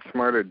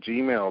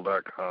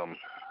fredsmart@gmail.com.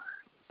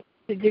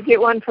 Did you get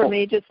one for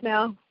me just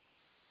now?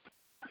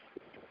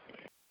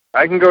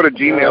 I can go to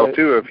Gmail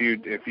too if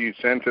you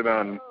sent it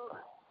on.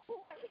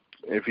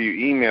 If you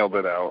emailed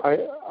it out.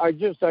 I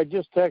just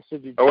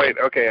texted you. Oh wait,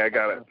 okay, I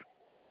got it.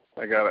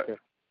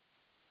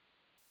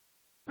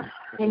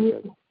 Can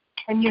you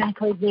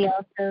include me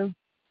also,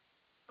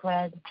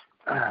 Fred?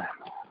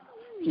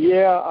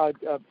 Yeah,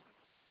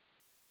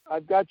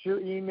 I've got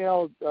your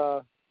email.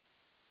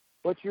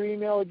 What's your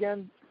email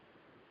again?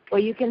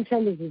 Well, you can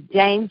send it to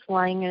James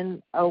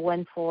Langan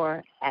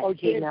 014 at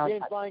James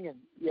Gmail. Langan.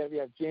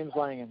 Yeah, James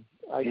Langan.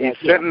 He's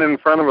sitting in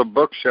front of a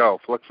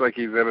bookshelf. Looks like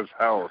he's at his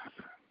house.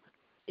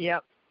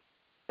 Yep,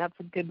 that's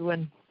a good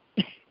one.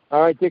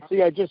 All right,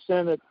 Dixie, I just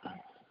sent it.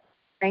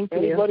 Thank you.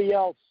 Anybody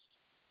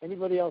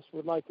else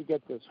would like to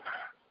get this?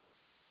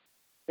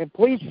 And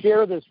please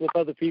share this with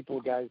other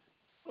people, guys.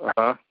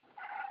 Uh-huh.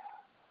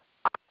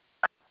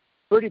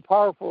 Pretty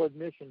powerful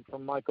admission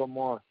from Michael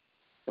Moore.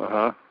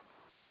 Uh-huh.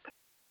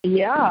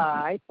 Yeah,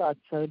 I thought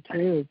so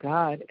too.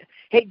 God.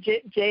 Hey,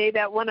 Jay,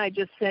 that one I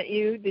just sent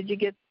you, did you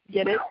get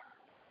it?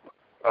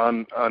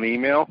 On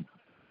email?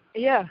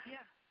 Yeah.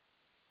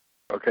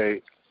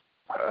 Okay.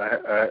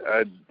 Let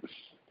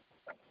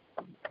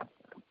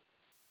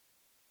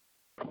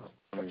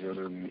me go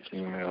to the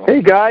email.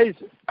 Hey guys,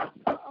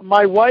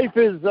 my wife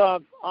is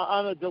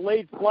on a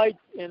delayed flight,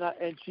 and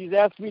she's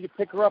asked me to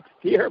pick her up at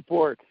the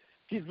airport.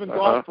 She's been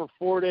gone for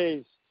 4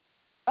 days.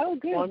 Oh,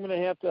 good. So I'm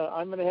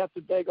gonna have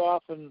to beg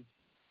off and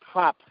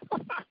hop.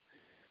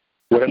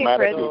 Would it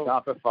matter if she's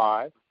gone for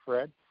 5,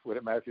 Fred? Would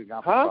it matter if she's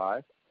gone for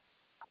 5?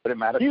 Would it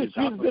matter if she's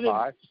gone for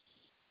 5?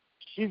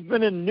 She's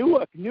been in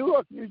Newark,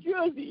 New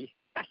Jersey.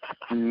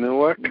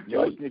 Newark, New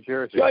Jersey.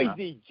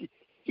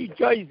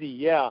 Jersey,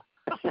 yeah.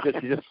 She's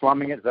just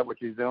slumming it. Is that what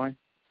she's doing?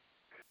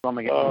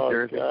 Slumming it in New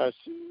Jersey. Gosh.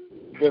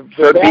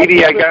 So Dee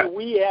Dee,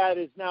 we had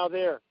is now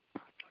there.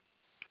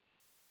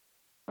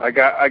 I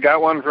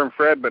got one from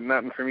Fred, but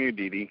nothing from you,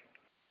 Dee Dee.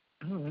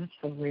 Oh, that's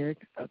so weird.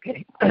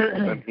 Okay.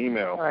 An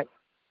email. All right.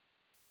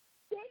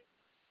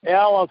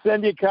 Al, I'll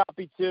send you a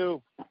copy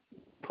too.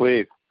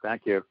 Please.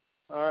 Thank you.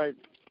 All right.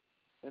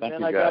 And Thank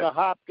then you, I guys. got a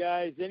hop,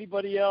 guys.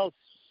 Anybody else?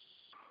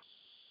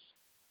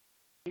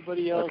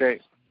 Okay.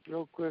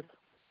 Real quick.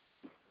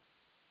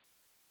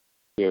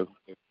 Thank you.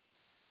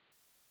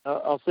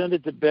 I'll send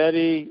it to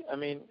Betty. I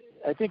mean,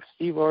 I think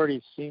Steve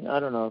already seen. I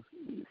don't know.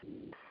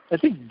 I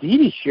think Dee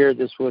Dee shared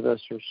this with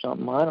us or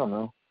something. I don't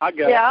know. I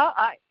got it.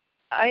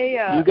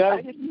 Yeah, you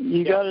got it.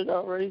 You got it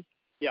already.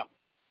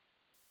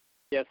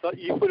 Yeah, so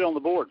you put it on the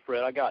board,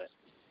 Fred. I got it.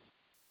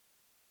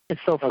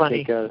 It's so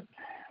funny. Okay, got it.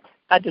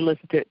 I had to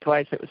listen to it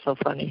twice. It was so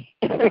funny.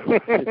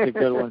 It's a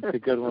good one. It's a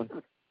good one.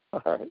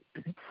 All right.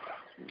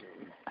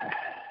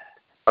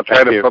 I'll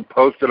try to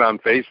post it on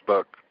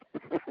Facebook.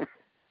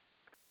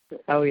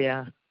 Oh,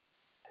 yeah.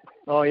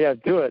 Oh, yeah,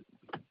 do it.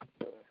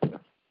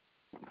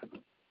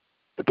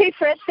 Okay,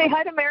 Fred, say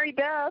hi to Mary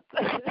Beth.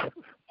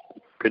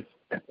 Good.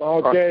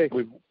 Okay.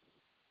 We've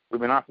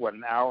been off,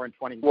 an hour and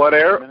 20 minutes? What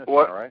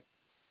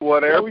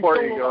Yeah, airport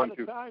are you going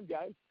to? Time,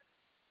 guys.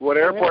 What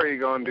airport are you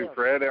going to,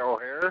 Fred?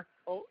 O'Hare?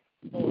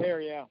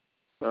 O'Hare, yeah.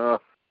 Oh,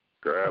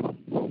 crap.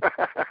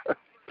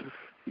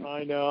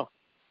 I know.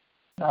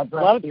 God A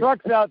bless lot of you.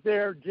 trucks out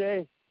there,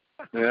 Jay.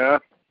 Yeah.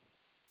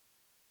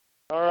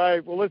 All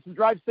right. Well, listen,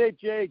 drive safe,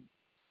 Jay.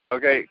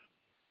 Okay.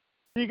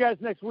 See you guys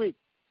next week.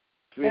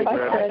 See you, Bye,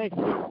 Fred.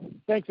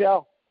 Fred. Thanks,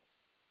 Al.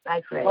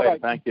 Bye, Fred. Bye-bye.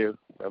 Thank you.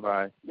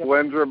 Bye-bye. Yep.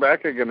 When's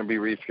Rebecca going to be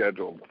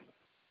rescheduled?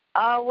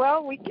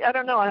 Well, I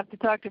don't know. I have to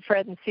talk to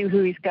Fred and see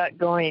who he's got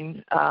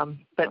going.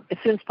 But as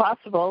soon as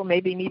possible,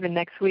 maybe even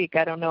next week.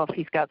 I don't know if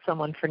he's got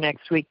someone for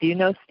next week. Do you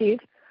know, Steve?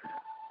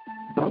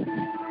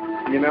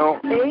 You know,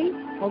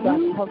 Hold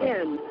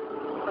on.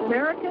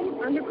 American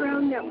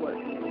Underground Network.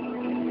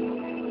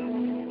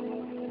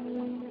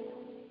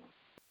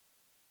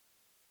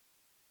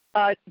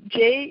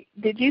 Jay,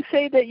 did you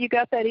say that you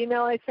got that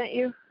email I sent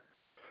you?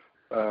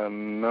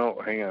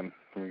 no, hang on.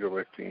 Let me go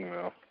back to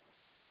email.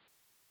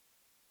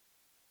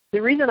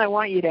 The reason I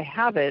want you to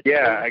have it.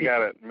 Yeah, I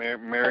got it.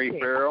 Mary Okay.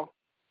 Farrell?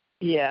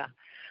 Yeah.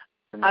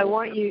 I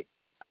want you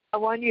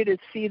to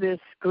see this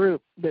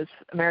group, this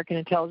American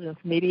Intelligence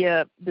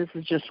Media. This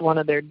is just one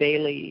of their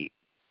daily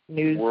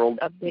news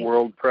updates.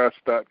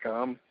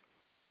 Worldpress.com?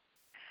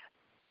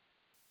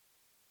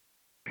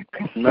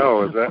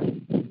 No, is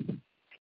that?